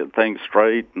go get things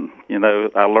straight. And,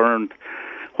 I learned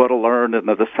what I learned, and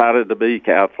I decided to be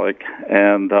Catholic.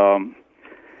 And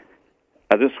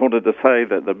I just wanted to say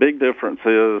that the big difference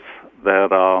is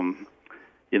that,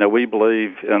 we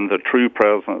believe in the true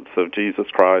presence of Jesus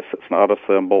Christ. It's not a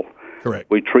symbol. Correct.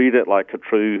 We treat it like a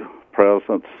true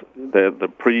presence, that the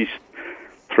priest,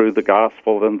 through the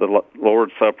gospel and the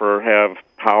Lord's Supper, have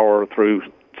power through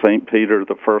St. Peter,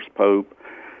 the first pope,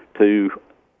 to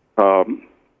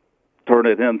turn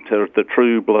it into the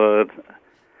true blood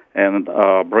and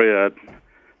bread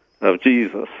of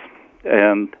Jesus.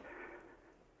 And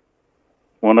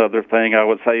one other thing I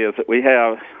would say is that we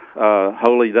have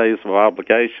holy days of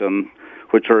obligation,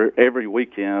 which are every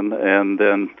weekend, and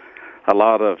then a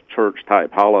lot of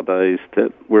church-type holidays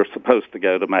that we're supposed to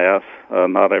go to Mass.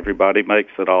 Not everybody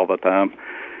makes it all the time.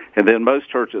 And then most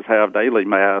churches have daily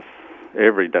Mass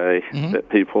every day that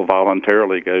people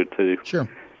voluntarily go to. Sure.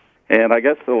 And I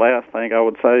guess the last thing I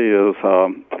would say is,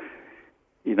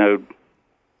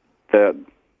 that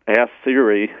ask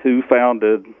Siri who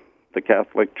founded the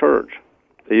Catholic Church.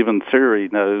 Even Siri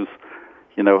knows,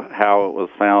 how it was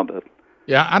founded.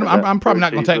 Yeah, I'm probably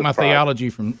not going to take my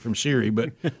theology from Siri,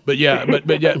 but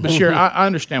sure, I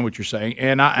understand what you're saying,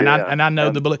 and I know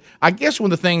the belief. I guess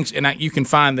one of the things, and you can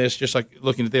find this just like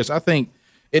looking at this. I think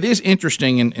it is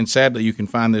interesting, and sadly, you can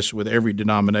find this with every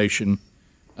denomination,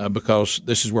 because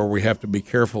this is where we have to be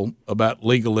careful about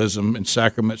legalism and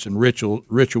sacraments and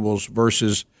rituals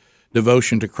versus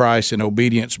devotion to Christ and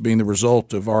obedience being the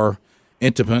result of our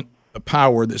intimate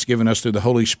power that's given us through the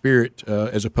Holy Spirit,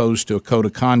 as opposed to a code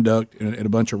of conduct and a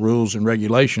bunch of rules and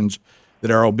regulations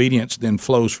that our obedience then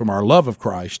flows from our love of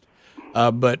Christ.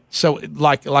 But so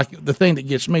like the thing that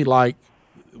gets me, like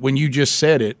when you just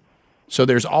said it, so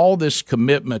there's all this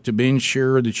commitment to being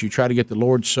sure that you try to get the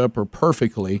Lord's Supper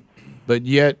perfectly, but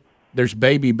yet there's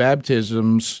baby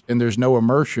baptisms and there's no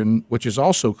immersion, which is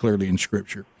also clearly in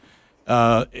Scripture.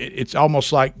 It's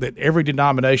almost like that every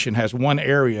denomination has one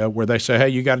area where they say, hey,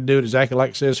 you got to do it exactly like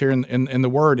it says here in the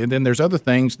Word, and then there's other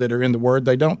things that are in the Word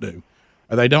they don't do,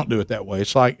 or they don't do it that way.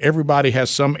 It's like everybody has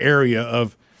some area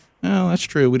of, oh, that's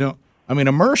true, we don't. I mean,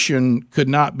 immersion could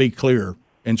not be clearer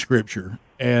in Scripture,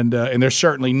 and there's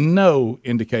certainly no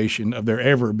indication of there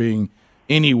ever being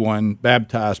anyone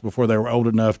baptized before they were old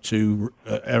enough to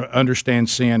understand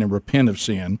sin and repent of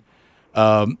sin,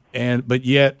 but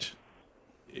yet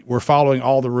we're following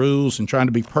all the rules and trying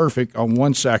to be perfect on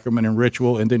one sacrament and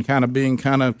ritual, and then kind of being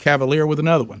kind of cavalier with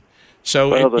another one.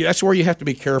 So that's where you have to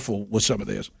be careful with some of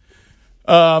this.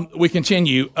 We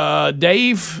continue.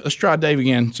 Dave, let's try Dave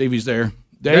again, see if he's there.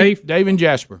 Dave and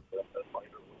Jasper.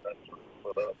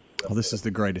 Oh, this is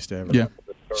the greatest ever. Yeah.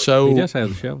 So he does have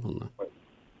the shovel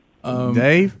now.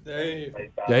 Dave?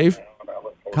 Dave?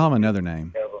 Call him another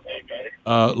name.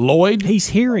 Lloyd? He's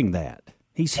hearing that.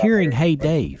 He's hearing, hey,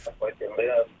 Dave.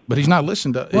 But he's not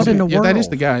listening to. What in the world? That is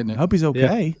the guy. Isn't it? I hope he's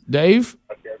okay. Yeah. Dave,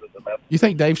 you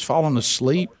think Dave's falling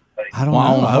asleep? I don't know.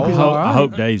 I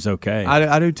hope Dave's okay.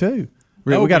 I do too.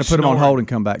 We got to put him on hold and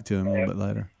come back to him a little bit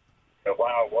later.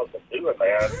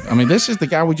 I mean, this is the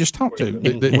guy we just talked to.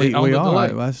 We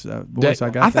are.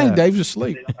 I think Dave's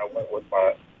asleep.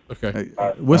 Okay.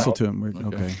 Whistle to him.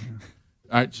 Okay.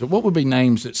 All right. So, what would be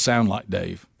names that sound like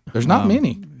Dave? There's not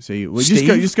many. See,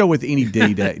 just go with any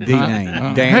D name.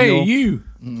 Daniel, hey, you.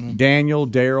 Daniel,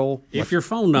 Daryl. If your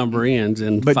phone number ends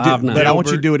in 59. But I want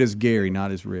you to do it as Gary,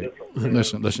 not as Rick.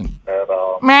 Listen.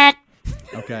 Mac.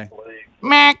 Okay.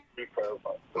 Mac.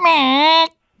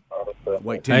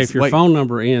 Wait. If your phone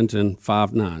number ends in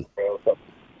 59.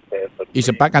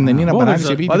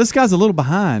 Well, this guy's a little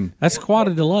behind. That's quite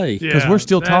a delay. Because we're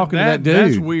still talking to that dude.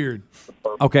 That's weird.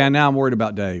 Okay, now I'm worried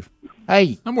about Dave.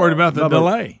 Hey. I'm worried about the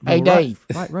delay. Hey, Dave.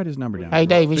 Write his number down. Hey,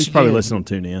 Dave. He's probably listening on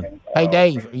TuneIn. Hey,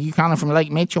 Dave. Are you calling from Lake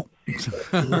Mitchell?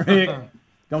 Rick,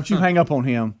 don't you hang up on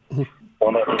him.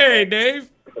 Hey, Dave.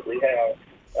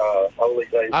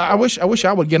 I wish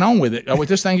I would get on with it.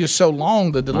 This thing is so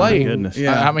long, the delay. My goodness.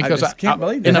 Yeah, I mean, because I can't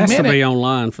believe it. It has to be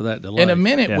online for that delay. In a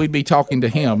minute, we'd be talking to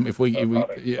him if we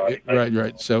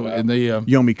right. So in the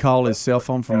you want me to call his cell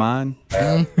phone from mine?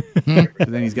 Then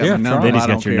he's got my number. Then he's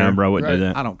got your number. I wouldn't do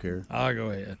that. I don't care. I'll go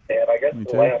ahead. Me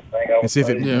too. And see if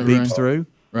it beeps through.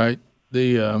 Right.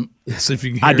 The see if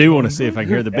you can I do want to see if I can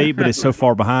hear the beep, but it's so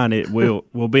far behind it.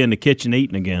 We'll be in the kitchen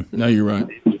eating again. No, you're right.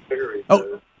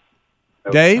 Oh,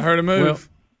 Dave. I heard a move. Well,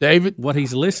 David, what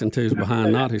he's listening to is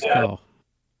behind, not his call.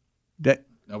 No,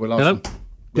 we lost him.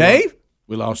 Dave?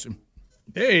 We lost him.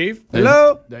 Dave.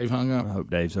 Hello? Dave hung up. I hope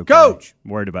Dave's okay. Coach!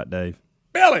 I'm worried about Dave.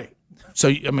 Billy. So,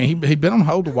 I mean, he'd been on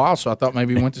hold a while, so I thought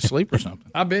maybe he went to sleep or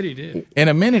something. I bet he did. In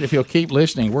a minute, if he'll keep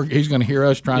listening, he's going to hear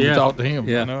us trying to talk to him.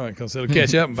 I know it, because it'll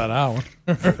catch up in about an hour.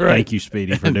 Thank you,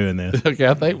 Speedy, for doing this. Okay,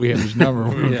 I think we have his number.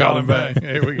 We're going to call him back.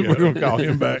 Here we go. We're going to call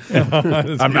him back.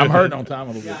 I'm hurting on time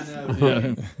a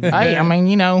little bit. Hey, I mean,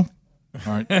 you know.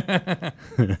 All right.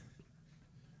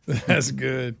 That's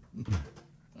good.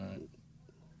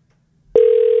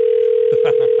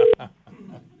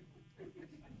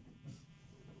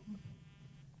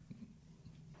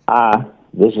 Hi,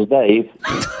 this is Dave.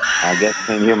 I guess I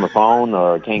can't hear my phone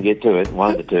or can't get to it.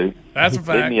 One of the two. That's a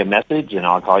fact. Leave me a message and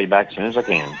I'll call you back as soon as I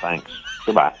can. Thanks.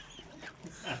 Goodbye.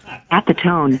 At the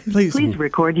tone, please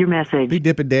record your message. Be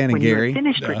Dip and Dan and when Gary. you have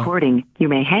finished recording, you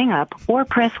may hang up or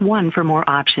press 1 for more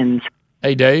options.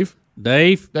 Hey, Dave.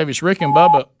 Dave, it's Rick and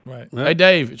Bubba. Right. Hey,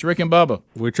 Dave, it's Rick and Bubba.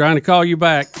 We're trying to call you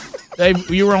back. Dave,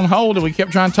 you were on hold, and we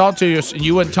kept trying to talk to you, and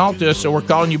you wouldn't talk to us, so we're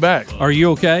calling you back. Are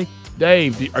you okay?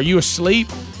 Dave, are you asleep?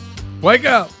 Wake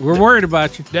up. We're worried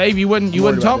about you. Dave, you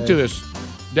wouldn't talk to us.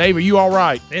 Dave, are you all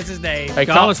right? This is Dave. Hey,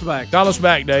 Call us back. Call us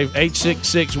back, Dave.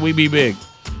 866-WE-BE-BIG.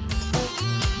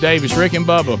 Dave, it's Rick and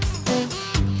Bubba.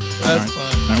 That's fun.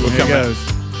 All right, we'll Here come it back.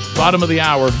 goes. Bottom of the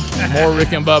hour. More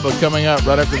Rick and Bubba coming up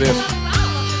right after this.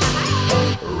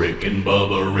 Rick and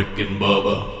Bubba, Rick and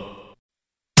Bubba.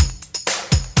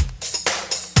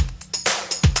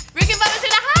 Rick and Bubba's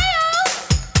in Ohio.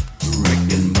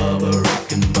 Rick and Bubba,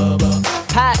 Rick and Bubba.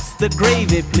 Pass the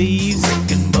gravy, please.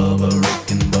 Rick and Bubba,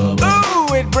 Rick and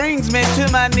Bubba. Ooh, it brings me to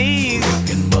my knees.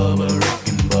 Rick and Bubba, Rick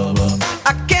and Bubba.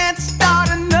 I can't start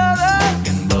another Rick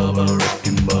and Bubba, Rick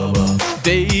and Bubba.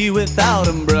 day without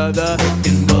 'em, brother. Rick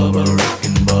and Bubba, Rick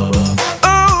and Bubba.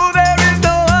 Ooh, there is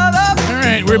no other. All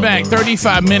right, we're back.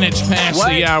 35 minutes past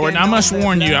the hour. And I must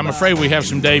warn you, I'm afraid we have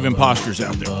some Dave imposters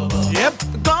out there. Yep.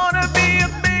 Gonna be a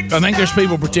big I think there's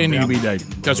people pretending to be Dave.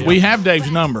 Because we have Dave's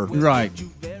number. Right.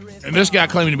 And this guy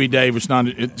claiming to be Dave, it's not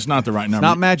the right number.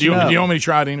 Not matching do you, up. Do you want me to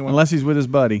try it anyway? Unless he's with his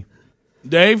buddy.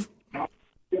 Dave?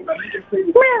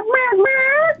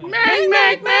 Mac,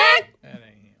 Mac, Mac.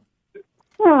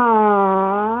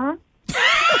 Aww.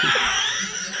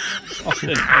 What in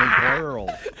the world?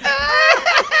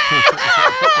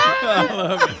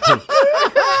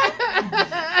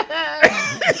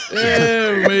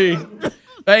 Oh, me.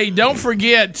 Hey, don't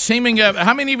forget, teaming up.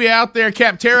 How many of you out there,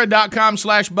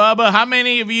 Capterra.com/Bubba, how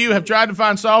many of you have tried to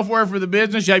find software for the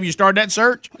business? Have you started that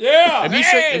search? Yeah.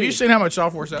 Have you seen how much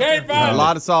software's out there? Can't find A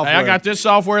lot of software. Hey, I got this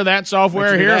software, that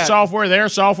software, Make sure here that. software, there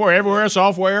software, everywhere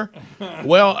software.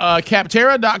 Well,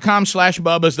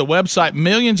 Capterra.com/Bubba is the website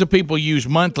millions of people use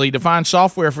monthly to find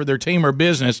software for their team or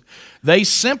business. They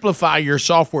simplify your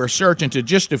software search into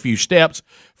just a few steps.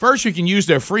 First, you can use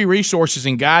their free resources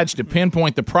and guides to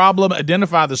pinpoint the problem,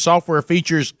 identify the software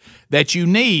features that you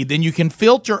need. Then you can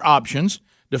filter options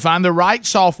to find the right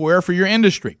software for your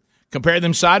industry. Compare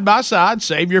them side by side,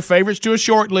 save your favorites to a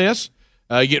short list.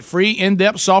 You get free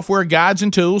in-depth software guides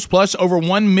and tools, plus over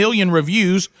 1 million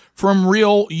reviews from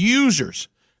real users.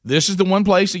 This is the one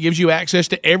place that gives you access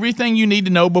to everything you need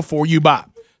to know before you buy.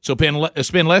 So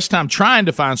spend less time trying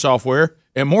to find software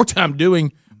and more time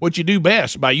doing what you do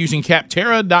best by using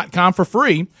Capterra.com for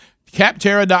free,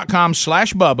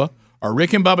 Capterra.com/Bubba, or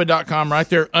RickandBubba.com right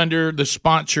there under the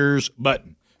sponsors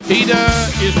button. PETA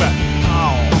is back.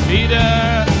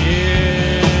 PETA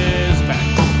is back.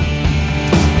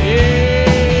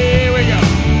 Here we go.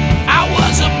 I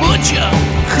was a butcher,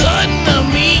 cutting the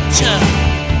meat.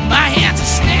 My hands are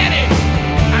steady,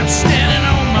 I'm standing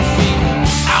on my feet.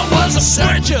 I was a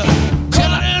searcher,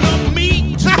 cutting the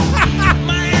meat.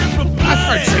 My hands were bloody. I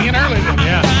started singing earlier.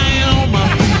 Yeah.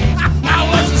 I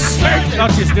was a searcher. I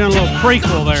thought you was doing a little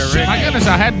prequel there, Rick. My goodness,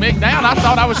 I had Mick down. I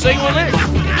thought I was singing with Mick.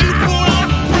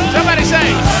 Somebody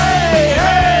say, hey,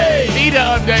 hey. PETA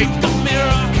update.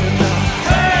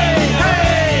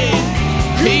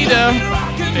 PETA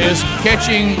is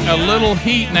catching a little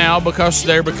heat now because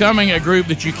they're becoming a group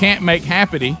that you can't make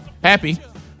happy.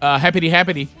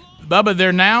 Bubba,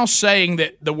 they're now saying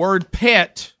that the word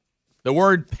pet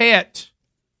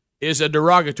is a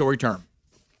derogatory term.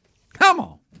 Come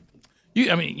on.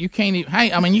 You can't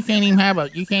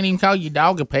even call your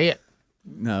dog a pet.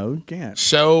 No, you can't.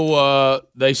 So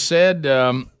they said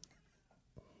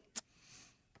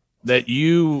that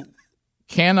you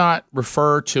cannot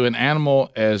refer to an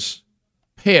animal as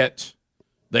pet.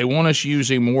 They want us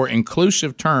using more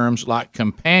inclusive terms like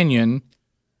companion.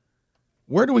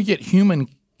 Where do we get human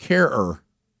carer?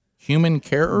 Human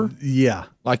carer? Yeah.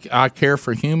 Like I care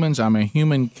for humans. I'm a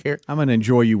human care. I'm going to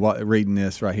enjoy you reading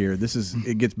this right here.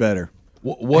 It gets better.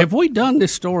 Have we done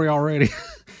this story already?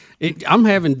 I'm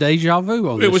having deja vu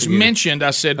on this. It was again. mentioned.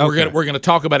 I said Okay. we're gonna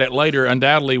talk about it later.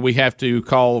 Undoubtedly, we have to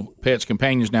call pets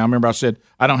companions now. Remember, I said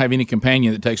I don't have any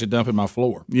companion that takes a dump in my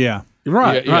floor. Yeah.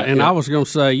 Right, Yeah, right. And yeah. I was going to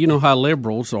say, you know how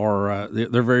liberals are,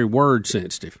 they're very word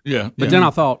sensitive. Yeah, But yeah. then I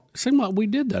thought, it seemed like we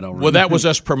did that already. Well, that was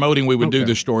us promoting we would do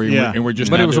this story, and we're just.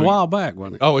 But now it was a doing while back,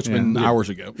 wasn't it? Oh, it's been hours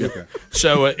ago.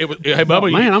 So it was. Hey, Bubba,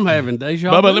 Oh, man, I'm having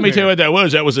deja vu. Bubba, let me here. tell you what that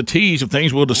was. That was a tease of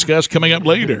things we'll discuss coming up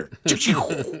later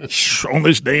on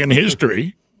this day in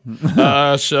history.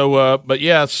 But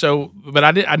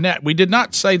we did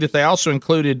not say that they also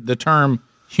included the term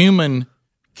human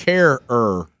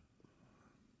carer.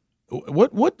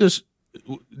 What does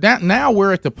that now?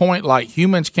 We're at the point like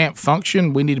humans can't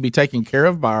function. We need to be taken care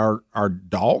of by our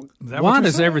dog. Why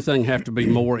does everything have to be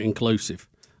more inclusive?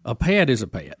 A pet is a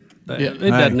pet. It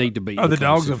doesn't need to be. Are the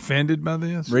dogs inclusive. offended by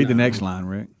this? Read the next line,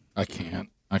 Rick. I can't.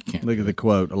 Look at the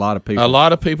quote. A lot of people. A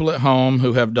lot of people at home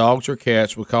who have dogs or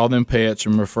cats will call them pets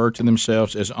and refer to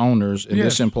themselves as owners, and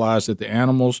this Yes. implies that the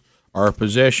animals are a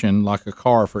possession, like a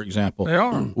car, for example. They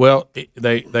are. Well,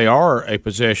 they are a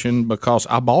possession because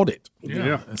I bought it.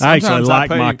 Yeah. I actually Sometimes like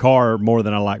pay- my car more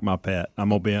than I like my pet. I'm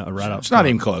gonna be right up. It's not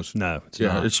even close. No, it's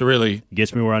Yeah, not. it's really It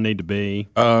gets me where I need to be.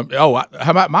 how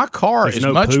about my car There's is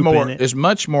no much poop more in it. is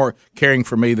much more caring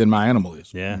for me than my animal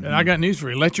is. Yeah. And I got news for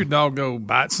you. Let your dog go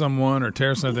bite someone or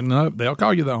tear something up. They'll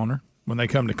call you the owner when they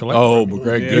come to collect. Oh, from you.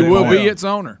 Greg, you good will point. be its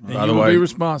owner. And By you the will way- be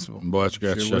responsible. Boy, that's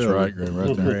will. right, Greg,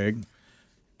 right there. Greg.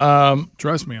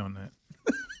 Trust me on that.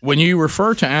 When you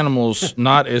refer to animals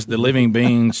not as the living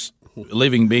beings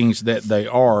that they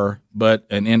are, but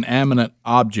an inanimate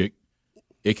object,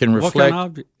 it can What reflect kind of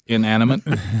object? inanimate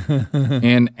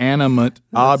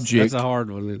object. That's a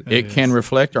hard one. Isn't it? It can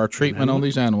reflect our treatment on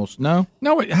these animals. No,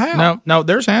 How? no.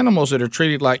 There's animals that are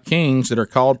treated like kings that are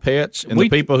called pets, and We-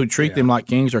 the people who treat them like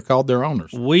kings are called their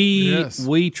owners.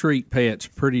 We treat pets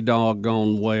pretty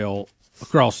doggone well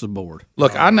across the board.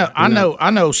 Look, I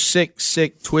know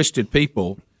sick, twisted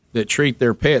people that treat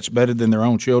their pets better than their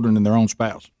own children and their own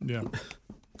spouse. Yeah.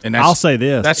 And I'll say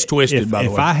this: That's twisted. If, by the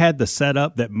if way, I had the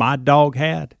setup that my dog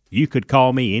had, you could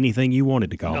call me anything you wanted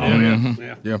to call me.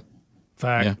 yeah.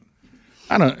 Fact. Yeah.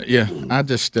 I don't. Yeah, I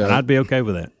just. And I'd be okay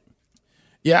with that.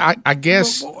 Yeah, I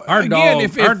guess Our Again, dog,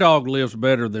 if- our dog lives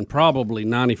better than probably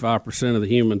 95% of the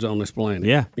humans on this planet.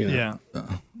 Yeah. You know? Yeah.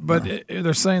 But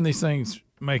they're saying these things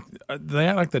make they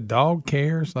act like the dog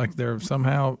cares, like they're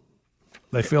somehow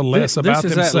they feel less about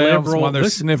is that themselves liberal- while they're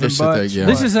this- sniffing this is the butts. thing, yeah.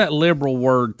 This is that liberal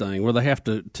word thing where they have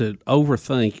to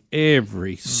overthink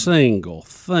every single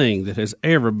thing that has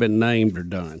ever been named or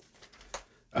done.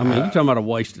 I mean, you're talking about a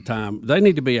waste of time. They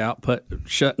need to be out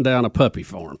shutting down a puppy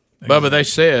farm. Bubba, they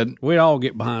said We all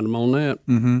get behind them on that.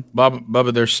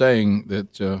 Bubba, they're saying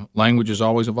that language is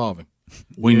always evolving.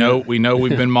 We know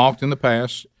we've been mocked in the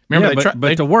past. Remember, Yeah,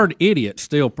 but the word idiot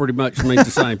still pretty much means the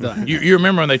same thing. you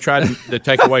remember when they tried to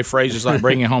take away phrases like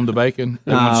bringing home the bacon?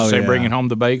 They want to say yeah. bringing home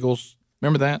the bagels.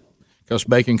 Remember that? Because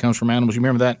bacon comes from animals. You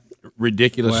remember that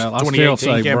ridiculous Well, I 2018 still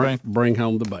say campaign? bring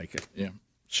home the bacon. Yeah.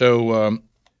 So,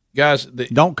 guys,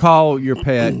 Don't call your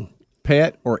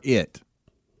pet or it.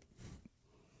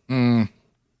 I'm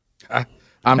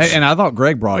And I thought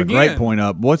Greg brought a Again. great point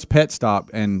up. What's Pet Stop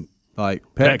and like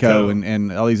Petco Petco.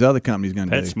 and all these other companies going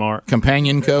to do? PetSmart.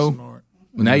 Companion Co.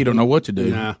 Now you don't know what to do.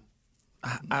 Nah.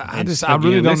 I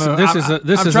really don't know. This is a I'm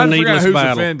trying to figure out needless who's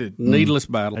battle. offended. Needless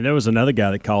battle. And there was another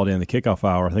guy that called in the kickoff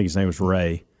hour. I think his name was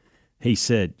Ray. He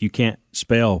said you can't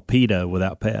spell PETA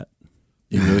without pet.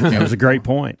 You really That can't. was a great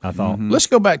point. I thought. Let's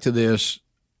go back to this,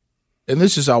 and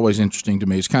this is always interesting to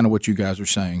me. It's kind of what you guys are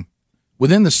saying.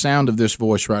 Within the sound of this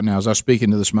voice right now, as I speak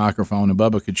into this microphone, and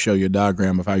Bubba could show you a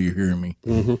diagram of how you're hearing me.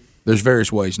 There's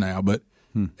various ways now, but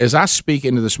as I speak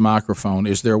into this microphone,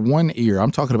 is there one ear?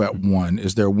 I'm talking about one.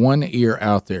 Is there one ear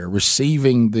out there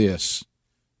receiving this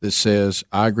that says,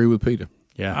 "I agree with PETA"?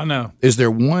 Yeah, I know. Is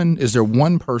there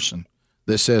one person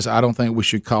that says, "I don't think we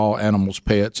should call animals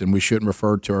pets and we shouldn't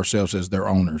refer to ourselves as their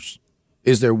owners"?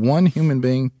 Is there one human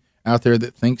being out there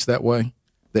that thinks that way,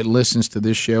 that listens to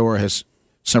this show or has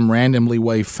some randomly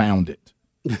way found it?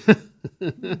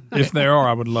 If there are,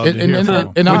 I would love to hear from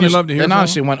them. And Would you love to hear from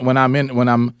honestly,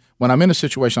 them? when I'm in a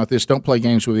situation like this, don't play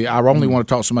games with me. I only want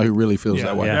to talk to somebody who really feels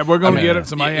that way. Yeah, we're going to get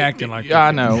somebody acting like Yeah,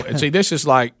 I know. And see, this is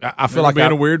like I feel like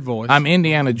being a weird voice. I'm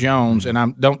Indiana Jones, and I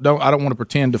don't want to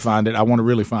pretend to find it. I want to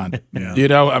really find it. Yeah. You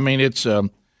know, I mean, it's.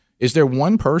 Is there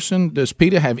one person? Does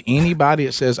PETA have anybody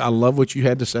that says, "I love what you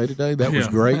had to say today. That was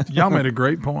Yeah. great." Y'all made a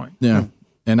great point. Yeah.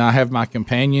 And I have my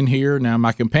companion here now.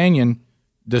 My companion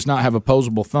does not have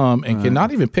opposable thumb and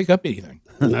cannot even pick up anything.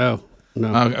 No.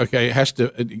 Okay,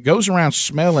 it goes around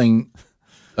smelling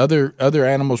other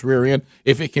animals' rear end.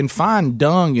 If it can find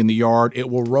dung in the yard, it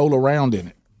will roll around in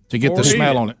it to get the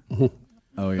smell on it.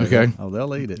 Oh yeah. Okay. Oh,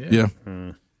 they'll eat it. Yeah.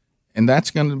 And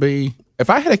that's going to be. If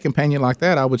I had a companion like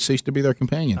that, I would cease to be their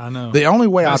companion. I know. The only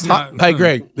way That's hey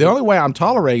Greg, the only way I'm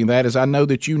tolerating that is I know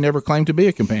that you never claimed to be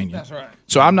a companion. That's right.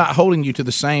 So I'm not holding you to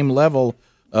the same level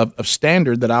of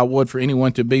standard that I would for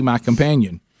anyone to be my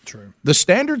companion. True. The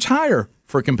standard's higher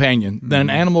for a companion than an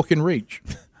animal can reach,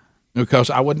 because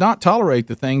I would not tolerate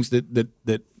the things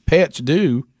that pets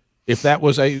do. If that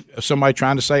was somebody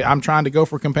trying to say I'm trying to go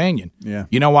for companion, Yeah.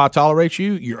 you know why I tolerate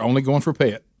you? You're only going for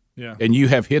pet. Yeah. And you've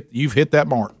hit that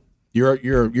mark.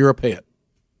 You're a pet,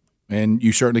 and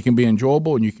you certainly can be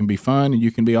enjoyable, and you can be fun, and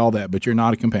you can be all that, but you're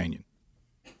not a companion.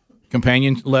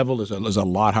 Companion level is a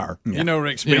lot higher. You know,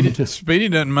 Rick, Speedy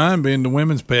doesn't mind being the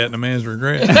women's pet and a man's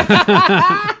regret.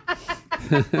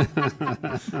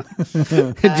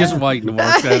 Just waiting to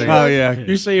work that out. Oh yeah,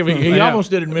 you see, if he almost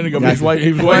did it a minute ago. But he was waiting.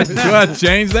 He was waiting. So I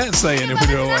change that saying if we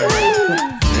do away with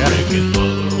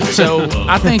it. So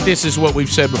I think this is what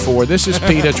we've said before. This is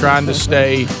PETA trying to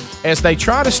stay. As they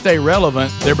try to stay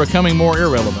relevant, they're becoming more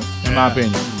irrelevant, in my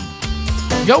opinion.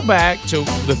 Go back to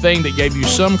the thing that gave you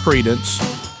some credence,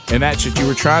 and that's that you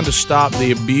were trying to stop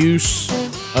the abuse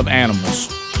of animals.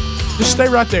 Just stay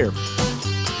right there.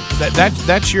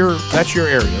 That's your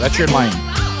area. That's your lane.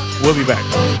 We'll be back.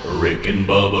 Rick and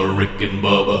Bubba, Rick and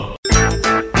Bubba.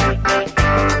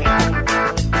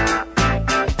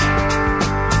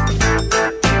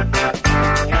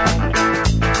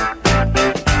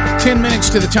 10 minutes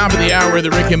to the top of the hour of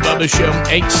the Rick and Bubba Show.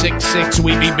 866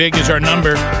 We Be Big is our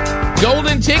number.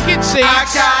 Golden ticket seats. I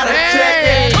got a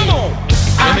ticket. Come on.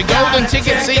 In the golden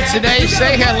ticket seats today,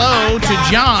 say hello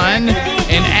to John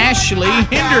and Ashley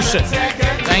Henderson.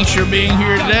 Thanks for being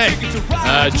here today.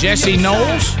 Jesse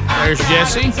Knowles. There's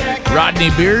Jesse. Rodney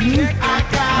Bearden.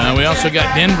 We also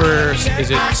got Denver. Is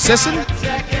it Sisson?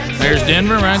 There's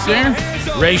Denver right there.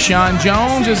 Rayshawn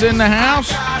Jones is in the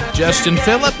house. Justin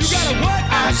Phillips.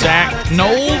 Zach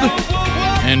Nold.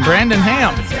 And Brandon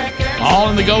Ham. All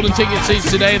in the golden ticket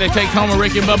seats today. They take home a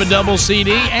Rick and Bubba double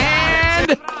CD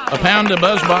and a pound of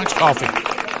BuzzBox coffee.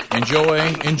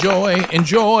 Enjoy, enjoy,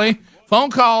 enjoy. Phone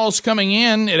calls coming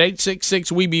in at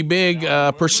 866 We Be Big.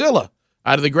 Priscilla,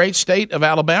 out of the great state of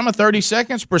Alabama. 30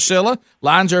 seconds, Priscilla.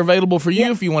 Lines are available for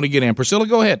you if you want to get in. Priscilla,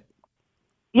 go ahead.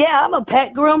 Yeah, I'm a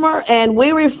pet groomer, and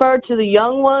we refer to the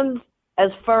young ones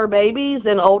as fur babies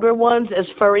and older ones as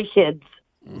furry kids.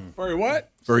 Furry what?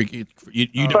 Furry,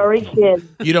 furry kids.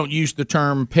 You don't use the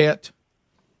term pet?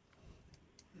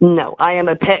 No, I am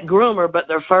a pet groomer, but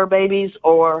they're fur babies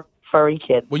or furry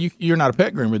kids. Well, you're not a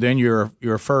pet groomer. Then you're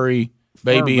a furry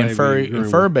baby and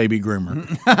fur baby groomer.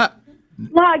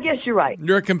 No, I guess you're right.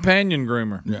 You're a companion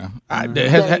groomer. Yeah.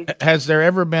 Has there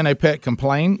ever been a pet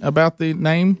complain about the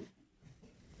name?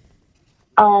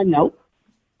 No.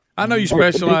 I know you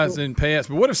specialize in pets,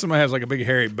 but what if somebody has like a big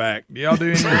hairy back? Do y'all do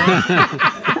anything?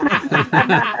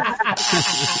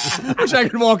 Wish I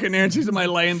could walk in there and see somebody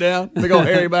laying down, big old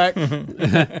hairy back.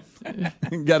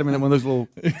 Got him in one of those little.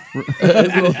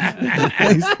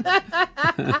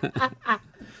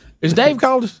 Is Dave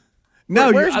called us?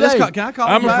 No, where's Dave? Can I call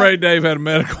I'm him afraid Dave had a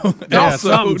medical. Yeah,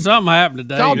 something happened to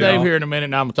Dave. Call Dave here in a minute,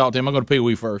 and I'm going to talk to him. I'm going to Pee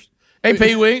Wee first. Hey,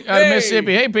 Pee Wee, out of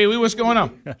Mississippi. Hey, Pee Wee, what's going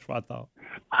on? That's what I thought.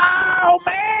 Oh,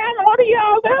 man, what are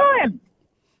y'all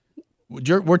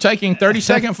doing? We're taking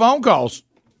 30-second phone calls.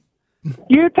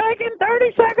 You're taking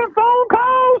 30-second phone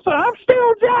calls, so I'm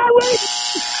still gyrating.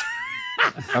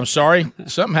 I'm sorry.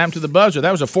 Something happened to the buzzer.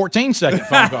 That was a 14-second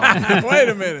phone call. Wait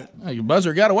a minute. Your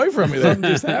buzzer got away from me there.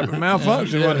 Something just happened.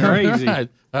 Malfunction. Wasn't Crazy. Right.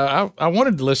 I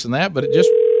wanted to listen to that, but it just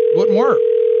wouldn't work.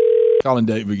 Calling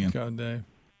Dave again. Calling Dave.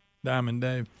 Diamond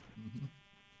Dave.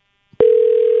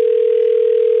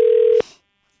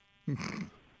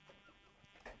 Come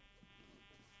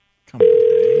on,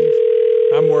 Dave.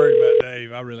 I'm worried about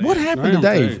Dave. I really What am. happened to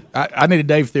Dave? I need a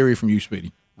Dave theory from you,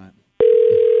 Speedy. Right.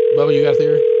 Bubba, you got a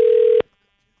theory?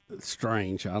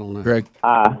 Strange. I don't know. Greg?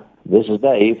 Hi, this is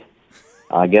Dave.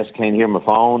 I guess can't hear my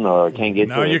phone or can't get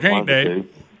to it. No, you can't, One of the Dave.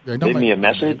 two. Leave me a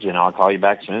message, and I'll call you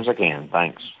back as soon as I can.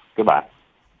 Thanks. Goodbye.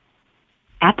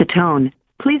 At the tone,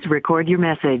 please record your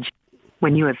message.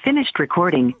 When you have finished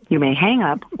recording, you may hang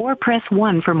up or press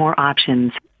 1 for more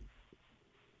options.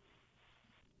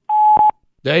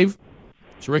 Dave?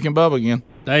 It's Rick and Bubba again.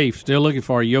 Dave, still looking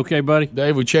for you. You okay, buddy?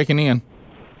 Dave, we're checking in.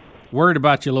 Worried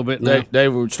about you a little bit now.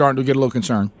 Dave, we're starting to get a little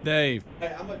concerned. Dave.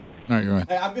 Hey, All right, go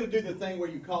ahead. I'm going to do the thing where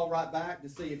you call right back to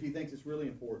see if he thinks it's really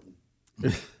important.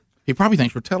 He probably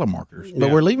thinks we're telemarketers,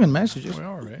 but we're leaving messages. We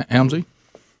are, right? Helmsy?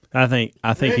 I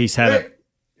think he's had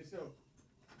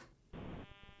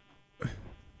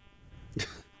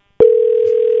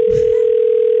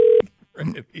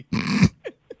ready.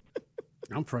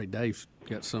 I'm afraid Dave's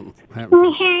got something happening.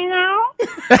 Wait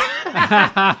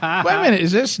a minute,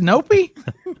 is this Nopey?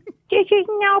 This is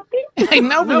Nopey. Hey,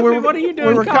 Nopey, Nopey, what are you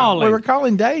doing calling? We were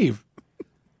calling Dave.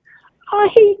 Oh,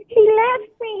 he left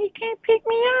me. He can't pick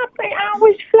me up. I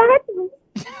was flooding.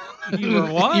 You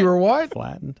were what? You were what?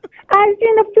 Flattened. I was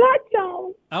in the flood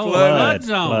zone. Oh, flood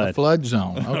zone. The flood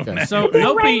zone. Okay. So It's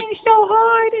Nopey, raining so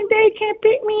hard, and they can't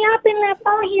pick me up and left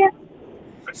on here.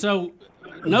 so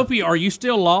Nopey, are you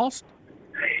still lost?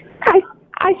 I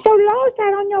so lost. I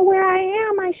don't know where I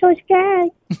am. I'm so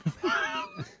scared.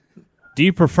 Do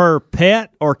you prefer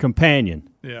pet or companion?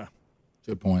 Yeah.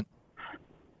 Good point.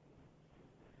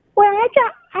 Well,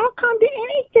 I'll come to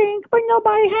anything, but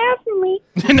nobody has me.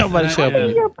 Nobody's I'll helping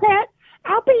be you. your pet.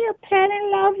 I'll be your pet and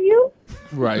love you.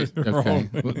 Right. Okay.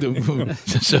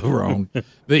 So wrong.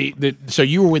 So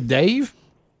you were with Dave?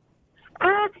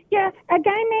 Yeah, a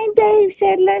guy named Dave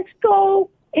said, let's go.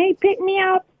 And he picked me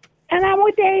up, and I'm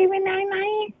with Dave, and I'm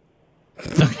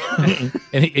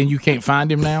And you can't find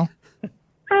him now?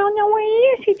 I don't know where he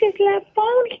is. He just left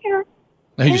phone here.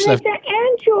 No, he just and left. it's an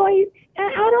Android, and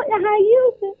I don't know how to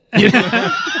use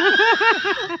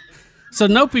it. So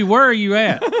Nopey, where are you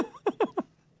at?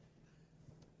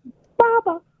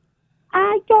 Baba,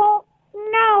 I don't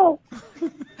know.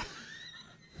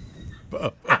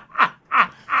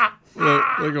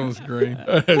 Look on the screen.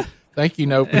 Thank you,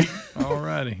 Nopey. All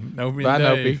righty. Nopey Bye, and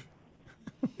Nopey. Dave.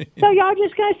 So y'all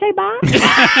just gonna say bye?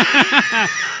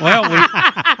 Well,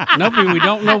 Nopey, we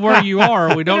don't know where you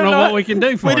are. We don't know what we can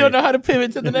do for you. We don't know how to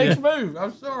pivot to the next move.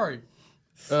 I'm sorry.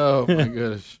 Oh, my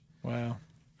goodness. Wow.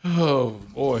 Oh,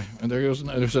 boy. And there goes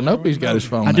Nopey's got his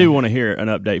phone I now. do want to hear an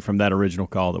update from that original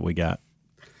call that we got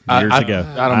years ago.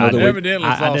 I don't know. do. Evidently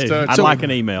lost do. touch. I'd like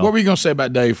an email. What were you going to say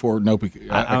about Dave for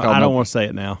Nopey? I don't want to say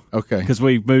it now. Okay. Because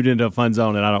we've moved into a fun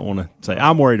zone, and I don't want to say.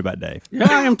 I'm worried about Dave. Yeah,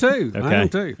 I am too. Okay. I am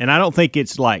too. And I don't think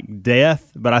it's like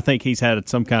death, but I think he's had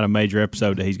some kind of major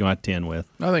episode that he's going to have to tend with.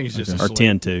 I think he's just Or asleep.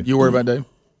 tend to. You worry about Dave?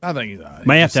 I think he's all right.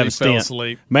 May have Just to have a he fell stent.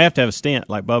 asleep. May have to have a stent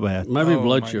like Bubba had. Maybe Oh,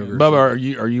 blood my sugar.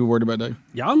 Bubba, are you worried about Dave?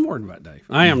 Yeah, I'm worried about Dave.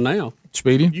 I am now.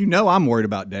 Speedy? You know I'm worried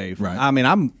about Dave. Right. I mean,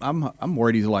 I'm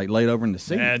worried he's like laid over in the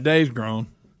seat. Yeah, Dave's grown.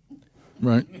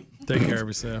 Right. Take care of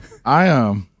yourself.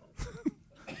 I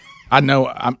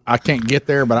know I can't get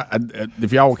there, but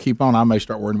if y'all will keep on, I may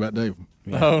start worrying about Dave.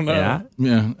 Oh, no. Yeah.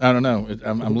 Yeah, I don't know.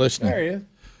 I'm listening. There he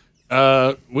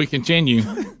is. We continue.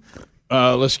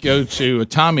 Let's go to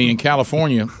Tommy in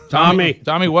California.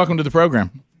 Tommy, welcome to the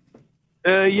program.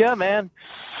 Yeah, man.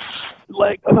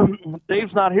 Like,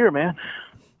 Dave's not here, man.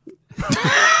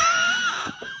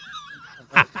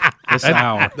 This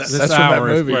hour. That's from that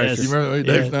movie. Yes. You remember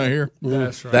Dave's not here?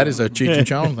 That's right. That is a Cheech and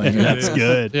Chong thing. That's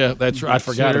good. Yeah, that's right. I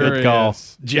forgot Sure it. Good call.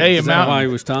 is. Jay Is and that Mount. why he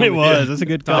was Tommy? It was. That's a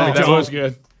good call. That was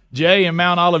good. Jay in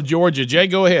Mount Olive, Georgia. Jay,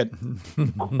 go ahead.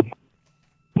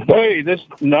 Hey,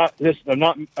 I'm not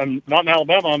in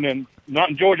Alabama. Not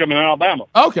in Georgia. I'm in Alabama.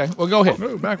 Okay, well, go ahead.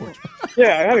 Move backwards.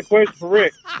 Yeah, I had a question for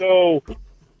Rick. So,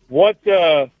 what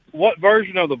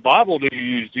version of the Bible do you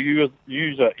use? Do you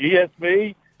use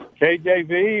ESV,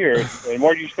 KJV, and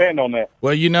where do you stand on that?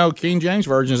 Well, King James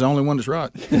Version is the only one that's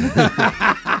right.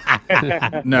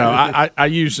 No,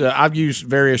 I've used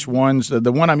various ones.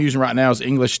 The one I'm using right now is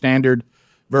English Standard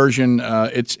Version.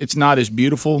 It's not as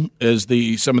beautiful as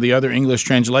some of the other English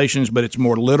translations, but it's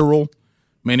more literal,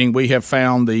 meaning we have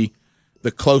found the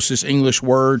closest English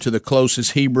word to the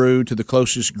closest Hebrew to the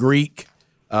closest Greek,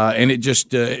 and it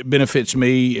just it benefits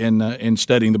me in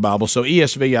studying the Bible. So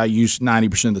ESV I use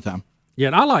 90% of the time. Yeah,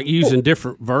 and I like using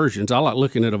different versions. I like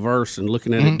looking at a verse and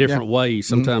looking at it different ways.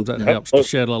 Sometimes that helps to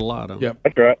shed a little light on it. Yep.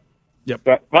 That's right. Yep.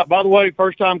 By the way,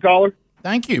 first time caller.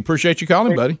 Thank you. Appreciate you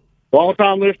calling, buddy. Long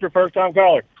time listener, first time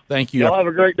caller. Thank you. Y'all have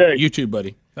a great day. You too,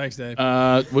 buddy. Thanks, Dave.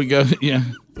 We go. Yeah,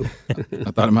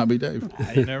 I thought it might be Dave.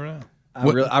 You never know.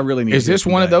 I really need. Is to this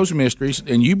one of those mysteries?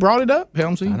 And you brought it up,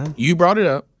 Helmsy. You brought it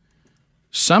up.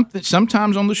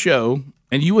 Sometimes on the show,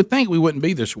 and you would think we wouldn't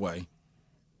be this way.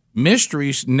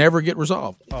 Mysteries never get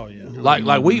resolved. Oh yeah.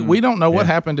 Like we don't know what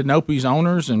happened to Nopey's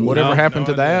owners and whatever happened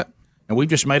to that, and we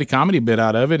just made a comedy bit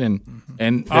out of it. And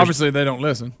Obviously they don't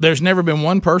listen. There's never been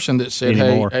one person that said,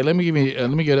 Anymore. "Hey, let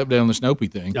me get up there on this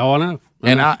Nopey thing." Oh, I know.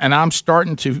 I'm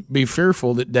starting to be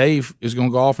fearful that Dave is going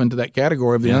to go off into that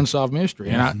category of the unsolved mystery,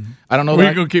 and I don't know.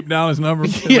 We're going to keep down his number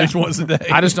at least once a day.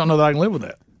 I just don't know that I can live with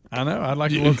that. I know. I'd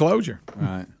like a little closure.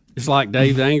 Right. It's like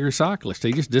Dave the Angry Cyclist.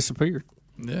 He just disappeared.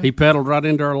 Yeah. He pedaled right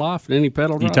into our life, and then he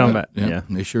pedaled right talking out. about? Yeah,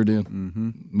 they sure did.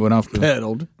 Mm-hmm. Went off the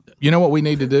Pedaled. You know what we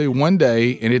need to do one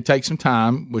day, and it takes some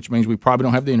time, which means we probably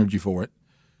don't have the energy for it,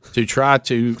 to try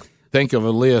to think of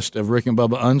a list of Rick and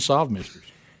Bubba unsolved mysteries.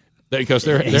 Because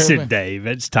they're He said Dave.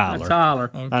 It's Tyler.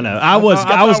 Tyler. I know. I was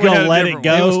going to let it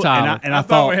go, It was Tyler. and I thought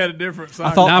thought we had a different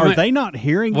I thought, Now, are they not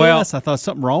hearing this? I thought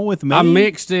something wrong with me. I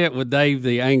mixed it with Dave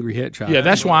the Angry Hitchhiker. Yeah,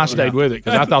 that's why I stayed with it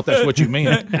because I thought that's what you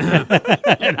meant.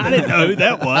 And I didn't know who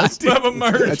that was.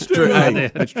 That's true. Hey,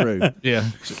 that's true. Yeah,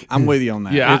 I'm with you on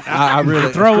that. Yeah, I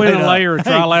really throw in a layer of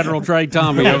trilateral trade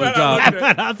Tommy over the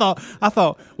top. I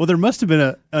thought, well, there must have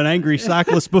been an angry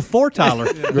cyclist before Tyler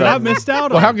that I missed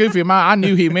out Well, on. how goofy am I? I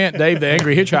knew he meant Dave the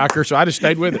Angry Hitchhiker, so I just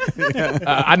stayed with it.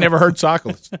 I never heard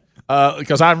cyclist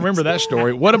because I remember that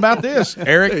story. What about this,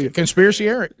 Eric? Conspiracy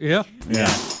Eric? Yeah.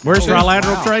 Where's the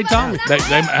Trilateral trade Tommy?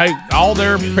 Hey, all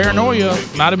their paranoia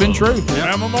might have been true.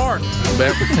 I'm a mark.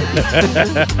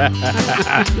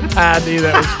 I knew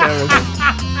that was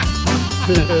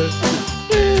coming.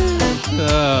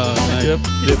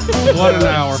 What an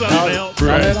hour.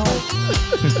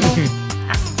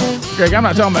 Greg, I'm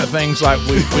not talking about things like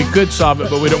we could solve it,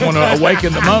 but we don't want to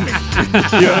awaken the mummy.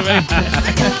 You know what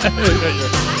I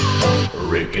mean?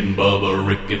 Rick and Bubba,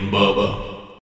 Rick and Bubba.